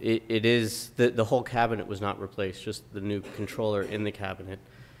 it is the whole cabinet was not replaced, just the new controller in the cabinet.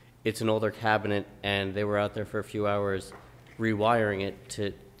 It's an older cabinet, and they were out there for a few hours rewiring it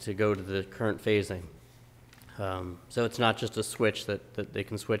to go to the current phasing. So it's not just a switch that they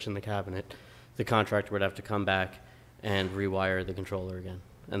can switch in the cabinet. The contractor would have to come back and rewire the controller again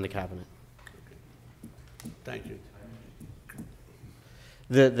and the cabinet. Thank you.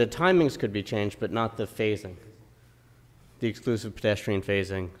 The timings could be changed, but not the phasing. The exclusive pedestrian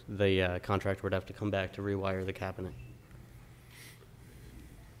phasing, the contractor would have to come back to rewire the cabinet.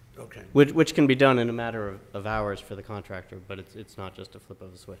 Okay. Which can be done in a matter of hours for the contractor, but it's not just a flip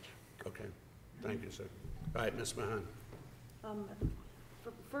of a switch. Okay. Thank you, sir. All right, Ms. Mahan.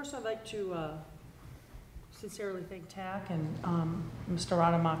 First, I'd like to sincerely thank TAC and Mr.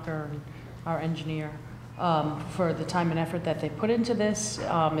 Rademacher, our engineer, for the time and effort that they put into this.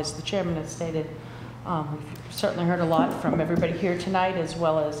 As the chairman has stated, we've certainly heard a lot from everybody here tonight, as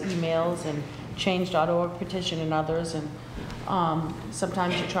well as emails and change.org petition and others. And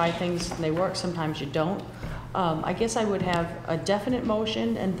sometimes you try things and they work, sometimes you don't. I guess I would have a definite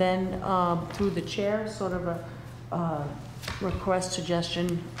motion, and then through the chair, sort of a request,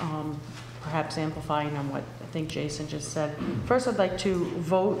 suggestion, perhaps amplifying on what I think Jason just said. First, I'd like to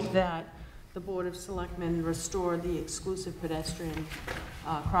vote that the Board of Selectmen restore the exclusive pedestrian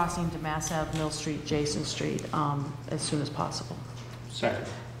crossing to Mass Ave, Mill Street, Jason Street as soon as possible. Second.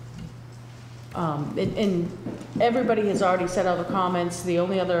 And everybody has already said other comments. The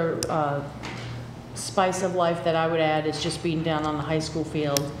only other spice of life that I would add is just being down on the high school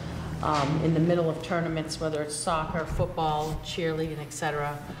field in the middle of tournaments, whether it's soccer, football, cheerleading,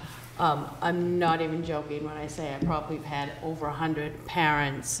 etc. I'm not even joking when I say I probably have had over 100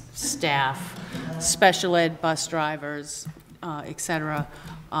 parents, staff, special ed bus drivers, etc.,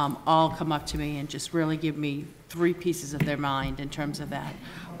 all come up to me and just really give me 3 pieces of their mind in terms of that.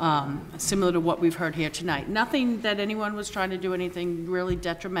 Similar to what we've heard here tonight. Nothing that anyone was trying to do anything really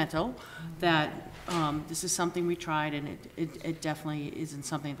detrimental, that this is something we tried, and it definitely isn't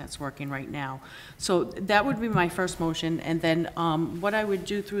something that's working right now. So that would be my first motion, and then what I would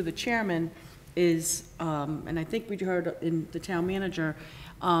do through the chairman is, and I think we heard in the town manager,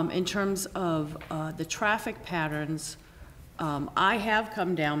 in terms of the traffic patterns, I have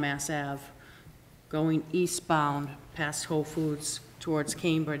come down Mass Ave going eastbound past Whole Foods towards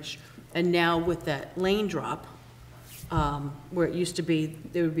Cambridge, and now with that lane drop, where it used to be,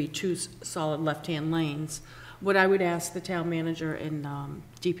 there would be 2 solid left-hand lanes. What I would ask the town manager and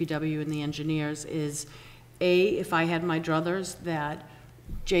DPW and the engineers is, A, if I had my druthers, that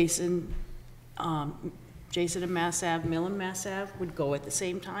Jason and Mass Ave, Mill and Mass Ave would go at the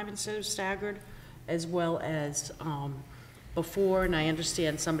same time instead of staggered, as well as before, and I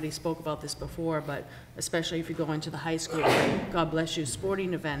understand somebody spoke about this before, but especially if you go into the high school, God bless you,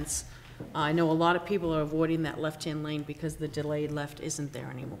 sporting events, I know a lot of people are avoiding that left-hand lane because the delayed left isn't there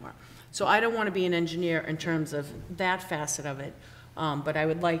anymore. So I don't want to be an engineer in terms of that facet of it, but I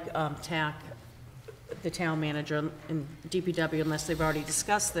would like TAC, the town manager, and DPW, unless they've already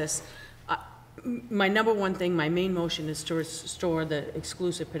discussed this. My number one thing, my main motion is to restore the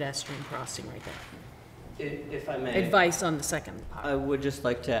exclusive pedestrian crossing right there. If I may. Advice on the second part. I would just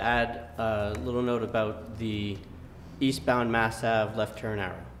like to add a little note about the eastbound Mass Ave left turn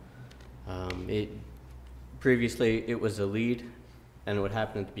arrow. Previously, it was a lead, and what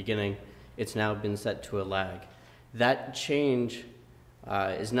happened at the beginning, it's now been set to a lag. That change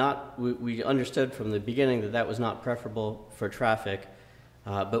is not, we understood from the beginning that that was not preferable for traffic,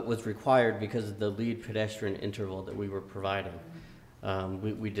 but was required because of the lead pedestrian interval that we were providing.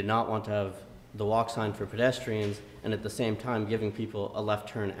 We did not want to have the walk sign for pedestrians and at the same time giving people a left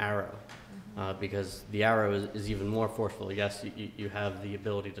turn arrow. Because the arrow is even more forceful. Yes, you have the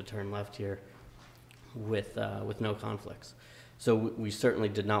ability to turn left here with no conflicts. So we certainly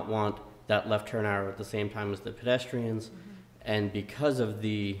did not want that left turn arrow at the same time as the pedestrians. And because of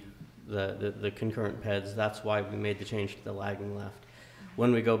the concurrent peds, that's why we made the change to the lagging left.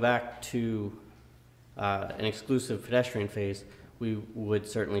 When we go back to an exclusive pedestrian phase, we would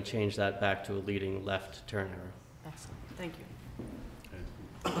certainly change that back to a leading left turn arrow. Excellent, thank you.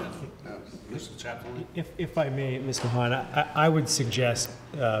 Mr. Chaplain? If I may, Ms. Mahan, I would suggest,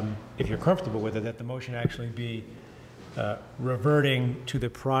 if you're comfortable with it, that the motion actually be reverting to the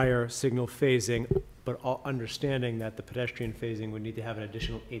prior signal phasing, but understanding that the pedestrian phasing would need to have an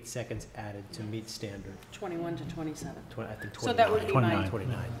additional 8 seconds added to meet standard. 21 to 27. I think 29. So that would be 29, my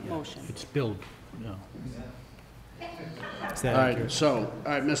 29, yeah. motion. It's billed, no. Is All that right, accurate? so,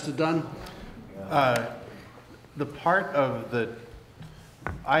 all right, Mr. Dunn? The part of the,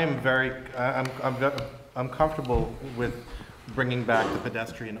 I'm comfortable with bringing back the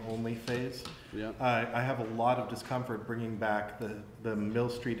pedestrian-only phase. Yeah. I have a lot of discomfort bringing back the Mill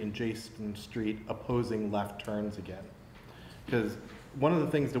Street and Jason Street opposing left turns again. because one of the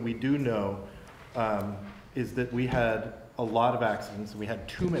things that we do know is that we had a lot of accidents. We had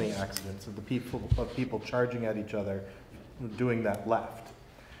too many accidents of people charging at each other, doing that left.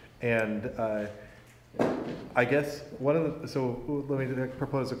 And I guess so let me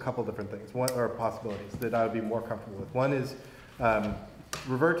propose a couple different things, or possibilities that I would be more comfortable with. One is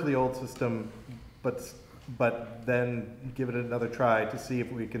revert to the old system, but then give it another try to see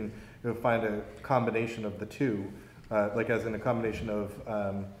if we can find a combination of the two, like as in a combination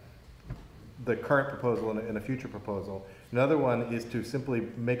of the current proposal and a future proposal. Another one is to simply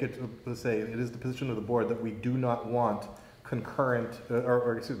make it to say it is the position of the board that we do not want concurrent,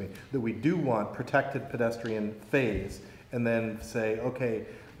 or excuse me, that we do want protected pedestrian phase, and then say, okay,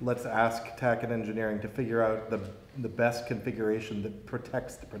 let's ask TAC and engineering to figure out the best configuration that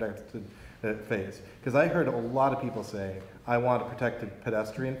protects the protected phase. Because I heard a lot of people say, I want a protected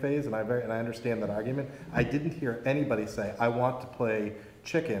pedestrian phase, and I understand that argument. I didn't hear anybody say, I want to play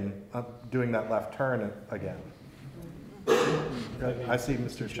chicken doing that left turn again. I see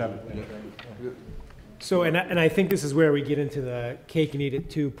Mr. Chapman. So, and I think this is where we get into the cake and eat it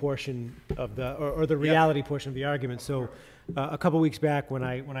too portion of the, or the reality portion of the argument. So, a couple weeks back when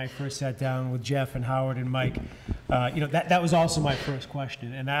I first sat down with Jeff and Howard and Mike, that was also my first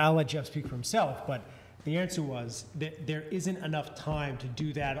question, and I'll let Jeff speak for himself, but the answer was that there isn't enough time to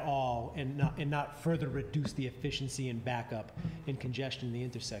do that all and not further reduce the efficiency and backup and congestion in the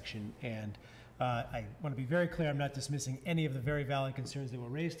intersection. And I want to be very clear, I'm not dismissing any of the very valid concerns that were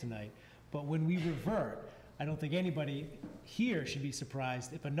raised tonight, but when we revert, I don't think anybody here should be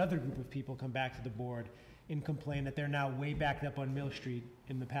surprised if another group of people come back to the board and complain that they're now way backed up on Mill Street.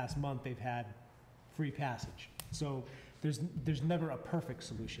 In the past month, they've had free passage. So there's never a perfect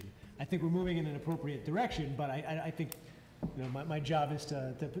solution. I think we're moving in an appropriate direction, but I think my job is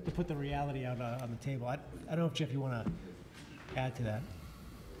to put the reality out on the table. I don't know if, Jeff, you want to add to that.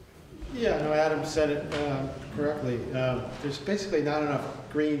 Yeah, no, Adam said it correctly. There's basically not enough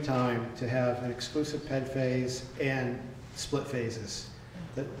green time to have an exclusive ped phase and split phases.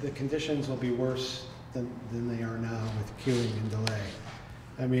 The conditions will be worse than they are now with queuing and delay.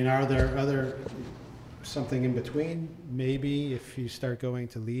 I mean, are there other something in between? Maybe if you start going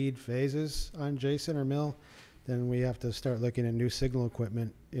to lead phases on Jason or Mill, then we have to start looking at new signal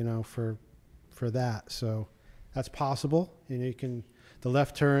equipment, for that. So that's possible. The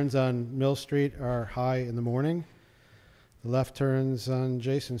left turns on Mill Street are high in the morning. The left turns on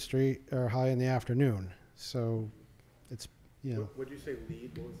Jason Street are high in the afternoon. So it's, What did you say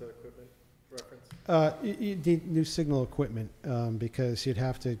lead? What was that equipment reference? You need new signal equipment because you'd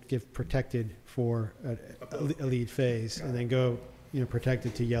have to give protected for a lead phase and then go,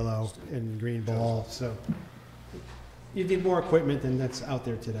 protected to yellow and green ball. So you need more equipment than that's out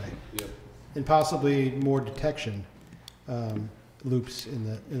there today. Yep. And possibly more detection loops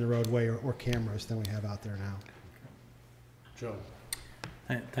in the roadway or cameras than we have out there now. Joe.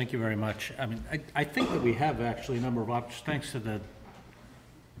 Thank you very much. I mean, I think that we have actually a number of options, thanks to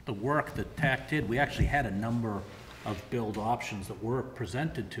the work that TAC did. We actually had a number of build options that were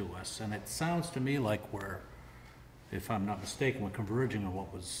presented to us, and it sounds to me like we're, if I'm not mistaken, we're converging on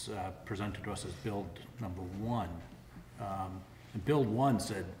what was presented to us as build number one. And build one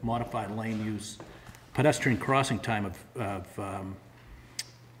said modified lane use, pedestrian crossing time of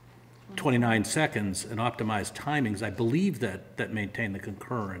 29 seconds and optimized timings. I believe that maintained the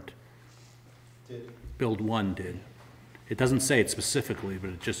concurrent. Build one did. It doesn't say it specifically,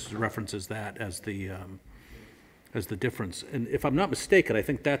 but it just references that as the difference. And if I'm not mistaken, I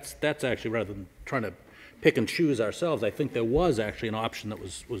think that's actually, rather than trying to pick and choose ourselves, I think there was actually an option that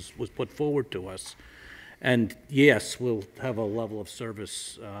was put forward to us. And yes, we'll have a level of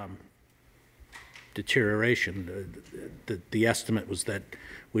service deterioration. The estimate was that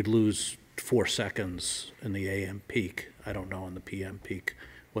we'd lose 4 seconds in the AM peak. I don't know in the PM peak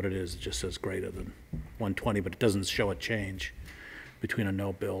what it is. It just says greater than 120, but it doesn't show a change between a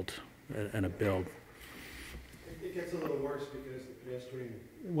no build and a build. It gets a little worse because the pedestrian,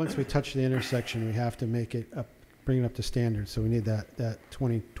 once we touch the intersection, we have to make it up, bring it up to standard. So we need that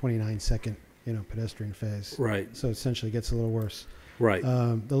 29 second, pedestrian phase. Right. So essentially it gets a little worse. Right.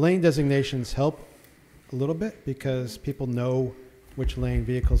 The lane designations help a little bit because people know which lane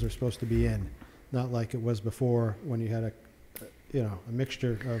vehicles are supposed to be in, not like it was before when you had a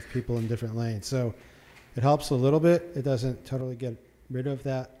mixture of people in different lanes. So it helps a little bit. It doesn't totally get rid of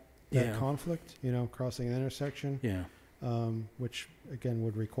that conflict, crossing an intersection. Yeah. Which again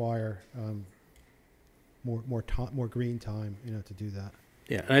would require more green time, to do that.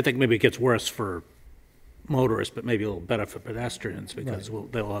 Yeah, and I think maybe it gets worse for motorists, but maybe a little better for pedestrians because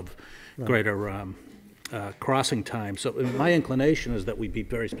they'll have greater crossing time. So my inclination is that we be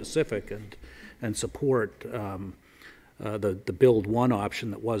very specific and support the build one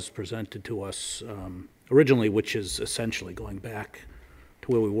option that was presented to us originally, which is essentially going back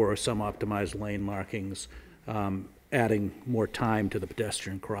to where we were, some optimized lane markings, adding more time to the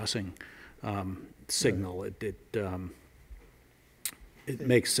pedestrian crossing signal. It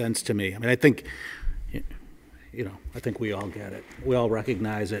makes sense to me. I mean, I think, I think we all get it. We all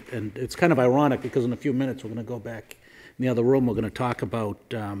recognize it. And it's kind of ironic because in a few minutes, we're going to go back in the other room. We're going to talk about,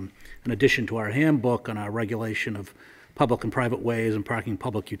 in addition to our handbook on our regulation of public and private ways and parking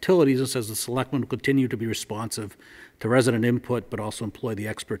public utilities, it says the selectmen will continue to be responsive to resident input, but also employ the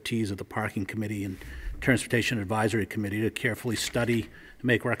expertise of the parking committee and transportation advisory committee to carefully study and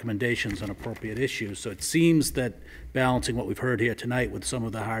make recommendations on appropriate issues. So it seems that balancing what we've heard here tonight with some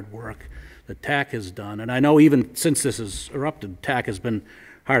of the hard work that TAC has done, and I know even since this has erupted, TAC has been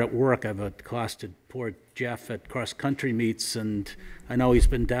hard at work. I've accosted poor Jeff at cross-country meets, and I know he's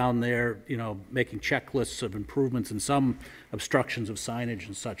been down there, making checklists of improvements, and some obstructions of signage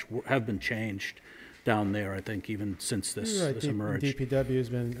and such have been changed down there, I think, even since this emerged. DPW has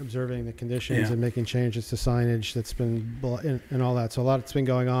been observing the conditions and making changes to signage that's been, and all that. So a lot has been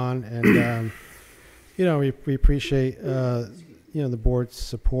going on, and, we appreciate, the board's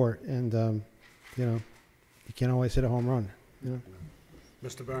support, and, you can't always hit a home run,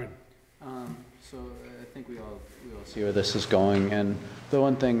 Mr. Byrne. So I think we all see where this is going, and the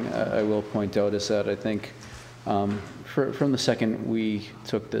one thing I will point out is that I think from the second we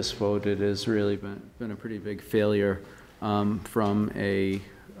took this vote, it has really been a pretty big failure from a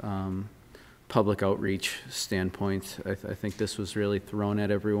public outreach standpoint. I think this was really thrown at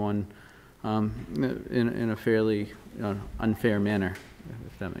everyone in a fairly unfair manner,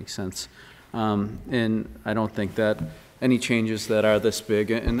 if that makes sense. And I don't think that any changes that are this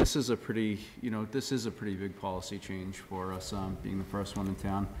big, and this is a pretty, pretty big policy change for us, being the first one in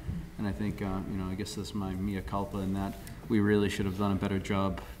town. And I think, I guess this is my mea culpa in that we really should have done a better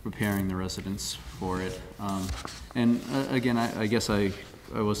job preparing the residents for it. And again, I guess I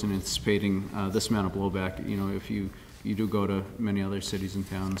wasn't anticipating this amount of blowback. If you do go to many other cities and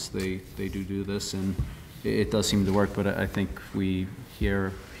towns, they do this, and it does seem to work. But I think we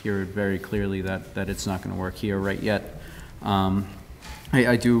hear it very clearly that it's not going to work here right yet.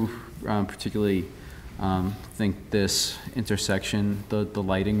 I do particularly think this intersection, the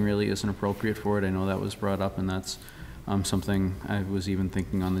lighting really isn't appropriate for it. I know that was brought up, and that's something I was even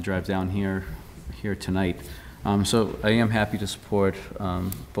thinking on the drive down here tonight. So I am happy to support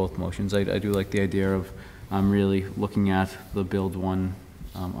both motions. I do like the idea of really looking at the build one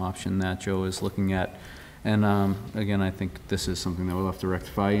option that Joe is looking at. And again, I think this is something that we'll have to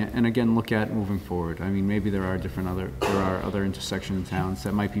rectify, and again, look at moving forward. I mean, maybe there are other intersections in towns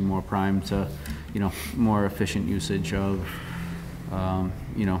that might be more primed to, more efficient usage of,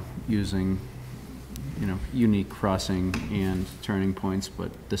 using, unique crossing and turning points,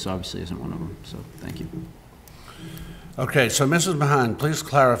 but this obviously isn't one of them. So, thank you. Okay, so Mrs. Mahan, please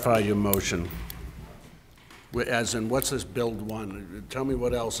clarify your motion. As in, what's this build one? Tell me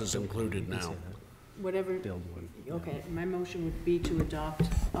what else is included now. Whatever. Build one. Okay, my motion would be to adopt,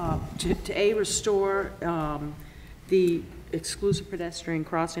 to restore the exclusive pedestrian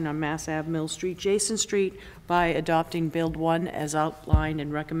crossing on Mass Ave, Mill Street, Jason Street, by adopting Build One as outlined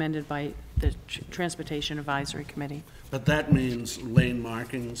and recommended by the Transportation Advisory Committee. But that means lane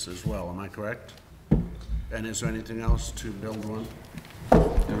markings as well, am I correct? And is there anything else to Build One?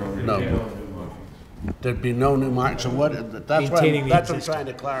 No. There'd be no new mark. So what? That's what I'm trying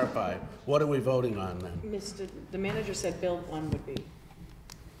to clarify. What are we voting on then? The manager said Build One would be.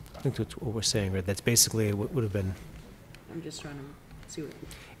 I think that's what we're saying, right? That's basically what would have been. I'm just trying to see what.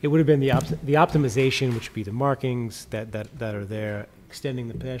 It would have been the optimization, which would be the markings that are there, extending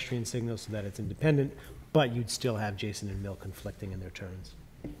the pedestrian signal so that it's independent, but you'd still have Jason and Mill conflicting in their turns.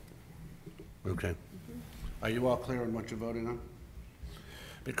 Okay. Are you all clear on what you're voting on?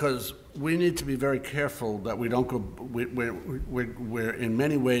 Because we need to be very careful that we don't go, we're in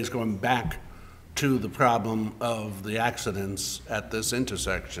many ways going back to the problem of the accidents at this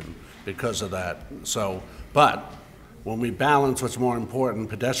intersection because of that. So, but when we balance what's more important,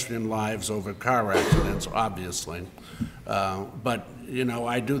 pedestrian lives over car accidents, obviously. But,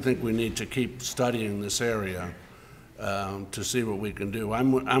 I do think we need to keep studying this area to see what we can do.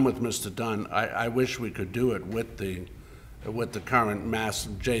 I'm with Mr. Dunn. I wish we could do it with the current mass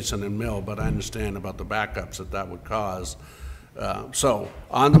Jason and Mill, but I understand about the backups that would cause. So,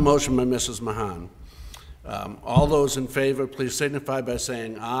 on the motion by Mrs. Mahan, all those in favor, please signify by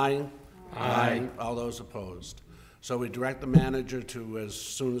saying aye. Aye. All those opposed. So we direct the manager to, as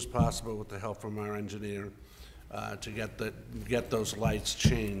soon as possible, with the help from our engineer, to get those lights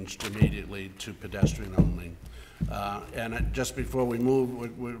changed immediately to pedestrian only. And just before we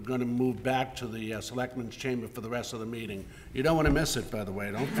move, we're going to move back to the Selectmen's chamber for the rest of the meeting. You don't want to miss it, by the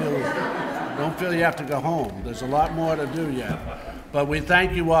way. Don't feel you have to go home. There's a lot more to do yet. But we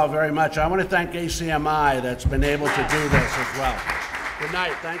thank you all very much. I want to thank ACMi that's been able to do this as well. Good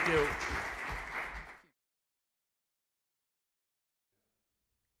night. Thank you.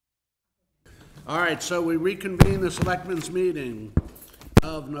 All right, so we reconvene the Selectmen's meeting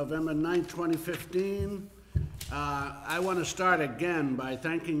of November 9th, 2015. I want to start again by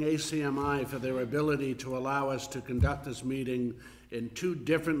thanking ACMi for their ability to allow us to conduct this meeting in 2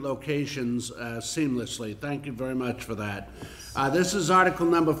 different locations seamlessly. Thank you very much for that. This is article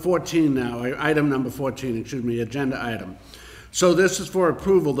number 14 now, item number 14, excuse me, agenda item. So this is for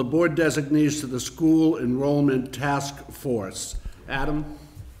approval, the board designees to the School Enrollment Task Force. Adam?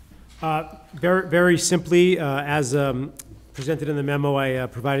 Very simply, as presented in the memo I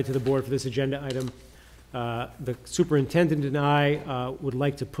provided to the board for this agenda item, the superintendent and I would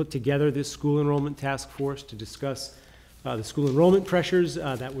like to put together this school enrollment task force to discuss the school enrollment pressures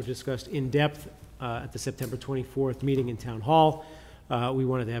that were discussed in depth at the September 24th meeting in Town Hall. We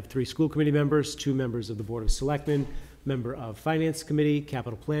wanted to have 3 school committee members, 2 members of the Board of Selectmen, member of Finance Committee,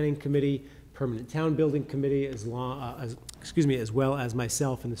 Capital Planning Committee, Permanent Town Building Committee, as well as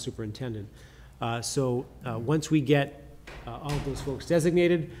myself and the superintendent. Once we get all of those folks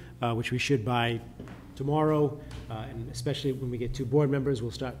designated, which we should by tomorrow, and especially when we get 2 board members, we'll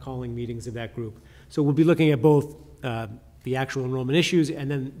start calling meetings of that group. So we'll be looking at both the actual enrollment issues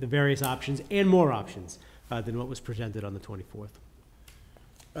and then the various options and more options than what was presented on the 24th.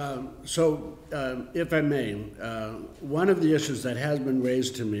 If I may, one of the issues that has been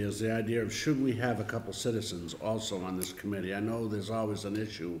raised to me is the idea of should we have a couple citizens also on this committee? I know there's always an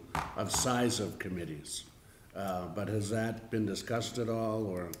issue of size of committees, but has that been discussed at all,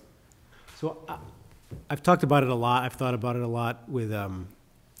 or? So I've talked about it a lot. I've thought about it a lot with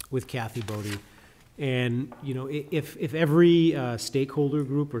Kathy Bodie. And, you know, if every stakeholder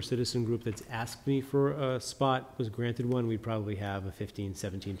group or citizen group that's asked me for a spot was granted one, we'd probably have a 15,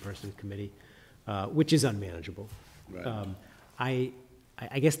 17-person committee, which is unmanageable. Right.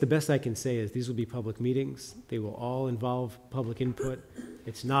 I guess the best I can say is these will be public meetings. They will all involve public input.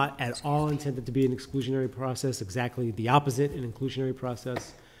 It's not at all intended to be an exclusionary process, exactly the opposite, an inclusionary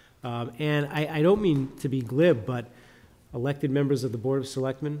process. And I don't mean to be glib, but elected members of the Board of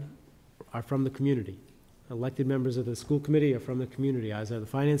Selectmen are from the community. Elected members of the school committee are from the community, as are the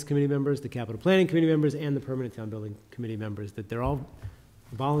finance committee members, the capital planning committee members, and the permanent town building committee members, that they're all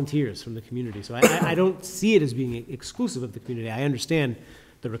volunteers from the community. So I don't see it as being exclusive of the community. I understand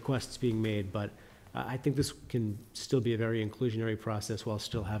the requests being made, but I think this can still be a very inclusionary process while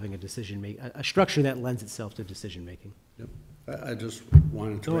still having a structure that lends itself to decision-making. Yep. I just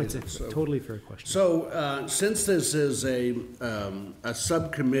wanted to raise it. It's a totally fair question. So, since this is a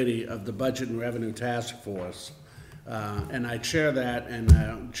subcommittee of the Budget and Revenue Task Force, and I chair that,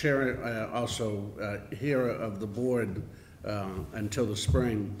 and chair also here of the board until the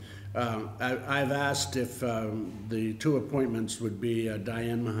spring, I've asked if the 2 appointments would be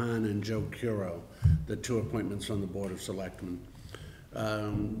Diane Mahan and Joe Curo, the 2 appointments on the Board of Selectmen.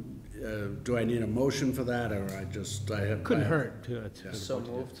 Do I need a motion for that, or Couldn't hurt. So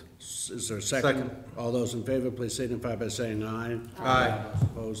moved. Is there a second? All those in favor, please signify by saying aye. Aye.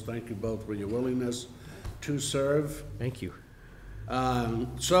 Opposed? Thank you both for your willingness to serve. Thank you.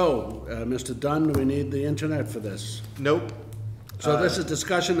 Mr. Dunn, do we need the internet for this? Nope. So this is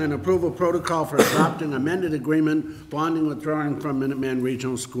discussion and approval protocol for adopting amended agreement, bonding withdrawing from Minuteman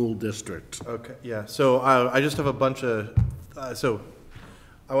Regional School District. Okay, yeah, so I just have a bunch of,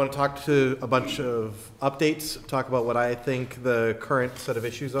 I want to talk to a bunch of updates, talk about what I think the current set of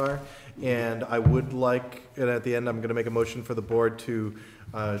issues are, and I would like, and at the end, I'm going to make a motion for the board to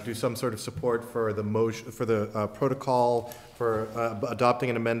do some sort of support for the motion, for the protocol for adopting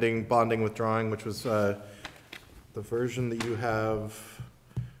and amending bonding withdrawing, which was the version that you have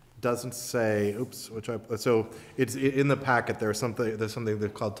doesn't say, oops, so it's in the packet. There's something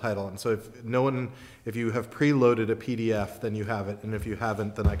that's called title, and so if you have preloaded a PDF, then you have it, and if you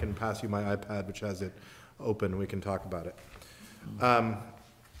haven't, then I can pass you my iPad, which has it open. We can talk about it.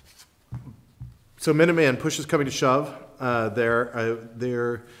 So Minuteman, push is coming to shove.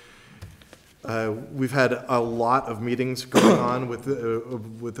 We've had a lot of meetings going on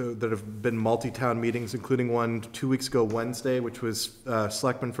that have been multi-town meetings, including one 2 weeks ago Wednesday, which was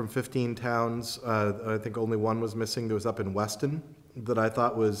selectmen from 15 towns. I think only one was missing that was up in Weston that I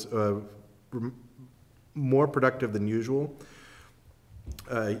thought was more productive than usual.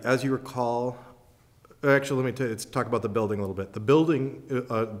 As you recall, actually, let me let's talk about the building a little bit. The building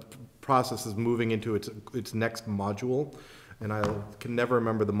process is moving into its next module, and I can never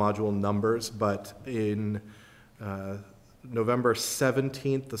remember the module numbers, but in November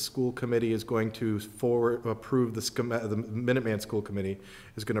 17th, the school committee is going to approve the Minuteman School Committee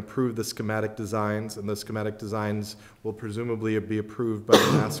is going to approve the schematic designs, and the schematic designs will presumably be approved by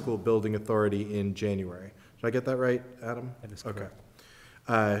the Mass School Building Authority in January. Did I get that right, Adam? That is correct.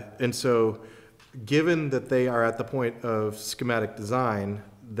 Okay. And so, given that they are at the point of schematic design,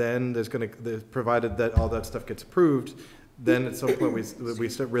 then there's going to, provided that all that stuff gets approved, then at some point we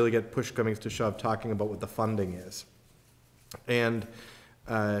start really get push coming to shove talking about what the funding is. And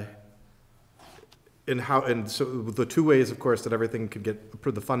so the two ways, of course, that everything could get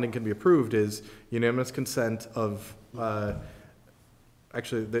approved, the funding can be approved is unanimous consent of,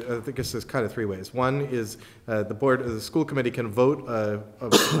 actually, I think there's kind of three ways. One is the school committee can vote a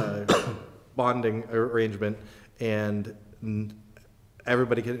bonding arrangement, and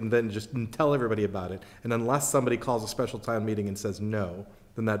everybody can then just tell everybody about it. And unless somebody calls a special town meeting and says no,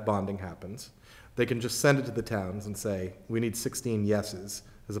 then that bonding happens. They can just send it to the towns and say, we need 16 yeses,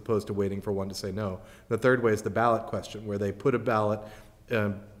 as opposed to waiting for one to say no. The third way is the ballot question, where they put a ballot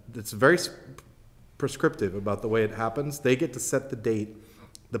that's very prescriptive about the way it happens. They get to set the date.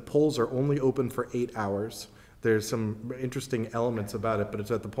 The polls are only open for 8 hours. There's some interesting elements about it, but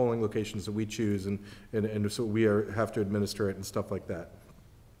it's at the polling locations that we choose, and so we have to administer it and stuff like that.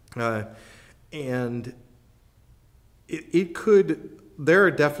 And it could... There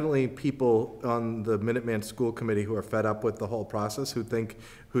are definitely people on the Minuteman School Committee who are fed up with the whole process,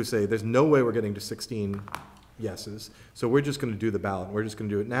 who say, there's no way we're getting to 16 yeses, so we're just going to do the ballot. We're just going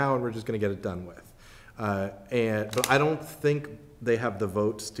to do it now, and we're just going to get it done with. But I don't think they have the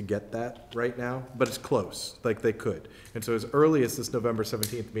votes to get that right now, but it's close, like they could. And so as early as this November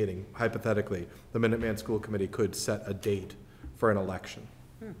 17th meeting, hypothetically, the Minuteman School Committee could set a date for an election.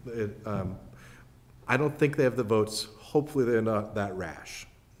 I don't think they have the votes. Hopefully they're not that rash.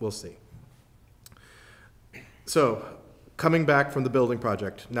 We'll see. So, coming back from the building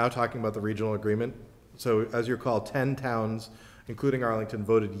project, now talking about the regional agreement. So, as you recall, 10 towns, including Arlington,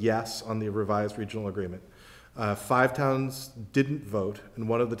 voted yes on the revised regional agreement. 5 towns didn't vote, and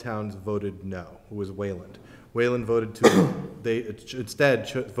one of the towns voted no, who was Wayland. Wayland voted instead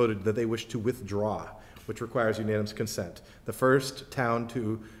voted that they wish to withdraw, which requires unanimous consent. The first town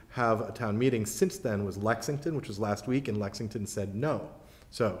to have a town meeting since then was Lexington, which was last week, and Lexington said no.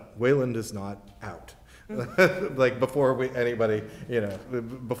 So Wayland is not out. Like before anybody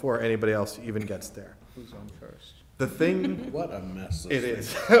else even gets there. Who's on first? The thing. What a mess It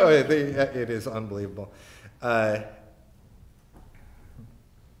is. It is unbelievable. The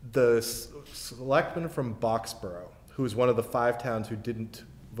selectman from Boxborough, who was one of the 5 towns who didn't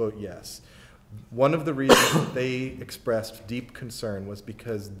vote yes, one of the reasons they expressed deep concern was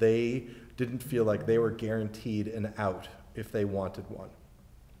because they didn't feel like they were guaranteed an out if they wanted one.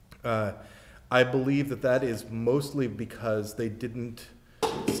 I believe that is mostly because they didn't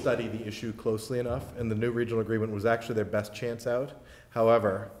study the issue closely enough, and the new regional agreement was actually their best chance out.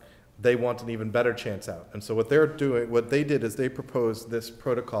 However, they want an even better chance out. And so what they did is they proposed this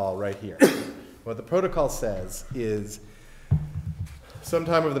protocol right here. What the protocol says is,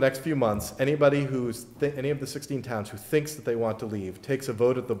 sometime over the next few months, anybody any of the 16 towns who thinks that they want to leave takes a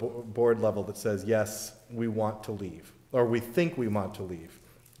vote at the board level that says, yes, we want to leave, or we think we want to leave.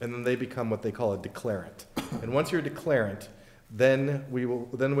 And then they become what they call a declarant. And once you're a declarant, then we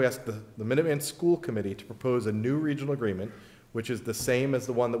ask the Minuteman School Committee to propose a new regional agreement, which is the same as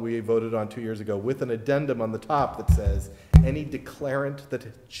the one that we voted on 2 years ago, with an addendum on the top that says any declarant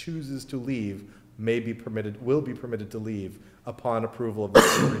that chooses to leave will be permitted to leave upon approval of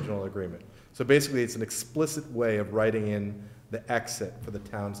the regional agreement. So basically, it's an explicit way of writing in the exit for the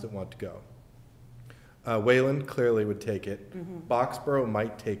towns that want to go. Wayland clearly would take it. Boxborough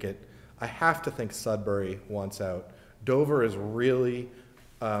might take it. I have to think Sudbury wants out. Dover is really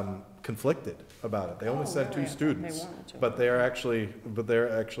conflicted about it. They only sent 2 students, but they're actually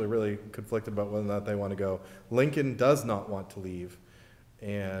really conflicted about whether or not they want to go. Lincoln does not want to leave,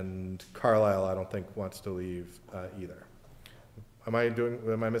 and Carlisle, I don't think, wants to leave either. Am I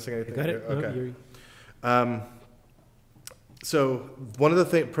missing anything? You got it. Okay. No, So one of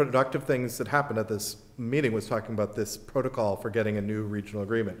the productive things that happened at this meeting was talking about this protocol for getting a new regional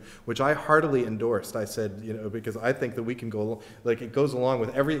agreement, which I heartily endorsed. I said, because I think that we can go, like, it goes along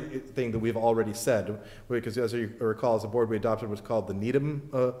with everything that we've already said, because as you recall, as a board, we adopted what's called the Needham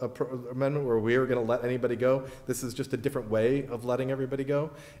amendment, where we were going to let anybody go. This is just a different way of letting everybody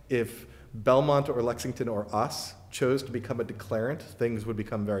go. If Belmont or Lexington or us chose to become a declarant, things would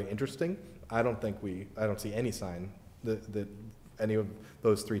become very interesting. I don't see any sign that any of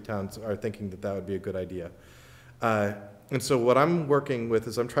those three towns are thinking that that would be a good idea. And so what I'm working with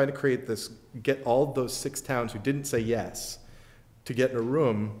is I'm trying to create get all of those 6 towns who didn't say yes to get in a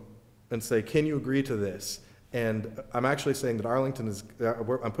room and say, can you agree to this? And I'm actually saying that Arlington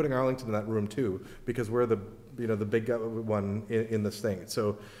I'm putting Arlington in that room too, because we're the big one in this thing.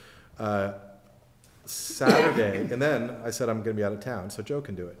 So Saturday, and then I said I'm going to be out of town, so Joe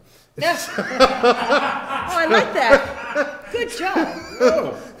can do it. Oh, I like that. Good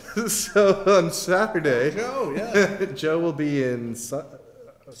job. So on Saturday, Joe, yeah. Joe will be in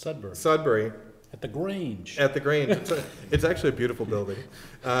Sudbury. At the Grange. At the Grange. It's actually a beautiful building.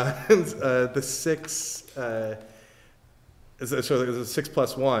 The 6, so there's a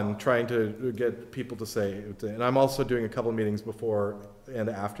 6+1, trying to get people to say, and I'm also doing a couple of meetings before and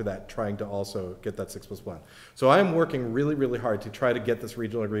after that, trying to also get that 6+1. So I'm working really, really hard to try to get this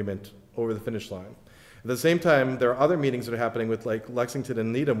regional agreement over the finish line. At the same time, there are other meetings that are happening with like Lexington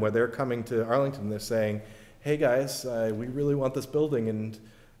and Needham, where they're coming to Arlington and they're saying, hey guys, we really want this building, and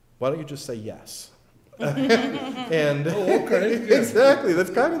why don't you just say yes? And okay. Exactly,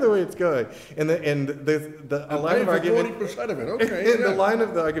 that's kind of the way it's going. And the line of argument, 40% of it. Okay. The line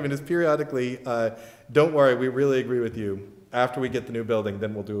of the argument is periodically, don't worry, we really agree with you. After we get the new building,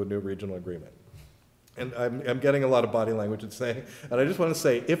 then we'll do a new regional agreement. And I'm getting a lot of body language and saying, and I just want to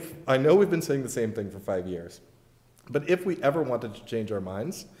say, I know we've been saying the same thing for 5 years, but if we ever wanted to change our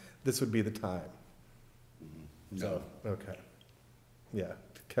minds, this would be the time. No. So, okay. Yeah,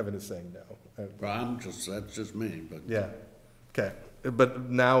 Kevin is saying no. Well, that's just me, but. Yeah, okay. But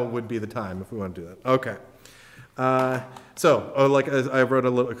now would be the time if we want to do that. Okay. I wrote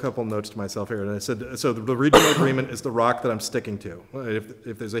a couple notes to myself here, and I said, so the regional agreement is the rock that I'm sticking to.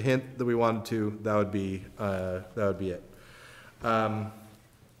 If there's a hint that we wanted to, that would be it.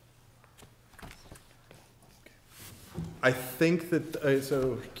 I think that,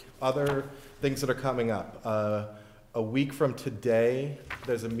 so other things that are coming up. A week from today,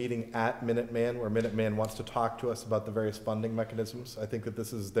 there's a meeting at Minuteman where Minuteman wants to talk to us about the various funding mechanisms. I think that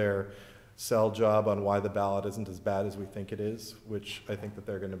this is their sell job on why the ballot isn't as bad as we think it is, which I think that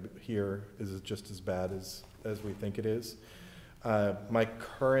they're going to hear is just as bad as we think it is.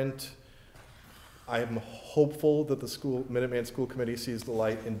 I am hopeful that the Minuteman School Committee sees the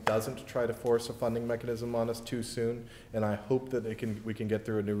light and doesn't try to force a funding mechanism on us too soon. And I hope that we can get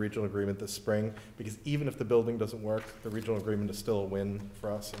through a new regional agreement this spring, because even if the building doesn't work, the regional agreement is still a win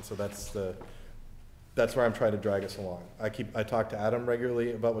for us. And so that's where I'm trying to drag us along. I talk to Adam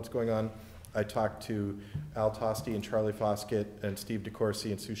regularly about what's going on. I talk to Al Tosti and Charlie Foskett and Steve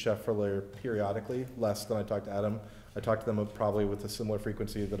DeCourcy and Sue Scheffler periodically, less than I talk to Adam. I talk to them probably with a similar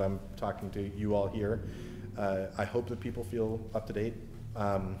frequency that I'm talking to you all here. I hope that people feel up to date.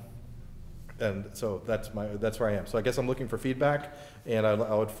 And so that's where I am. So I guess I'm looking for feedback, and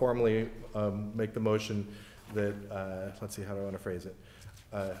I would formally make the motion that, let's see, how do I want to phrase it?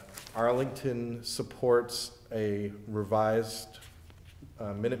 Arlington supports a revised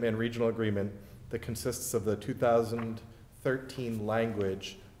Minuteman regional agreement that consists of the 2013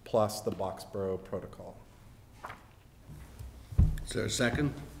 language plus the Boxborough Protocol. Is there a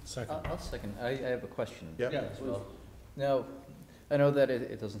second? Second. I'll second. I have a question. Yep. As well. Now, I know that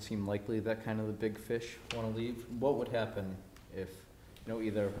it doesn't seem likely that kind of the big fish want to leave. What would happen if,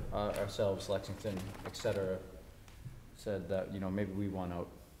 either ourselves, Lexington, et cetera, said that, maybe we want out?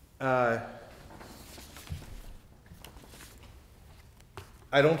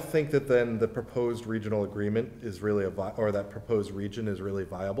 I don't think that then the proposed regional agreement is really or that proposed region is really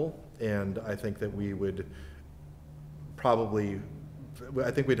viable. And I think that we would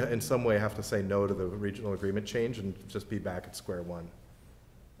I think we'd in some way have to say no to the regional agreement change and just be back at square one.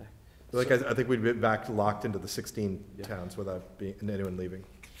 I think we'd be back locked into the 16 towns without anyone leaving.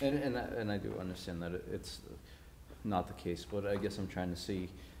 And I do understand that it's not the case, but I guess I'm trying to see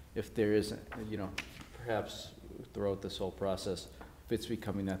if there is, perhaps throughout this whole process, if it's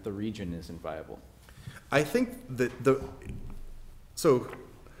becoming that the region isn't viable. I think that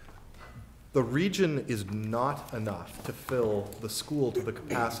the region is not enough to fill the school to the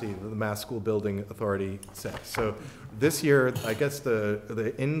capacity that the Mass School Building Authority says. So this year, I guess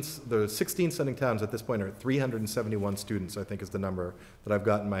the 16 sending towns at this point are at 371 students, I think is the number that I've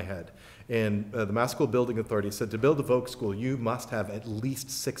got in my head. And the Mass School Building Authority said to build a Voc school, you must have at least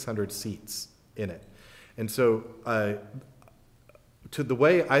 600 seats in it. And so to the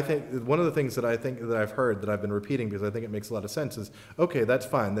way I think, one of the things that I think that I've heard that I've been repeating because I think it makes a lot of sense is, okay, that's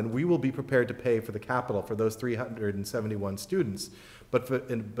fine. Then we will be prepared to pay for the capital for those 371 students. But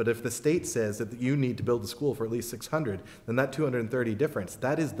if the state says that you need to build a school for at least 600, then that 230 difference,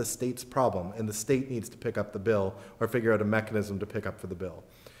 that is the state's problem. And the state needs to pick up the bill or figure out a mechanism to pick up for the bill.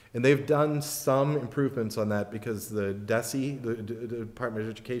 And they've done some improvements on that because the DESE, the Department of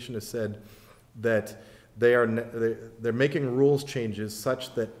Education, has said that they're making rules changes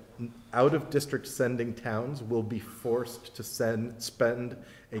such that out-of-district sending towns will be forced to spend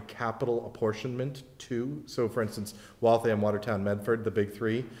a capital apportionment to. So, for instance, Waltham, Watertown, Medford, the big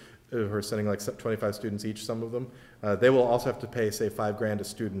three, who are sending like 25 students each, some of them, they will also have to pay, say, $5,000 a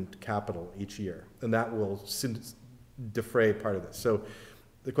student capital each year, and that will defray part of this. So,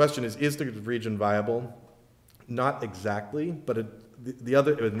 the question is the region viable? Not exactly, but the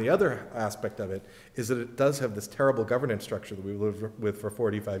other aspect of it is that it does have this terrible governance structure that we've lived with for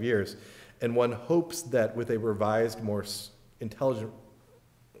 45 years. And one hopes that with a revised, more intelligent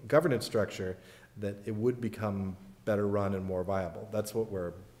governance structure, that it would become better run and more viable. That's what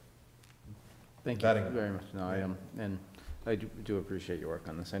we're betting on. Thank you very much. No, I am, and I do appreciate your work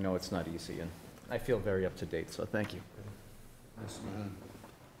on this. I know it's not easy, and I feel very up to date, so thank you.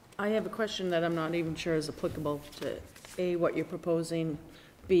 I have a question that I'm not even sure is applicable to A, what you're proposing,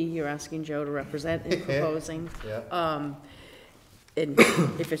 B, you're asking Joe to represent in proposing. Yeah. And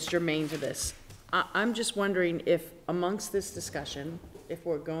if it's germane to this. I'm just wondering if amongst this discussion, if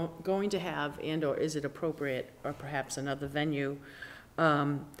we're going to have, and/or is it appropriate, or perhaps another venue,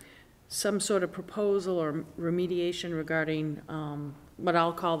 some sort of proposal or remediation regarding what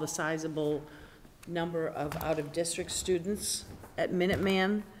I'll call the sizable number of out-of-district students at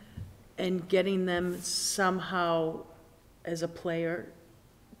Minuteman, and getting them somehow as a player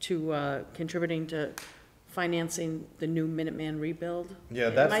to contributing to financing the new Minuteman rebuild? Yeah,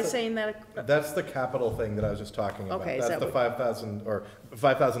 Am I saying that? That's the capital thing that I was just talking about. Okay, that's the 5,000, or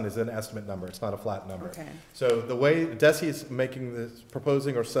 5,000 is an estimate number. It's not a flat number. Okay. So the way DESE is making this,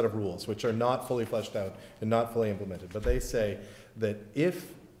 proposing a set of rules, which are not fully fleshed out and not fully implemented, but they say that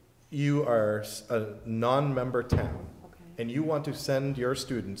if you are a non-member town, and you want to send your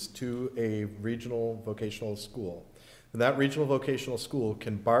students to a regional vocational school, then that regional vocational school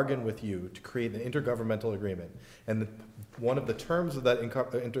can bargain with you to create an intergovernmental agreement. And one of the terms of that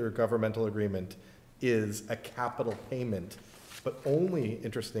intergovernmental agreement is a capital payment, but only,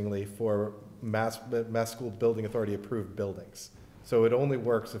 interestingly, for Mass School Building Authority approved buildings. So it only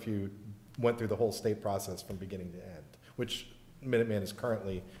works if you went through the whole state process from beginning to end, which Minuteman is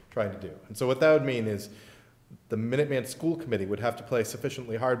currently trying to do. And so what that would mean is the Minuteman School Committee would have to play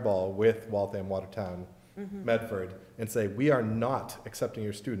sufficiently hardball with Waltham, Watertown, Medford, and say, we are not accepting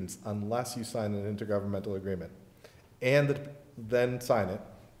your students unless you sign an intergovernmental agreement. And then sign it,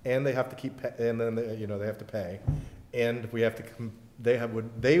 and they have to keep, and then they have to pay, and we have to,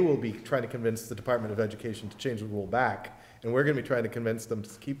 they will be trying to convince the Department of Education to change the rule back, and we're going to be trying to convince them to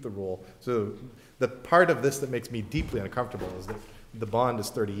keep the rule. So the part of this that makes me deeply uncomfortable is that the bond is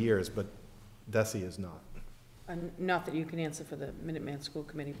 30 years, but DESE is not. Not that you can answer for the Minuteman School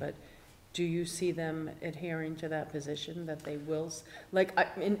Committee, but do you see them adhering to that position, that they will, like,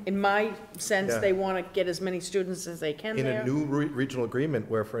 in my sense, they want to get as many students as they can there? In a new regional agreement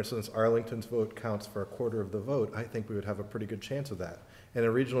where, for instance, Arlington's vote counts for a quarter of the vote, I think we would have a pretty good chance of that. In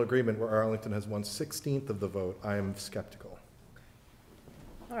a regional agreement where Arlington has 1/16 of the vote, I am skeptical.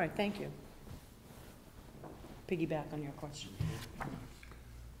 All right, thank you. Piggyback on your question.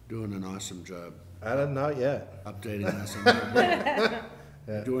 Doing an awesome job. Not yet. Updating us on that.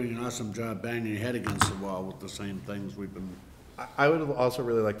 Yeah. Doing an awesome job banging your head against the wall with the same things we've been. I would also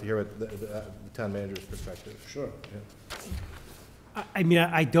really like to hear what the town manager's perspective. Sure. Yeah. I mean,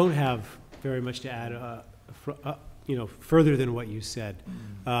 I don't have very much to add, further than what you said.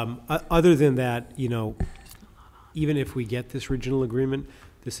 Other than that, even if we get this regional agreement,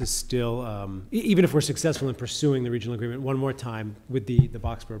 this is still, even if we're successful in pursuing the regional agreement one more time with the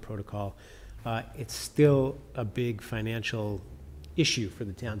Boxborough Protocol, it's still a big financial issue for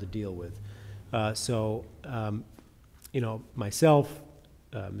the town to deal with. Myself,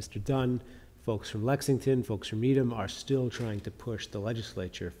 Mr. Dunn, folks from Lexington, folks from Needham are still trying to push the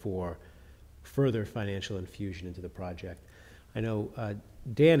legislature for further financial infusion into the project. I know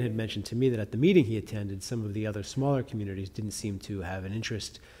Dan had mentioned to me that at the meeting he attended, some of the other smaller communities didn't seem to have an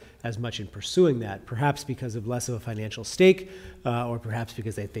interest as much in pursuing that, perhaps because of less of a financial stake, or perhaps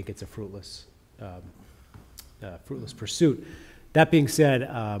because they think it's a fruitless pursuit. That being said,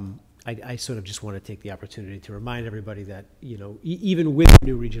 I sort of just want to take the opportunity to remind everybody that, you know, even with the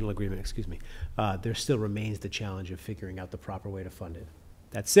new regional agreement, there still remains the challenge of figuring out the proper way to fund it.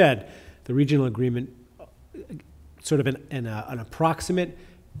 That said, the regional agreement, sort of an approximate,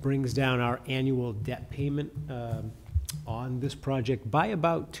 brings down our annual debt payment on this project by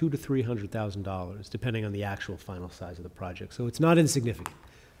about $200,000 to $300,000, depending on the actual final size of the project. So it's not insignificant.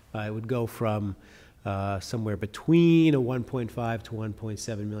 It would go from somewhere between a $1.5 to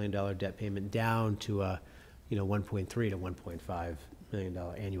 $1.7 million debt payment down to a, you know, $1.3 to $1.5 million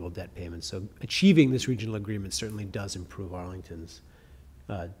annual debt payment. So achieving this regional agreement certainly does improve Arlington's,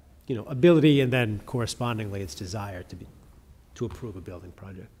 you know, ability, and then correspondingly its desire to approve a building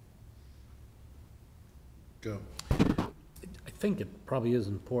project. Go. I think it probably is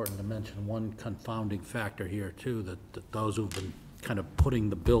important to mention one confounding factor here too, that those who've been kind of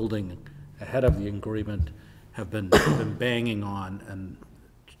putting the building ahead of the agreement have been banging on, and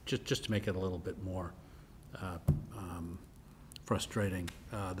just to make it a little bit more frustrating,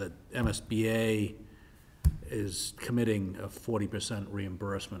 that MSBA is committing a 40%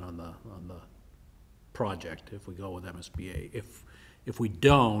 reimbursement on the project if we go with MSBA. If we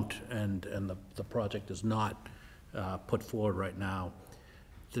don't, and the project is not put forward right now,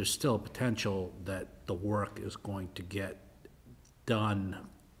 there's still potential that the work is going to get done,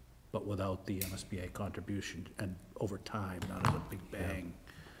 but without the MSBA contribution, and over time, not as a big bang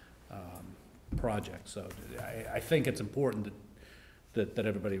project. So I think it's important that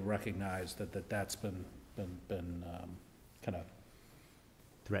everybody recognize that's been kind of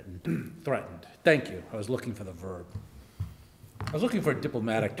threatened. Threatened. Thank you. I was looking for the verb. I was looking for a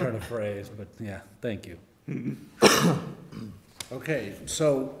diplomatic turn of phrase, but yeah, thank you. Okay,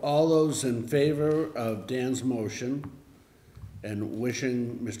 so all those in favor of Dan's motion and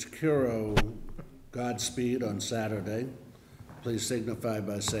wishing Mr. Curo Godspeed on Saturday, please signify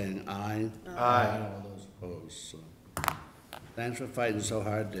by saying aye. Aye. All those opposed. So, thanks for fighting so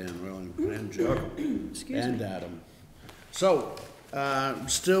hard, Dan, really, and Joe, and Adam. So,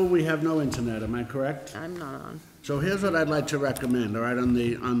 still we have no internet, am I correct? I'm not on. So here's what I'd like to recommend, all right, on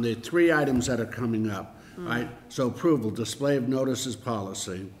the three items that are coming up. All right, so approval, display of notices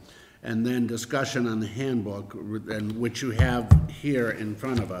policy, and then discussion on the handbook, and which you have here in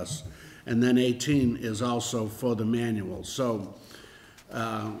front of us. And then 18 is also for the manual. So, we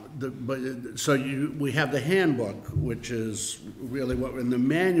have the handbook, which is really what, and the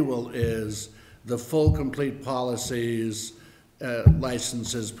manual is the full, complete policies,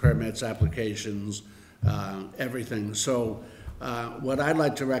 licenses, permits, applications, everything. So, what I'd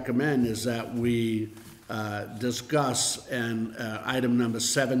like to recommend is that we discuss item number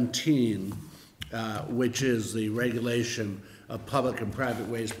 17, which is the regulation of public and private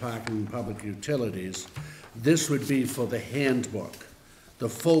ways parking and public utilities. This would be for the handbook. The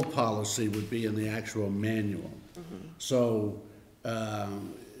full policy would be in the actual manual. So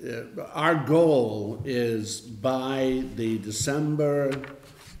our goal is by the December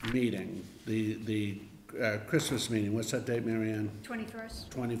meeting, the Christmas meeting, what's that date, Mary Ann? 21st.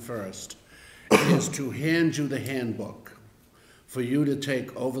 21st, is to hand you the handbook for you to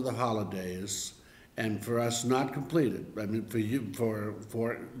take over the holidays, and for us not completed. I mean, for you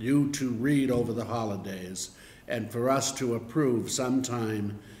to read over the holidays, and for us to approve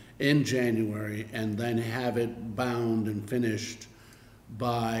sometime in January, and then have it bound and finished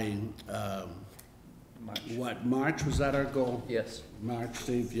by what, March? Was that our goal? Yes. March,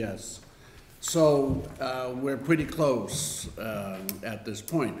 Steve. Yes. So we're pretty close at this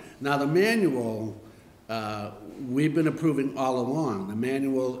point. Now the manual, we've been approving all along. The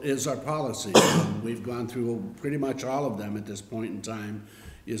manual is our policy. We've gone through pretty much all of them at this point in time.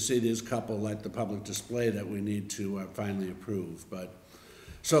 You see there's a couple like the public display that we need to finally approve. But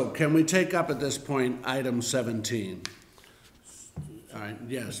so can we take up at this point item 17? All right,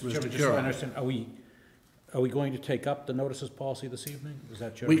 yes, Mr. Just so I Curo. understand, are we going to take up the notices policy this evening? Is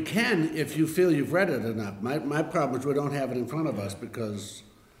that your? We can if you feel you've read it enough. My problem is we don't have it in front of us because,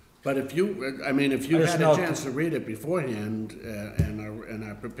 but if you, I mean, if you had a chance to read it beforehand and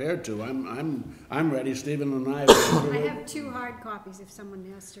are prepared to, I'm ready. Stephen and I. I have 2 hard copies if someone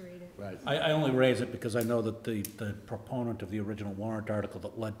has to read it. Right. I only raise it because I know that the proponent of the original warrant article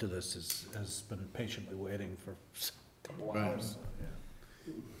that led to this has been patiently waiting for a couple hours.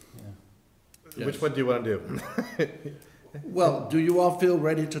 Yes. Which one do you want to do? Well, do you all feel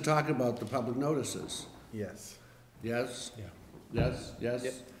ready to talk about the public notices? Yes. Yes? Yeah. Yes, yes?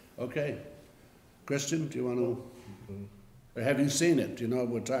 Yep. Okay. Christian, do you want to, or have you seen it? Do you know what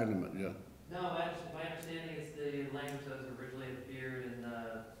we're talking about? Yeah. No, my understanding is the language that originally appeared in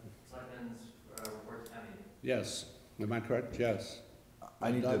the Selectmen's report to town meeting. Yes. Am I correct? Yes.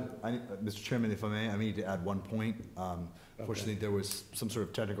 Mr. Chairman, if I may, I need to add one point. Fortunately, there was some sort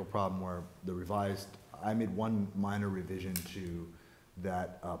of technical problem where I made one minor revision to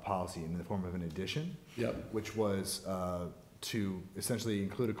that policy in the form of an addition, which was to essentially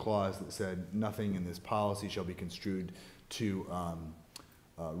include a clause that said nothing in this policy shall be construed to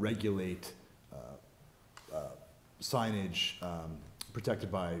regulate signage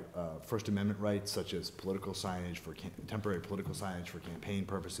protected by First Amendment rights, such as political signage for temporary political signage for campaign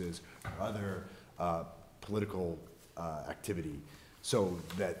purposes or other political activity, so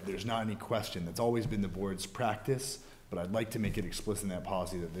that there's not any question. That's always been the board's practice, but I'd like to make it explicit in that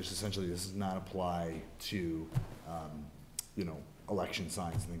policy that this does not apply to, you know, election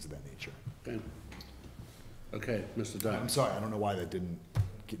signs and things of that nature. Okay. Okay, Mr. Dunn. I'm sorry, I don't know why that didn't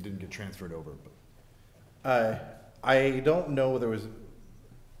get transferred over. But I don't know whether it was.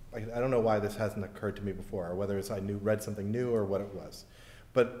 I don't know why this hasn't occurred to me before, or whether it's read something new or what it was.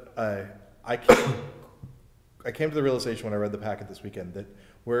 But I came to the realization when I read the packet this weekend that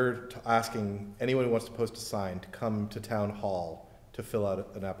we're asking anyone who wants to post a sign to come to town hall to fill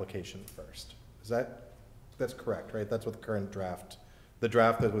out an application first. That's correct, right? That's what the current draft, the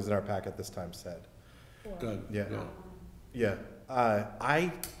draft that was in our packet this time said. Good. Yeah. Yeah.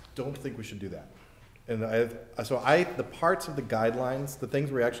 I don't think we should do that. And the parts of the guidelines, the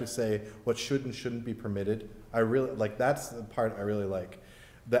things where we actually say what should and shouldn't be permitted, I really like. That's the part I really like.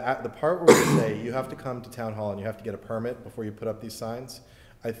 The part where we say you have to come to town hall and you have to get a permit before you put up these signs,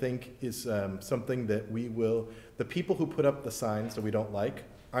 I think is something that the people who put up the signs that we don't like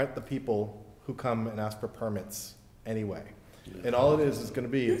aren't the people who come and ask for permits anyway. Yeah. And all it's going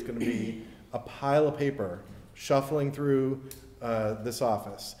to be a pile of paper shuffling through this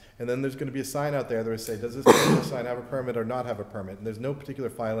office. And then there's going to be a sign out there that will say, does this sign have a permit or not have a permit? And there's no particular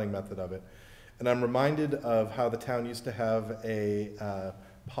filing method of it. And I'm reminded of how the town used to have a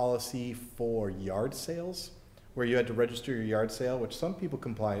policy for yard sales, where you had to register your yard sale, which some people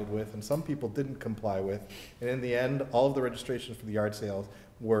complied with and some people didn't comply with. And in the end, all of the registrations for the yard sales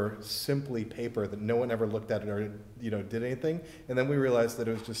were simply paper that no one ever looked at it or did anything. And then we realized that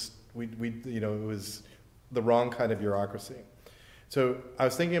it was just it was the wrong kind of bureaucracy. So I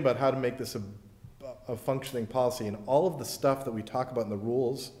was thinking about how to make this a functioning policy, and all of the stuff that we talk about in the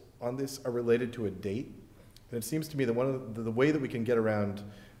rules on this are related to a date. And it seems to me that one of the way that we can get around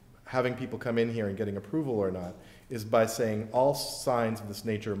having people come in here and getting approval or not is by saying all signs of this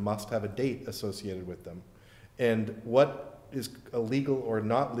nature must have a date associated with them. And what is a legal or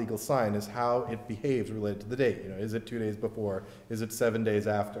not legal sign is how it behaves related to the date. Is it 2 days before? Is it 7 days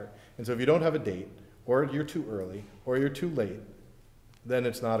after? And so if you don't have a date, or you're too early, or you're too late, then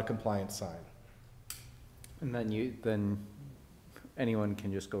it's not a compliant sign. And then anyone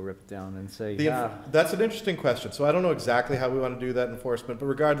can just go rip it down and say, That's an interesting question. So I don't know exactly how we want to do that enforcement, but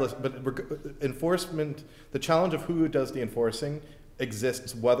regardless, enforcement, the challenge of who does the enforcing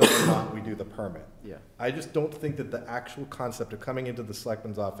exists whether or not we do the permit. Yeah. I just don't think that the actual concept of coming into the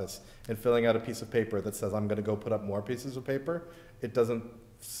selectman's office and filling out a piece of paper that says I'm going to go put up more pieces of paper, it doesn't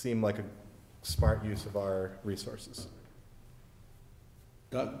seem like a smart use of our resources.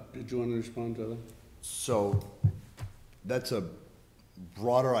 Doug, did you want to respond to that? So that's a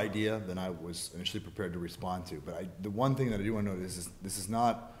broader idea than I was initially prepared to respond to. But the one thing that I do want to note is this is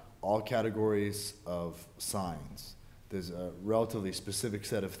not all categories of signs. There's a relatively specific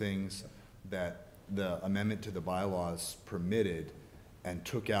set of things that the amendment to the bylaws permitted and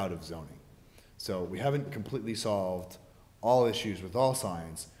took out of zoning. So we haven't completely solved all issues with all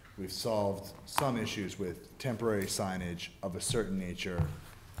signs. We've solved some issues with temporary signage of a certain nature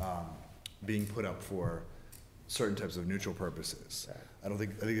being put up for certain types of neutral purposes. I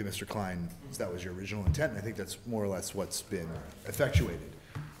think that Mr. Klein, that was your original intent, and I think that's more or less what's been effectuated.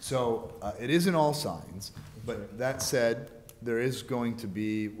 So it isn't all signs, but that said, there is going to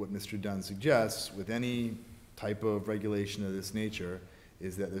be what Mr. Dunn suggests with any type of regulation of this nature,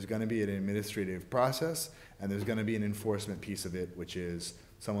 is that there's going to be an administrative process and there's going to be an enforcement piece of it, which is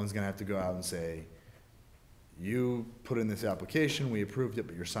someone's going to have to go out and say, you put in this application, we approved it,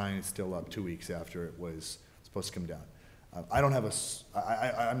 but your sign is still up 2 weeks after it was supposed to come down. I don't have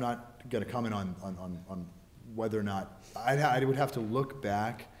I'm not going to comment on whether or not, I would have to look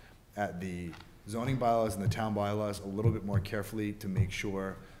back at the zoning bylaws and the town bylaws a little bit more carefully to make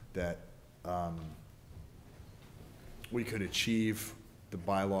sure that we could achieve the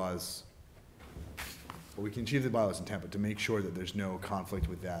bylaws or we can achieve the bylaws intent, but to make sure that there's no conflict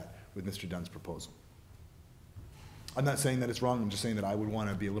with that, with Mr. Dunn's proposal. I'm not saying that it's wrong, I'm just saying that I would want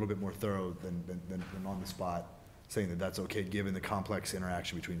to be a little bit more thorough than on the spot, saying that that's okay, given the complex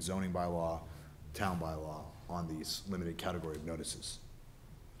interaction between zoning bylaw, town bylaw on these limited category of notices.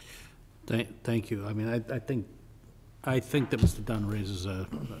 Thank you. I mean, I think that Mr. Dunn raises a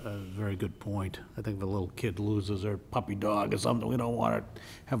very good point. I think if a little kid loses their puppy dog or something, we don't want it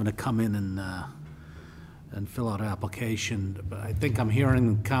having to come in and fill out an application. But I think I'm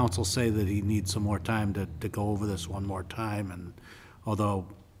hearing council say that he needs some more time to go over this one more time, and although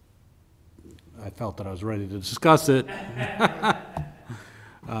I felt that I was ready to discuss it,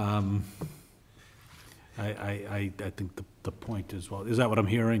 I think the point is, well, is that what I'm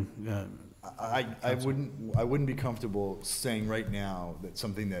hearing? I wouldn't be comfortable saying right now that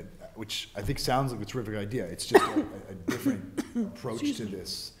something that, which I think sounds like a terrific idea, it's just a different approach to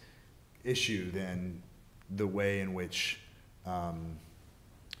this issue than the way in which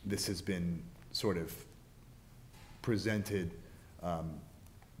this has been sort of presented,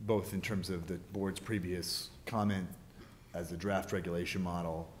 both in terms of the board's previous comment as a draft regulation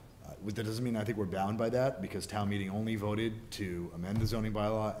model. That doesn't mean I think we're bound by that, because town meeting only voted to amend the zoning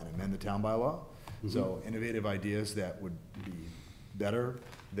bylaw and amend the town bylaw. Mm-hmm. So innovative ideas that would be better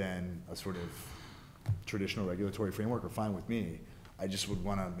than a sort of traditional regulatory framework are fine with me. I just would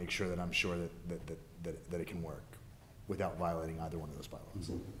want to make sure that I'm sure that it can work without violating either one of those bylaws.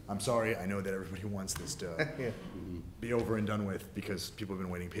 Mm-hmm. I'm sorry, I know that everybody wants this to be over and done with because people have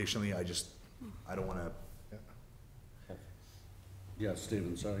been waiting patiently. I don't want to. Yeah,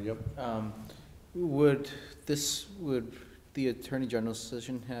 Stephen, sorry, yep. Would the Attorney General's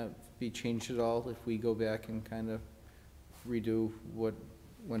decision be changed at all if we go back and kind of redo what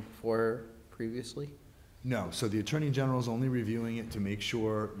went before her previously? No, so the Attorney General is only reviewing it to make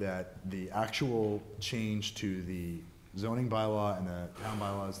sure that the actual change to the zoning bylaw and the town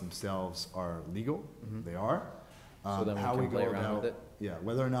bylaws themselves are legal. Mm-hmm. They are. So then we how can we play go around about, with it? Yeah,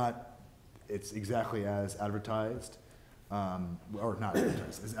 whether or not it's exactly as advertised, or not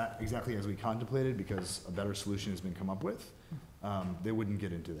advertised, exactly as we contemplated, because a better solution has been come up with, they wouldn't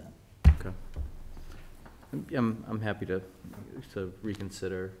get into that. Okay. I'm happy to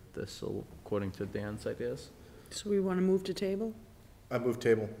reconsider this according to Dan's ideas. So we want to move to table? I move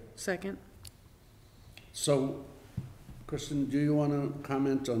table. Second. So, Kristen, do you want to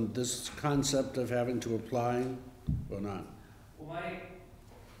comment on this concept of having to apply or not? Well,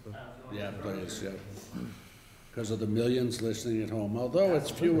 yeah, please, yeah. Because of the millions listening at home, although it's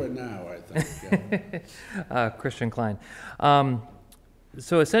fewer now, I think. Yeah. Christian Klein.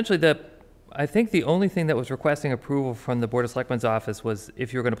 So essentially, I think the only thing that was requesting approval from the Board of Selectmen's office was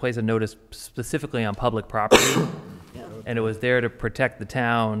if you were going to place a notice specifically on public property, and it was there to protect the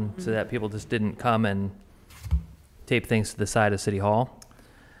town so that people just didn't come and tape things to the side of City Hall.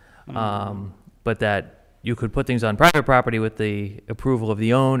 But that you could put things on private property with the approval of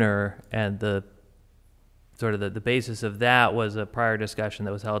the owner, and the basis of that was a prior discussion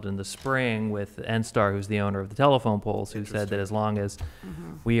that was held in the spring with NSTAR, who's the owner of the telephone poles, who said that as long as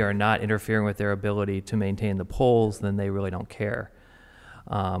we are not interfering with their ability to maintain the poles, then they really don't care.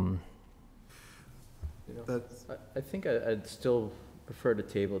 I think I'd still prefer to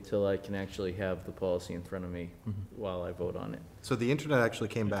table till I can actually have the policy in front of me while I vote on it. So the internet actually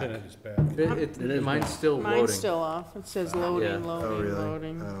came back. Internet is back. Mine's still loading. Mine's still off. It says loading, Yeah. loading, Oh, really?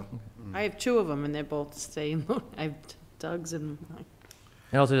 loading. Oh. I have two of them, and they're both staying loaded. I have Doug's and mine.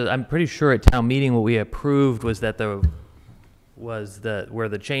 And also, I'm pretty sure at town meeting what we approved was that were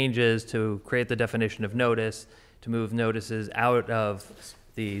the changes to create the definition of notice, to move notices out of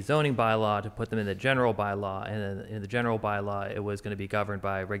the zoning bylaw to put them in the general bylaw, and then in the general bylaw it was going to be governed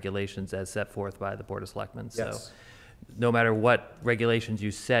by regulations as set forth by the Board of Selectmen. Yes. So no matter what regulations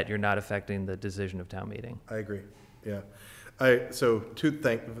you set, you're not affecting the decision of town meeting. I agree, yeah. Mr.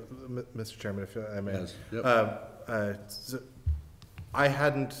 Chairman, if I may. Yes. Yep. So I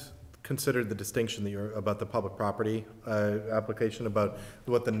hadn't considered the distinction that about the public property application, about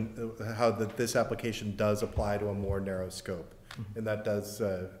how this application does apply to a more narrow scope. And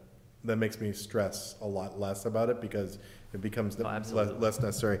that makes me stress a lot less about it, because it becomes less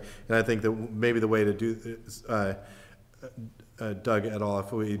necessary. And I think that maybe the way to do this, Doug et al.,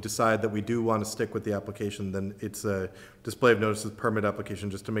 if we decide that we do want to stick with the application, then it's a display of notices permit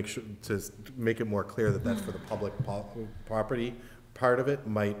application, just to make sure, to make it more clear that that's for the public property part of it,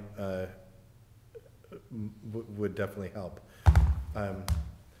 would definitely help.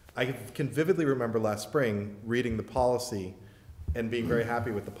 I can vividly remember last spring reading the policy and being very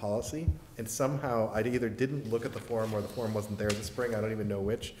happy with the policy. And somehow I either didn't look at the form or the form wasn't there this spring. I don't even know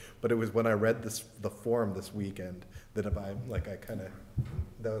which. But it was when I read the form this weekend that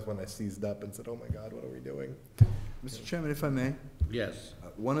that was when I seized up and said, "Oh my God, what are we doing?" Mr. Chairman, if I may. Yes.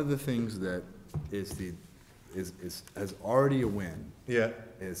 One of the things that is has already a win. Yeah.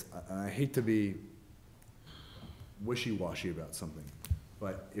 Is, and I hate to be wishy-washy about something,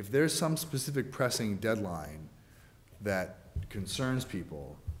 but if there's some specific pressing deadline that concerns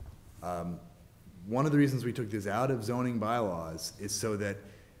people, one of the reasons we took this out of zoning bylaws is so that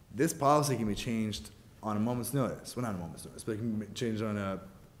this policy can be changed on a moment's notice. Well, not a moment's notice, but it can be changed on a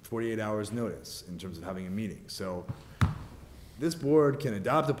 48 hours notice in terms of having a meeting. So this board can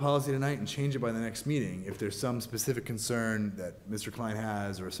adopt a policy tonight and change it by the next meeting if there's some specific concern that Mr. Klein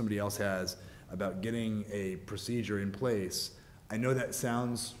has or somebody else has about getting a procedure in place. I know that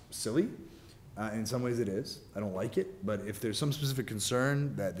sounds silly. In some ways it is. I don't like it. But if there's some specific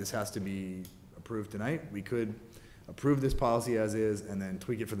concern that this has to be approved tonight, we could approve this policy as is and then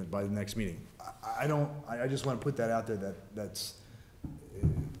tweak it by the next meeting. I just want to put that out there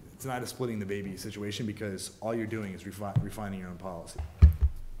it's not a splitting the baby situation because all you're doing is refining your own policy.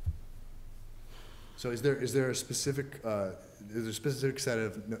 So is there a specific set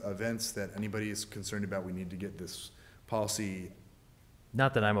of events that anybody is concerned about we need to get this policy?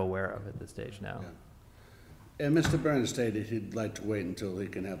 Not that I'm aware of at this stage now. Yeah. And Mr. Burns stated he'd like to wait until he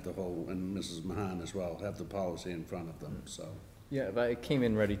can have and Mrs. Mahan as well, have the policy in front of them, so. Yeah, but I came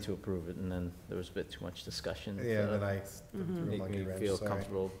in ready to approve it, and then there was a bit too much discussion. Yeah, then I make me feel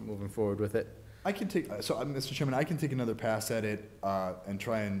comfortable moving forward with it. I can take, Mr. Chairman, I can take another pass at it and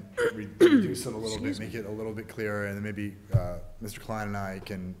try and reduce it a little bit, make it a little bit clearer, and then maybe Mr. Klein and I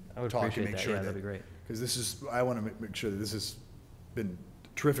can talk and make sure that'd be great. Because I want to make sure that this has been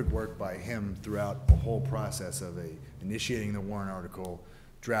terrific work by him throughout the whole process of initiating the warrant article,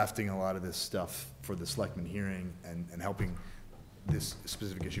 drafting a lot of this stuff for the selectmen hearing, and helping this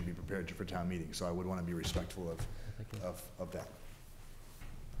specific issue be prepared for town meeting. So I would want to be respectful of that.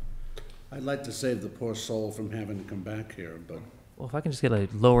 I'd like to save the poor soul from having to come back here, but. Well, if I can just get a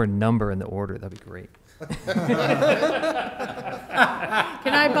lower number in the order, that'd be great. Can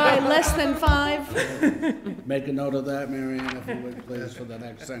I buy less than 5? Make a note of that, Mary Ann, if you would, please, for the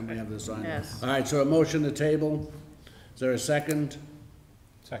next time we have this on. Yes. All right, so a motion to table. Is there a second?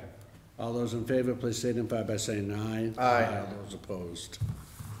 Second. All those in favor, please signify by saying aye. Aye. All those opposed.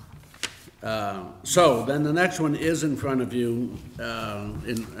 So then the next one is in front of you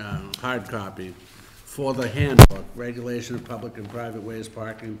in hard copy for the handbook, Regulation of Public and Private Ways,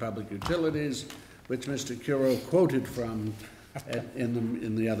 Parking, and Public Utilities, which Mr. Curo quoted from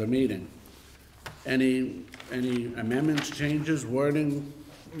in the other meeting. Any amendments, changes, wording?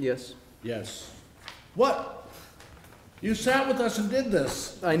 Yes. Yes. What? You sat with us and did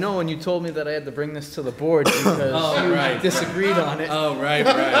this. I know, and you told me that I had to bring this to the board because you disagreed on it. Oh, right.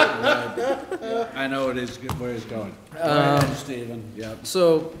 I know it is where it's going. Stephen, yeah.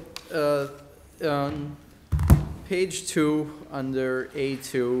 So, on page 2, under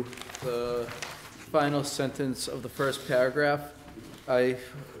A2, the final sentence of the first paragraph,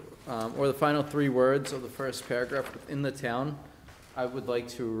 or the final 3 words of the first paragraph, in the town, I would like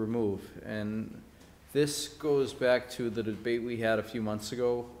to remove. And this goes back to the debate we had a few months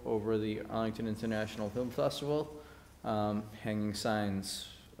ago over the Arlington International Film Festival, hanging signs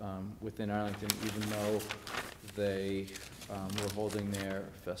within Arlington, even though they were holding their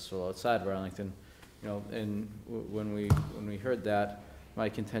festival outside of Arlington. You know, and when we heard that, my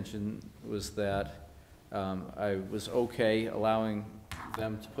contention was that I was okay allowing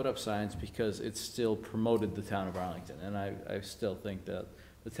them to put up signs because it still promoted the town of Arlington, and I still think that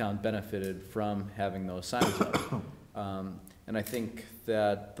the town benefited from having those signs up. And I think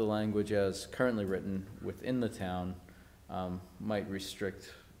that the language as currently written within the town might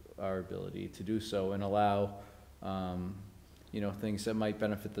restrict our ability to do so and allow you know, things that might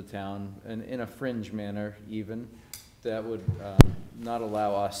benefit the town, and in a fringe manner even, that would not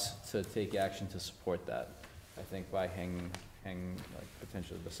allow us to take action to support that, I think, by hanging like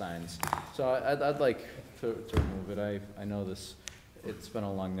potentially the signs. So I'd like to remove it. I know it's been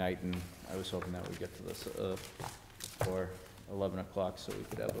a long night, and I was hoping that we'd get to this before 11 o'clock so we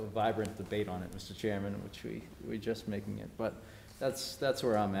could have a vibrant debate on it, Mr. Chairman, which we're just making it. But that's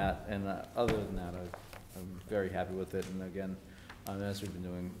where I'm at, and other than that, I'm very happy with it. And again, as we've been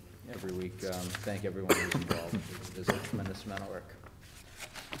doing every week, thank everyone who's involved. There's a tremendous amount of work.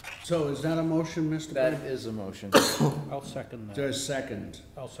 So is that a motion, Mr. That Burke? is a motion. I'll second that. There's a second.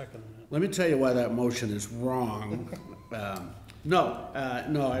 I'll second that. Let me tell you why that motion is wrong. No,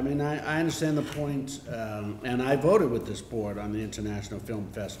 no, I mean, I understand the point, and I voted with this board on the International Film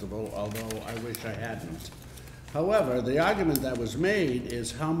Festival, although I wish I hadn't. However, the argument that was made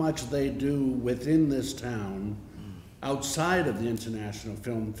is how much they do within this town outside of the International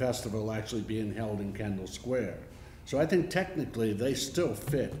Film Festival actually being held in Kendall Square. So I think technically they still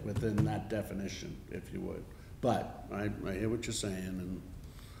fit within that definition, if you would. But I hear what you're saying, and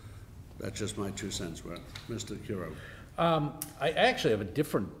that's just my 2 cents worth. Mr. Curo. I actually have a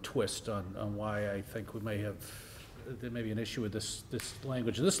different twist on why I think there may be an issue with this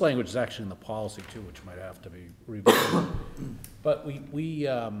language. And this language is actually in the policy too, which might have to be reviewed. But we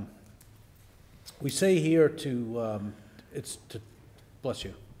say here it's to, bless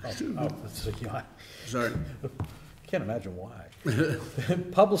you. It's a yawn. Sorry. Can't imagine why.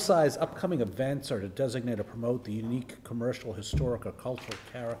 Publicize upcoming events or to designate or promote the unique commercial, historic, or cultural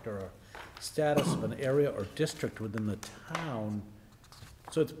character or status of an area or district within the town.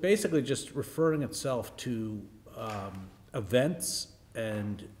 So it's basically just referring itself to events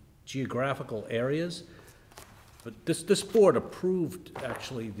and geographical areas. But this board approved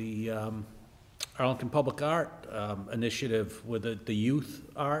actually the Arlington Public Art initiative where the youth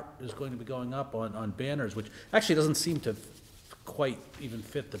art is going to be going up on banners, which actually doesn't seem to quite even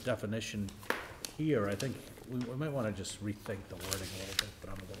fit the definition here. I think we might want to just rethink the wording a little bit,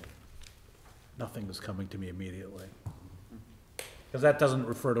 but nothing is coming to me immediately. Because that doesn't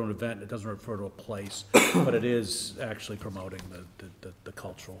refer to an event, it doesn't refer to a place, but it is actually promoting the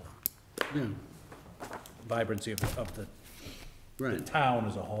cultural vibrancy of the town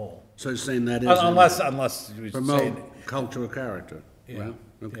as a whole. So you're saying that is unless you promote cultural character. Yeah. Right?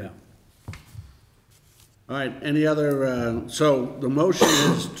 Okay. Yeah. All right. Any other? So the motion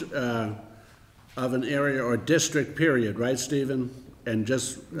is of an area or district period, right, Stephen? And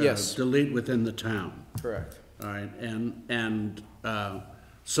just yes. Delete within the town. Correct. All right. And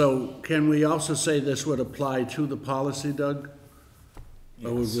so can we also say this would apply to the policy, Doug? Yes.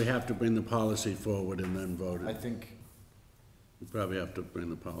 Or would we have to bring the policy forward and then vote it? I think we probably have to bring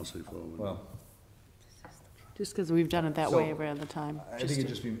the policy forward. Well, just because we've done it that way every other time. I think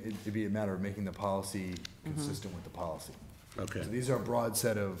it'd be a matter of making the policy consistent with the policy. Okay. So these are a broad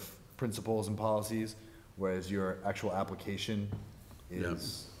set of principles and policies, whereas your actual application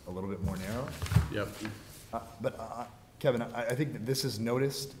is a little bit more narrow. Yep. But Kevin, I think that this is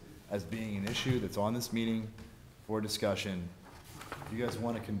noticed as being an issue that's on this meeting for discussion. If you guys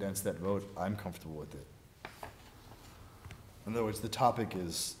want to condense that vote, I'm comfortable with it. In other words, the topic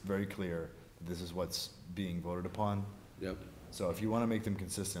is very clear. This is what's being voted upon. Yep. So if you want to make them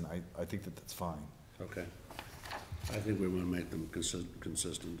consistent, I think that that's fine. Okay. I think we want to make them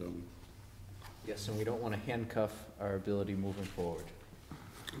consistent, don't we? Yes, and we don't want to handcuff our ability moving forward.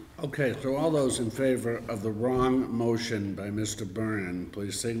 Okay, so all those in favor of the wrong motion by Mr. Byrne,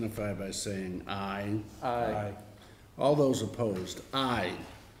 please signify by saying aye. Aye. All those opposed, aye.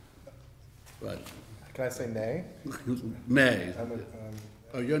 But can I say nay? Nay.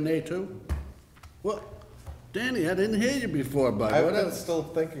 Oh, you're nay too? Well, Danny, I didn't hear you before, bud. I've been still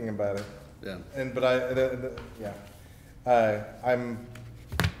thinking about it. Yeah.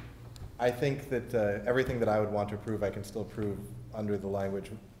 I think that everything that I would want to approve, I can still approve under the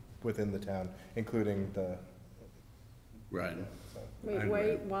language within the town, including the. Right.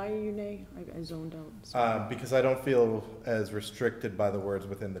 Wait, why are you nay? I zoned out. Because I don't feel as restricted by the words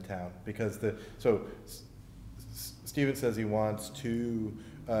within the town. Because Stephen says he wants to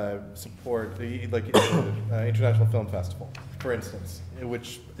support the International Film Festival, for instance,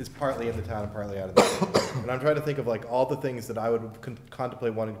 which is partly in the town and partly out of the town. And I'm trying to think of like all the things that I would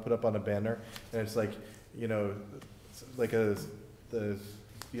contemplate wanting to put up on a banner, and it's like, you know, like the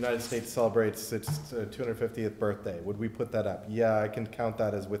United States celebrates its 250th birthday. Would we put that up? Yeah, I can count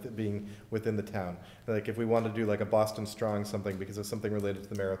that as with it being within the town. Like if we want to do like a Boston Strong something because of something related to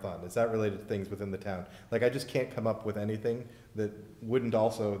the marathon, is that related to things within the town? Like I just can't come up with anything that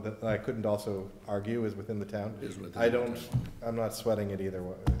that I couldn't also argue is within the town. I'm not sweating it either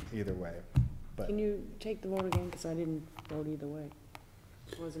way. But. Can you take the vote again? Because I didn't vote either way.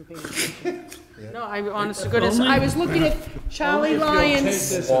 Wasn't paying attention. No, honest to goodness, I was looking at Charlie Lyons. Take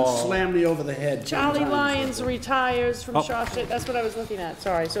this and slam me over the head. Charlie Lyons retires from Shawshank. That's what I was looking at.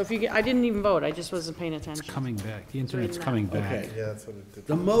 Sorry. So I didn't even vote. I just wasn't paying attention. It's coming back. The internet's coming back. Okay. Yeah, that's what it did.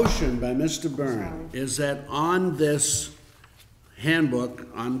 The motion by Mr. Byrne is that on this handbook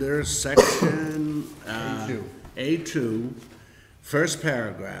under section A2, first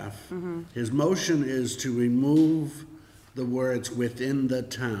paragraph, his motion is to remove the words within the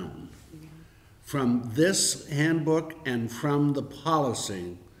town from this handbook and from the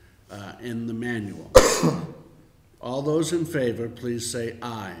policy in the manual. All those in favor, please say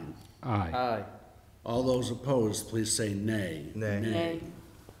aye. Aye. Aye. All those opposed, please say nay. Nay.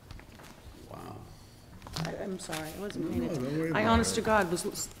 Wow. I'm sorry, I wasn't paying No, don't worry attention. I, about honest it. to God,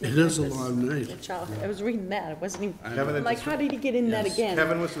 was. It is a long night. I was reading that, I wasn't even, Kevin, I'm like, how did he get in that Yes. again?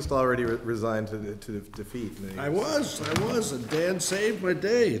 Kevin was just already resigned to defeat. and he I was, and Dan saved my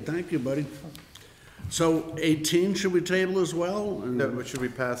day. Thank you, buddy. So 18, should we table as well? No, but should we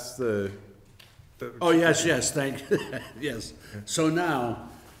pass the? Oh, yes, thank you. Yes. So now,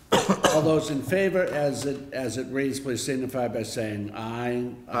 all those in favor as it reads, please signify by saying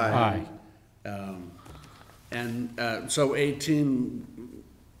aye. Aye. So 18,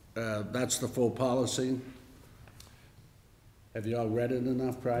 that's the full policy. Have you all read it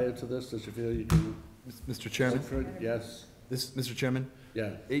enough prior to this? Does you feel you can? Mr. Chairman? Yes? Mr. Chairman?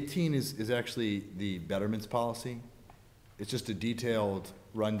 Yeah. 18 is actually the betterments policy. It's just a detailed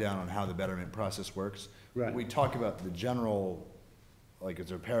rundown on how the betterment process works. Right. We talk about the general, like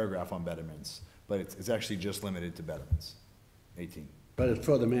it's a paragraph on betterments, but it's actually just limited to betterments, 18. But it's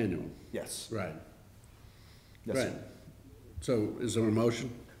for the manual? Yes. Right. Yes, Right. sir. So is there a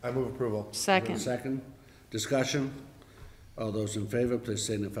motion? I move approval. Second. Second. Discussion? All those in favor, please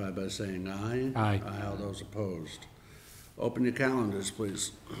signify by saying aye. Aye. Aye, all those opposed. Open your calendars,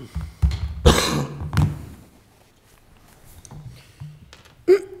 please.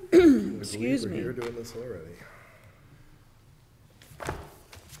 Excuse me. We're doing this already.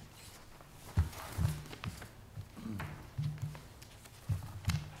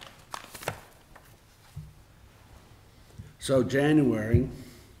 So January,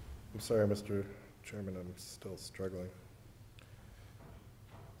 I'm sorry, Mr. Chairman, I'm still struggling.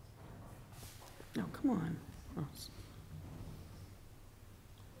 No, come on. Oh,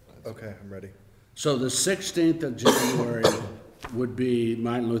 Okay, I'm ready. so the 16th of January would be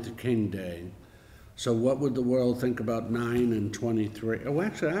Martin Luther King Day. So what would the world think about 9 and 23? Oh,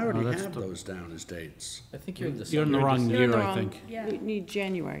 actually, I already that's have the- those down as dates I think you're in You're in the wrong You're in the year, I wrong- think. We need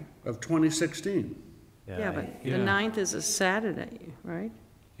January. of 2016. Yeah, but the Yeah. 9th is a Saturday, right?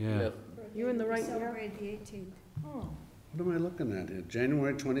 Yeah. You're in the right year? Celebrate the 18th. Oh. What am I looking at here?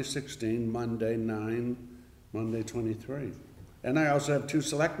 January 2016, Monday 9, Monday 23. And I also have 2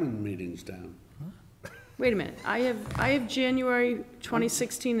 selectmen meetings down. Wait a minute, I have January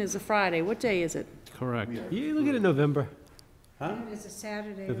 2016 as a Friday. What day is it? Correct. You look at it November. Huh? It's a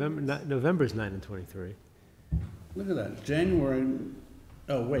Saturday. November's 9 and 23. Look at that, January,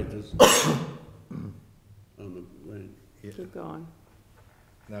 oh, wait, there's, oh, no, wait. Keep going.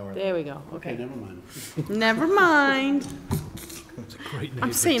 Now we're. There we go, Okay, okay. never mind. Never mind. It's a great name I'm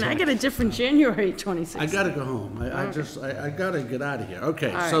for saying I got a different January 2016. I gotta go home. I Okay. just, I gotta get out of here.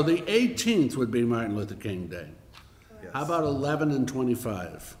 Okay, All so right. the 18th would be Martin Luther King Day. Yes. How about 11 and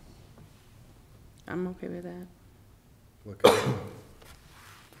 25? I'm okay with that. Look at it.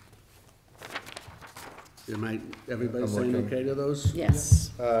 Everybody I'm saying looking. okay to those?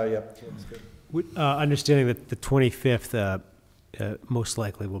 Yes. Yep, looks good. Understanding that the 25th most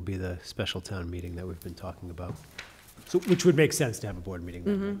likely will be the special town meeting that we've been talking about. So, which would make sense to have a board meeting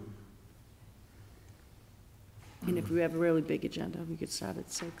that night. And if we have a really big agenda, we could start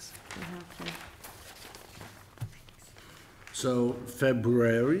at 6. We have to. So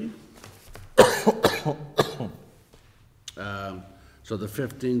February. So the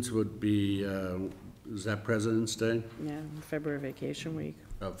 15th would be, is that President's Day? Yeah, February vacation week.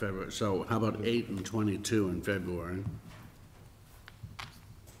 Oh, February, so how about 8 and 22 in February?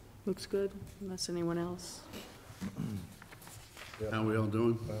 Looks good, unless anyone else. How we all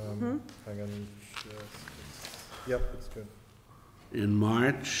doing? Hang on, yep, it's good. In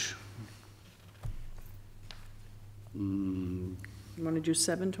March? You want to do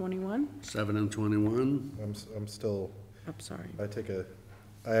 7/21? 7 and 21? I'm still, Oh, sorry.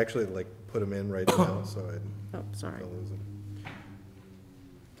 I actually like put them in right now, so I Oh, sorry. don't lose them.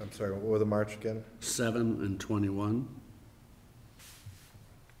 I'm sorry, what were the March again? 7 and 21?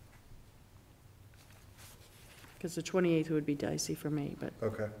 Because the 28th would be dicey for me, but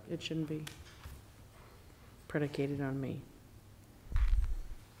Okay. it shouldn't be predicated on me.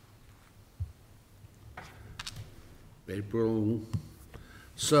 April.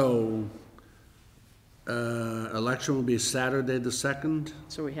 So, election will be Saturday the 2nd?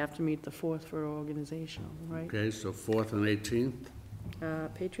 So we have to meet the 4th for organizational, right? Okay, so 4th and 18th?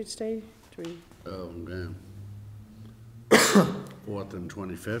 Patriots Day? Do we- Oh, yeah. 4th and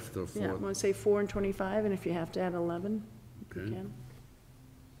 25th, or 4th? Yeah, I'm going to say 4 and 25, and if you have to add 11, you Okay. can.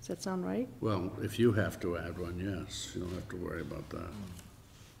 Does that sound right? Well, if you have to add one, yes, you don't have to worry about that.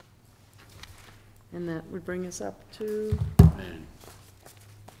 And that would bring us up to, May.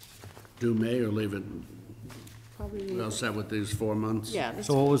 Do May or leave it? probably. We all set with these 4 months? Yeah. this-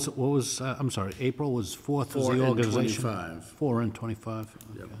 So what was, I'm sorry, April was 4th was 4 the and organization? 25. 4 and 25.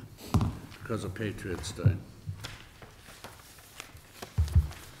 Yep. Okay. Because of Patriots' Day.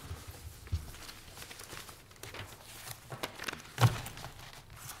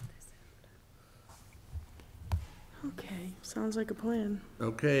 Okay, sounds like a plan.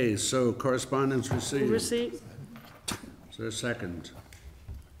 Okay, so correspondence received. Receipt? Is there a second?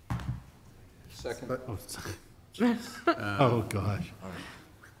 Second. Oh, gosh.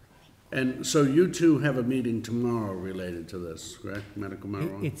 And so you two have a meeting tomorrow related to this, correct? Medical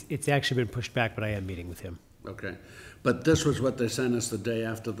marijuana? It's actually been pushed back, but I am meeting with him. Okay. But this was what they sent us the day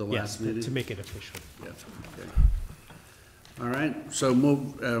after the Yes, last meeting? to make it official. Yes, okay. All right, so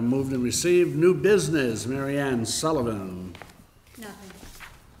moved and received. New business, Mary Ann Sullivan. Nothing.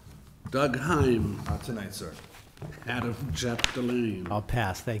 Doug Heim. Not tonight, sir. Adam Chapdelaine. I'll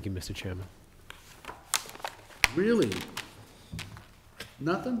pass. Thank you, Mr. Chairman. Really?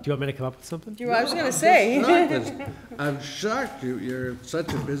 Nothing? Do you want me to come up with something? I was gonna say. I'm shocked. You're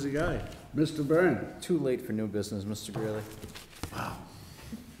such a busy guy. Mr. Byrne. Too late for new business, Mr. Greeley. Wow.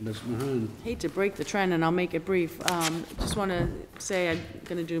 Ms. Mahan. Hate to break the trend, and I'll make it brief. Just want to say I'm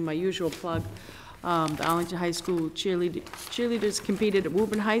going to do my usual plug. The Arlington High School cheerleaders competed at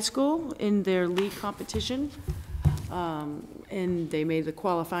Woburn High School in their league competition, and they made the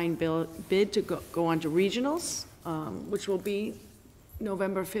qualifying bid to go on to regionals, which will be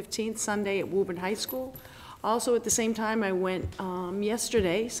November 15th, Sunday at Woburn High School. Also, at the same time, I went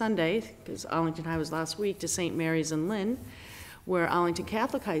yesterday, Sunday, because Arlington High was last week, to St. Mary's in Lynn, where Arlington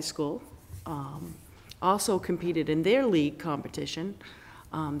Catholic High School also competed in their league competition.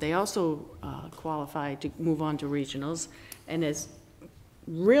 They also qualified to move on to regionals, and it's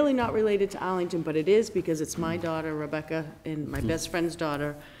really not related to Arlington, but it is because it's my daughter, Rebecca, and my best friend's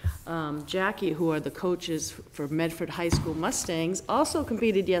daughter, Jackie, who are the coaches for Medford High School Mustangs, also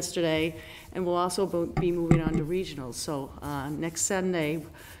competed yesterday and will also be moving on to regionals. So next Sunday,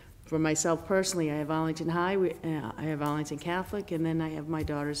 for myself personally, I have Arlington High, I have Arlington Catholic, and then I have my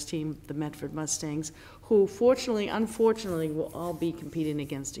daughter's team, the Medford Mustangs, who fortunately, unfortunately, will all be competing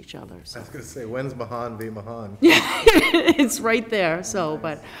against each other. I So. was gonna say, when's Mahan v. Mahan? It's right there, so,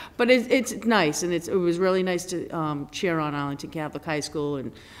 but it's nice, and it was really nice to cheer on Arlington Catholic High School,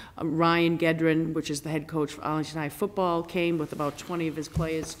 and Ryan Gedrin, which is the head coach for Arlington High football, came with about 20 of his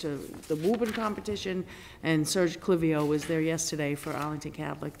players to the Woburn competition, and Serge Clivio was there yesterday for Arlington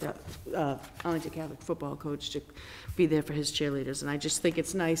Catholic, the Arlington Catholic football coach, to be there for his cheerleaders, and I just think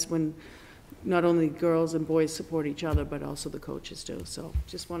it's nice when not only girls and boys support each other, but also the coaches do. So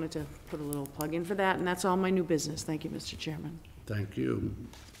just wanted to put a little plug in for that, and that's all my new business. Thank you, Mr. Chairman. Thank you.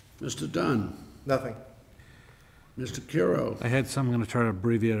 Mr. Dunn. Nothing. Mr. Curo. I had some, I'm going to try to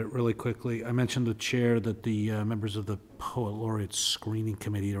abbreviate it really quickly. I mentioned to the chair that the members of the Poet Laureate Screening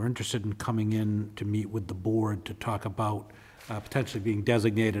Committee are interested in coming in to meet with the board to talk about potentially being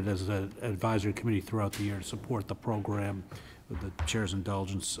designated as an advisory committee throughout the year to support the program with the chair's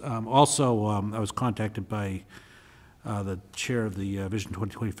indulgence. Also, I was contacted by the chair of the Vision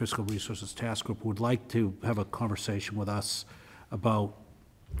 2020 Fiscal Resources Task Group, who would like to have a conversation with us about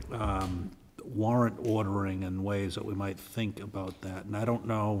warrant ordering and ways that we might think about that. And I don't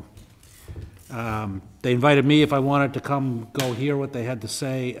know, they invited me if I wanted to come go hear what they had to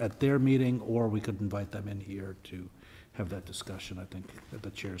say at their meeting, or we could invite them in here to have that discussion, I think, at the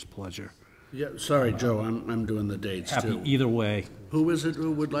chair's pleasure. Yeah, sorry, Joe, I'm doing the dates Happy too. either way. Who is it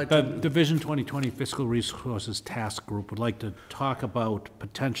who would like The to? Division 2020 Fiscal Resources Task Group would like to talk about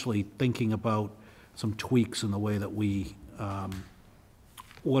potentially thinking about some tweaks in the way that we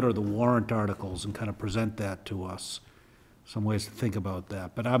order the warrant articles and kind of present that to us. Some ways to think about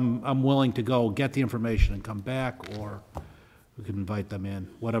that. But I'm willing to go get the information and come back, or we can invite them in,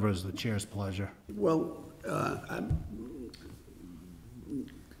 whatever is the chair's pleasure. Well,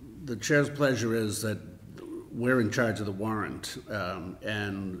 the chair's pleasure is that we're in charge of the warrant,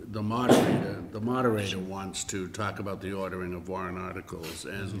 and the moderator wants to talk about the ordering of warrant articles,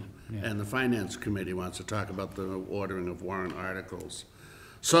 and the finance committee wants to talk about the ordering of warrant articles.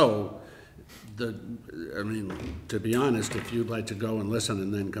 So, to be honest, if you'd like to go and listen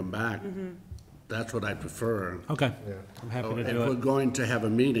and then come back, that's what I prefer. Okay, I'm happy to do If we're it. going to have a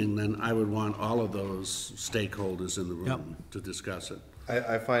meeting, then I would want all of those stakeholders in the room to discuss it.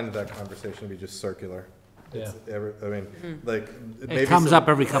 I find that conversation to be just circular. It's like, It maybe comes up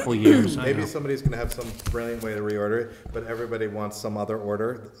every couple of years. I Maybe know. somebody's gonna have some brilliant way to reorder it, but everybody wants some other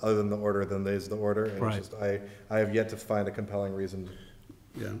order, other than the order, than is the order. And Right. it's just, I have yet to find a compelling reason.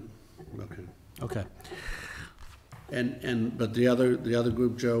 Yeah, okay. Okay. But the other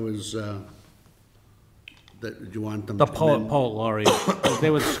group, Joe, is that you want them The to come in? poet laureate. They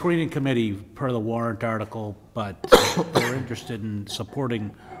were the screening committee per the warrant article, but they're interested in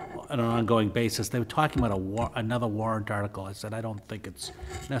supporting on an ongoing basis. They were talking about another warrant article. I said, I don't think it's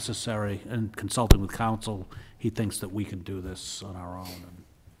necessary. And consulting with counsel, he thinks that we can do this on our own.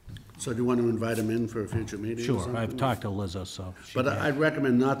 So do you want to invite them in for a future meeting or Sure, something? I've talked to Liza, so. But I'd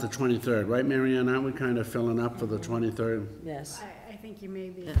recommend not the 23rd, right, Mary Ann? Aren't we kind of filling up for the 23rd? Yes. I think you may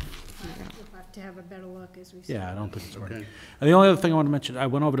be. Yeah. We'll have to have a better look as we. Yeah, I don't think it's working. Okay. And the only other thing I want to mention, I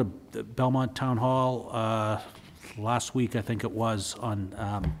went over to the Belmont Town Hall last week, I think it was,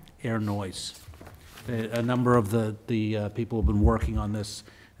 on air noise. A number of the people who have been working on this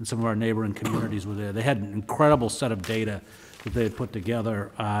in some of our neighboring communities were there. They had an incredible set of data that they had put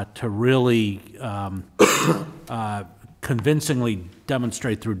together to really convincingly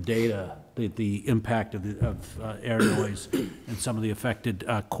demonstrate through data the impact of air noise in some of the affected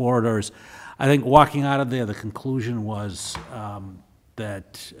corridors. I think walking out of there, the conclusion was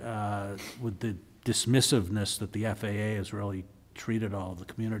that with the dismissiveness that the FAA has really treated all of the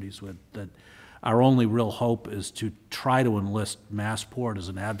communities with, that our only real hope is to try to enlist Massport as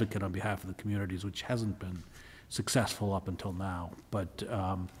an advocate on behalf of the communities, which hasn't been successful up until now. But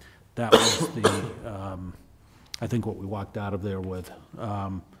that was I think what we walked out of there with,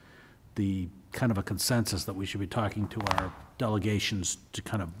 the kind of a consensus that we should be talking to our delegations to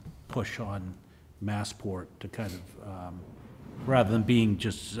kind of push on Massport to kind of, rather than being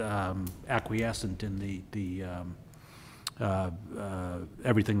just acquiescent in the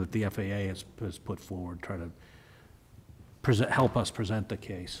everything that the FAA has put forward, try to help us present the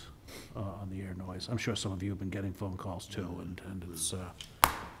case on the air noise. I'm sure some of you have been getting phone calls too, and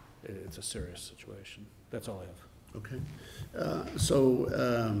it's a serious situation. That's all I have. Okay.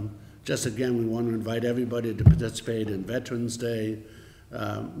 Just again, we want to invite everybody to participate in Veterans Day.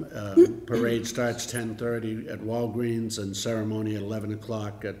 Parade starts 10:30 at Walgreens and ceremony at 11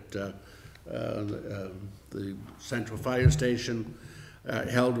 o'clock at the Central Fire Station.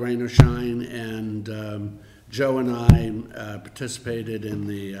 Held rain or shine, and Joe and I participated in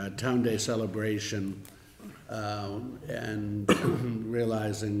the Town Day celebration and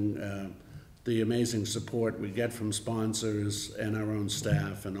realizing the amazing support we get from sponsors and our own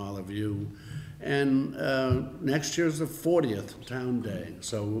staff and all of you. And next year's the 40th Town Day,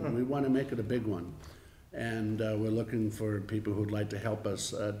 so we want to make it a big one. And we're looking for people who'd like to help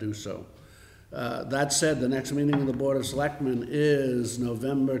us do so. That said, the next meeting of the Board of Selectmen is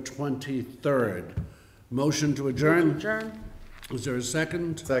November 23rd. Motion to adjourn? Adjourn. Is there a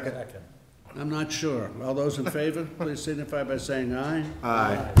second? Second. I'm not sure. All those in favor, please signify by saying aye.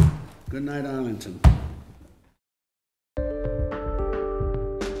 Aye. Good night, Arlington.